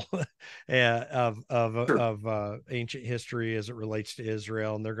critical Sure. of ancient history as it relates to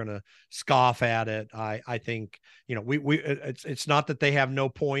Israel, and they're going to scoff at it. I think, it's not that they have no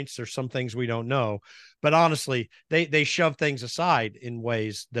points. There's some things we don't know, but honestly, they shove things aside in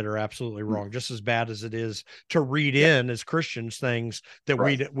ways that are absolutely wrong, just as bad as it is to read Yeah. in as Christians things that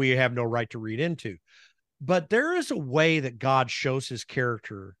Right. we have no right to read into. But there is a way that God shows his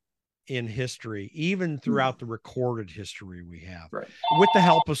character in history, even throughout the recorded history we have, Right. with the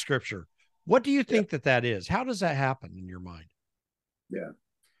help of scripture. What do you Yeah. think that is? How does that happen in your mind? Yeah.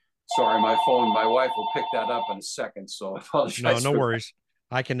 Sorry, my wife will pick that up in a second, so I No, apologize no for that. worries.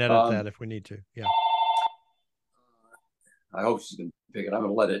 I can edit Um, that if we need to. Yeah. I hope she's going to pick it. I'm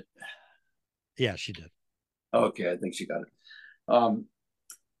going to let it. Yeah, she did. Okay, I think she got it. Um,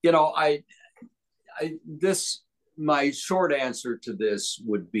 you know, this my short answer to this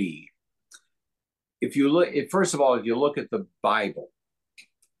would be, if you look, first of all, if you look at the Bible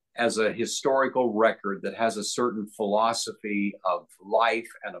as a historical record that has a certain philosophy of life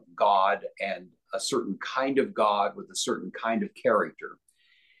and of God and a certain kind of God with a certain kind of character,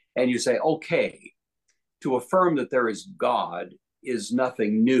 and you say, okay, to affirm that there is God is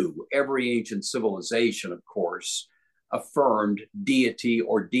nothing new. Every ancient civilization, of course, affirmed deity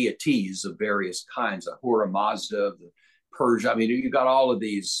or deities of various kinds, Ahura Mazda, the Persia. I mean, you got all of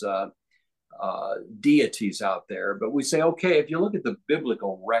these deities out there. But we say, okay, if you look at the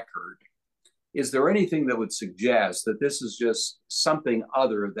biblical record, is there anything that would suggest that this is just something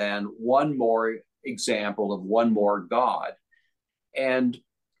other than one more example of one more God? And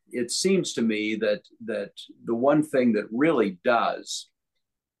it seems to me that the one thing that really does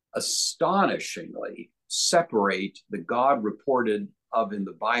astonishingly separate the God reported of in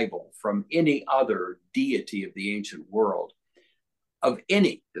the Bible from any other deity of the ancient world, of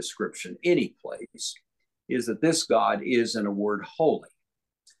any description, any place, is that this God is, in a word, holy.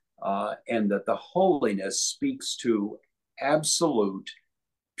 And that the holiness speaks to absolute,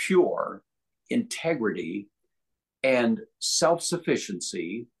 pure integrity and self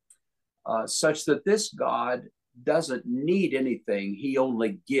sufficiency, such that this God doesn't need anything. He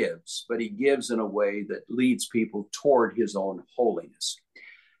only gives, but he gives in a way that leads people toward his own holiness.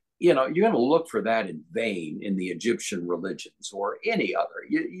 You're going to look for that in vain in the Egyptian religions or any other.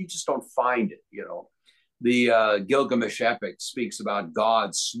 You just don't find it. The Gilgamesh epic speaks about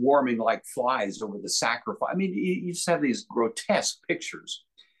gods swarming like flies over the sacrifice. I mean, you just have these grotesque pictures.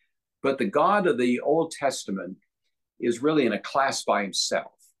 But the God of the Old Testament is really in a class by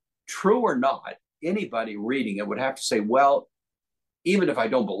himself. True or not, anybody reading it would have to say, well, even if I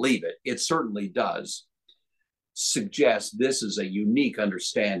don't believe it, it certainly does suggest this is a unique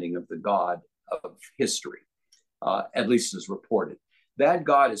understanding of the God of history, at least as reported. That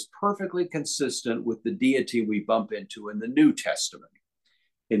God is perfectly consistent with the deity we bump into in the New Testament.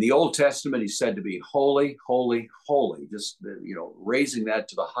 In the Old Testament, he's said to be holy, holy, holy, just raising that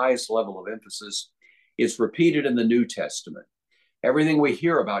to the highest level of emphasis. It's repeated in the New Testament. Everything we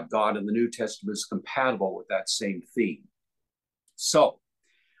hear about God in the New Testament is compatible with that same theme. So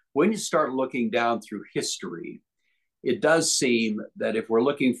when you start looking down through history, it does seem that if we're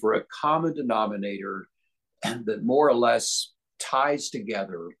looking for a common denominator that more or less ties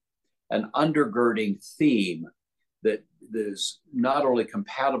together an undergirding theme that is not only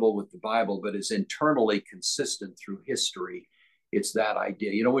compatible with the Bible, but is internally consistent through history, it's that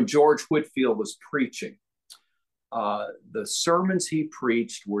idea. When George Whitefield was preaching, the sermons he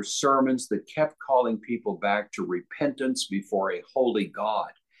preached were sermons that kept calling people back to repentance before a holy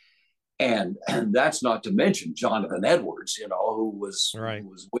God. And that's not to mention Jonathan Edwards, who was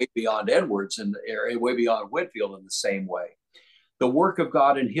way beyond Edwards and way beyond Whitefield in the same way. The work of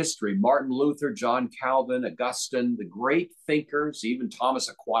God in history, Martin Luther, John Calvin, Augustine, the great thinkers, even Thomas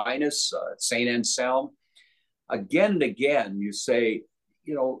Aquinas, St. Anselm, again and again, you say,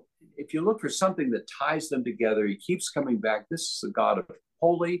 if you look for something that ties them together, he keeps coming back. This is a God of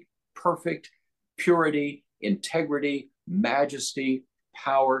holy, perfect, purity, integrity, majesty,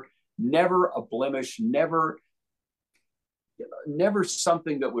 power, never a blemish, never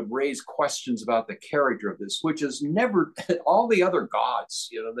something that would raise questions about the character of this, which is never all the other gods,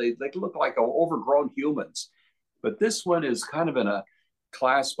 they look like overgrown humans. But this one is kind of in a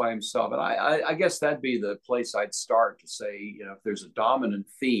class by himself. And I guess that'd be the place I'd start to say, if there's a dominant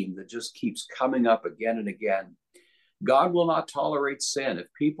theme that just keeps coming up again and again, God will not tolerate sin.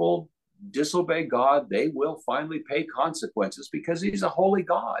 If people disobey God, they will finally pay consequences because he's a holy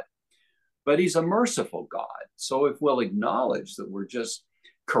God. But he's a merciful God. So if we'll acknowledge that we're just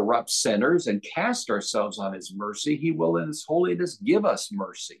corrupt sinners and cast ourselves on his mercy, he will in his holiness give us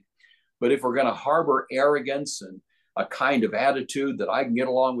mercy. But if we're going to harbor arrogance and a kind of attitude that I can get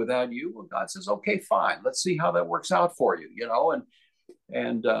along without you, well, God says, okay, fine. Let's see how that works out for you, you know?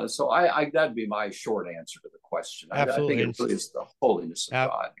 And so that'd be my short answer to the question. I think Absolutely. it really is the holiness of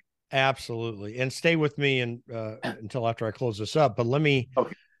God. Absolutely. And stay with me until after I close this up. But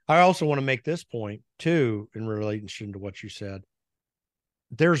Okay. I also want to make this point too, in relation to what you said.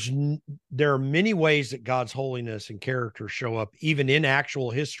 There are many ways that God's holiness and character show up, even in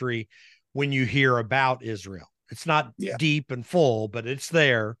actual history, when you hear about Israel. It's not deep and full, but it's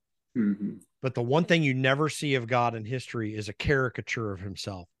there. Mm-hmm. But the one thing you never see of God in history is a caricature of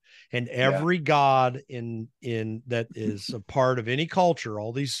himself. And every God in that is a part of any culture,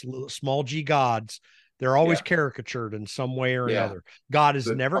 all these small g gods, they're always caricatured in some way or another. God is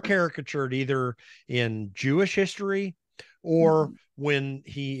never caricatured either in Jewish history or when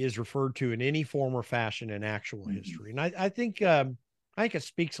he is referred to in any form or fashion in actual history. And I think it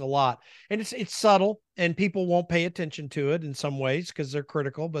speaks a lot, and it's subtle, and people won't pay attention to it in some ways because they're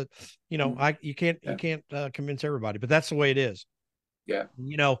critical. But you know, you can't convince everybody. But that's the way it is. Yeah.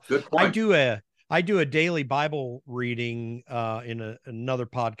 You know, good point. I do a daily Bible reading in another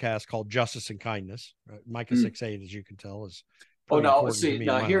podcast called Justice and Kindness. Micah 6:8, as you can tell, is pretty important to me.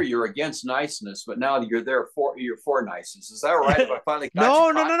 Now here you're against niceness, but now you're for niceness. Is that right? If I finally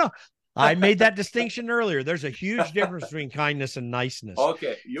got No. I made that distinction earlier. There's a huge difference between kindness and niceness.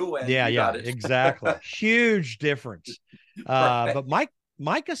 Okay, you win. Yeah, you got it. Exactly. Huge difference. Right. But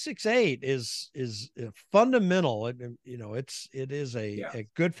Micah 6:8 is fundamental. It is a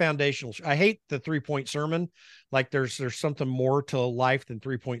good foundational. I hate the 3-point sermon. Like there's something more to life than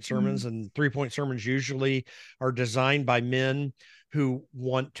 3-point sermons, and 3-point sermons usually are designed by men who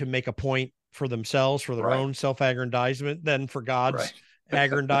want to make a point for themselves, for their own self-aggrandizement, than for God's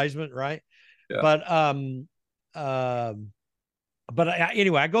aggrandizement, right? But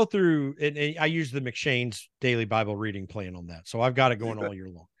anyway, I go through and I use the McShane's daily Bible reading plan on that. So I've got it going all year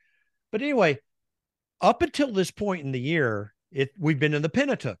long. But anyway, up until this point in the year, we've been in the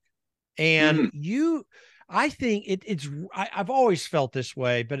Pentateuch. And I think I've always felt this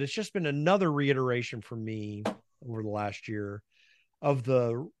way, but it's just been another reiteration for me over the last year of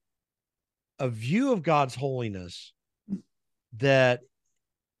a view of God's holiness that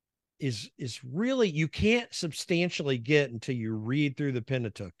is really, you can't substantially get until you read through the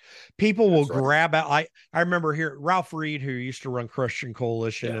Pentateuch. People will grab out. I remember here Ralph Reed, who used to run Christian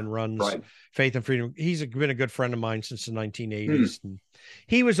Coalition and runs Faith and Freedom. He's been a good friend of mine since the 1980s. And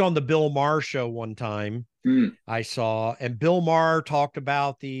he was on the Bill Maher show one time. I saw, and Bill Maher talked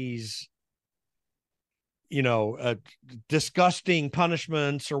about these, disgusting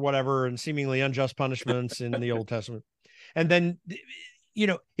punishments or whatever, and seemingly unjust punishments in the Old Testament. And then,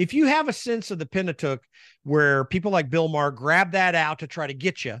 if you have a sense of the Pentateuch where people like Bill Maher grab that out to try to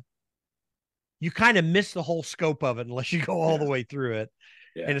get you, you kind of miss the whole scope of it unless you go all the way through it.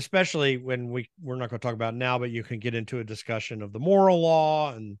 Yeah. And especially when we're not going to talk about it now, but you can get into a discussion of the moral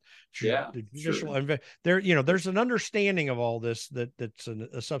law and the judicial. Sure. There's an understanding of all this that's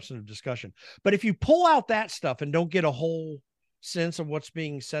a substantive discussion. But if you pull out that stuff and don't get a whole sense of what's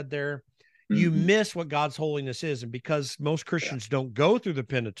being said there, you miss what God's holiness is. And because most Christians don't go through the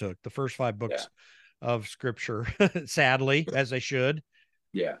Pentateuch, the first 5 books of Scripture, sadly, as they should,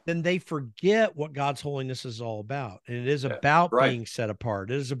 then they forget what God's holiness is all about. And it is about being set apart.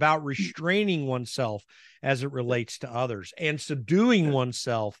 It is about restraining oneself as it relates to others and subduing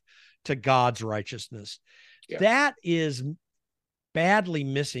oneself to God's righteousness. That is badly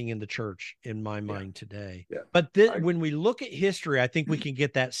missing in the church, in my mind, today. But when we look at history, I think we can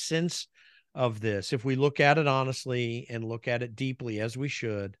get that sense of this if we look at it honestly and look at it deeply, as we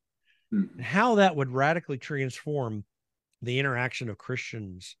should, and how that would radically transform the interaction of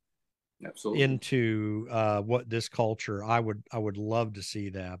Christians into what this culture. I would love to see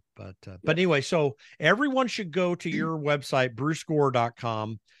that. But anyway, so everyone should go to your website,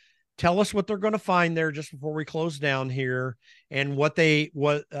 brucegore.com. Tell us what they're going to find there just before we close down here, and what the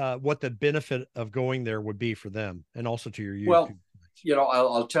benefit of going there would be for them, and also to your YouTube. Well,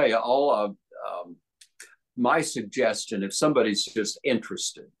 I'll tell you, my suggestion, if somebody's just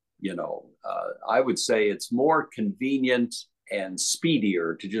interested, I would say it's more convenient and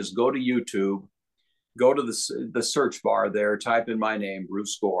speedier to just go to YouTube, go to the search bar there, type in my name,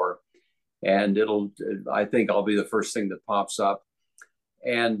 Bruce Gore, and I think I'll be the first thing that pops up.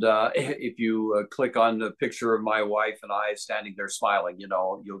 And if you click on the picture of my wife and I standing there smiling,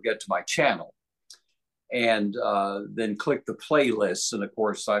 you'll get to my channel. And then click the playlists. And of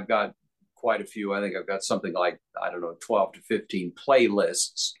course, I've got quite a few. I think I've got something like, I don't know, 12 to 15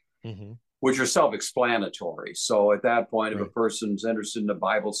 playlists, Mm-hmm. which are self-explanatory. So at that point, if a Right. person's interested in a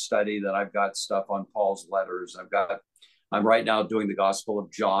Bible study, then I've got stuff on Paul's letters. I'm right now doing the Gospel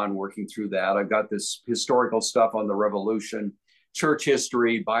of John, working through that. I've got this historical stuff on the Revolution, church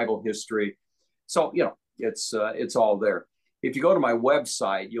history, Bible history. So, it's all there. If you go to my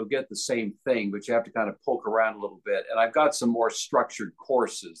website, you'll get the same thing, but you have to kind of poke around a little bit. And I've got some more structured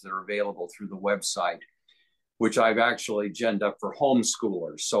courses that are available through the website, which I've actually ginned up for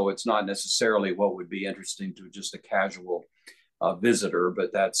homeschoolers. So it's not necessarily what would be interesting to just a casual visitor,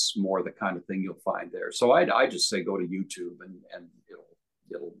 but that's more the kind of thing you'll find there. So I just say go to YouTube, and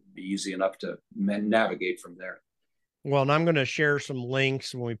it'll be easy enough to navigate from there. Well, and I'm going to share some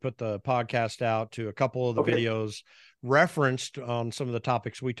links when we put the podcast out to a couple of the Okay. videos referenced on some of the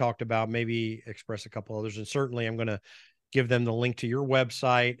topics we talked about, maybe express a couple others. And certainly I'm going to give them the link to your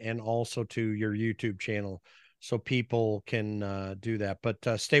website and also to your YouTube channel so people can do that. But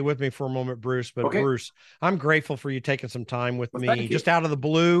stay with me for a moment, Bruce. But Okay. Bruce, I'm grateful for you taking some time with Well, me thank you. just out of the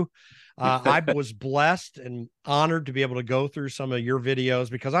blue. I was blessed and honored to be able to go through some of your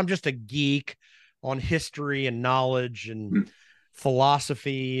videos because I'm just a geek on history and knowledge and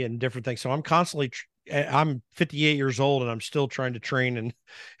philosophy and different things. So I'm constantly, I'm 58 years old and I'm still trying to train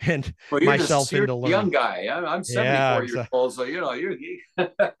and Well, myself you're into a young learning. guy. I'm Yeah, 74 years old, so you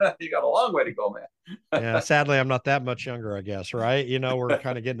got a long way to go, man. yeah. Sadly, I'm not that much younger, I guess. Right? We're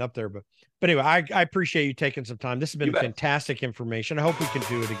kind of getting up there, but anyway, I appreciate you taking some time. This has You been bet. fantastic information. I hope we can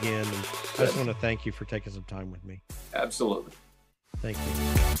do it again. And I Good. just want to thank you for taking some time with me. Absolutely. Thank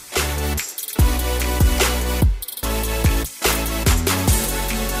you.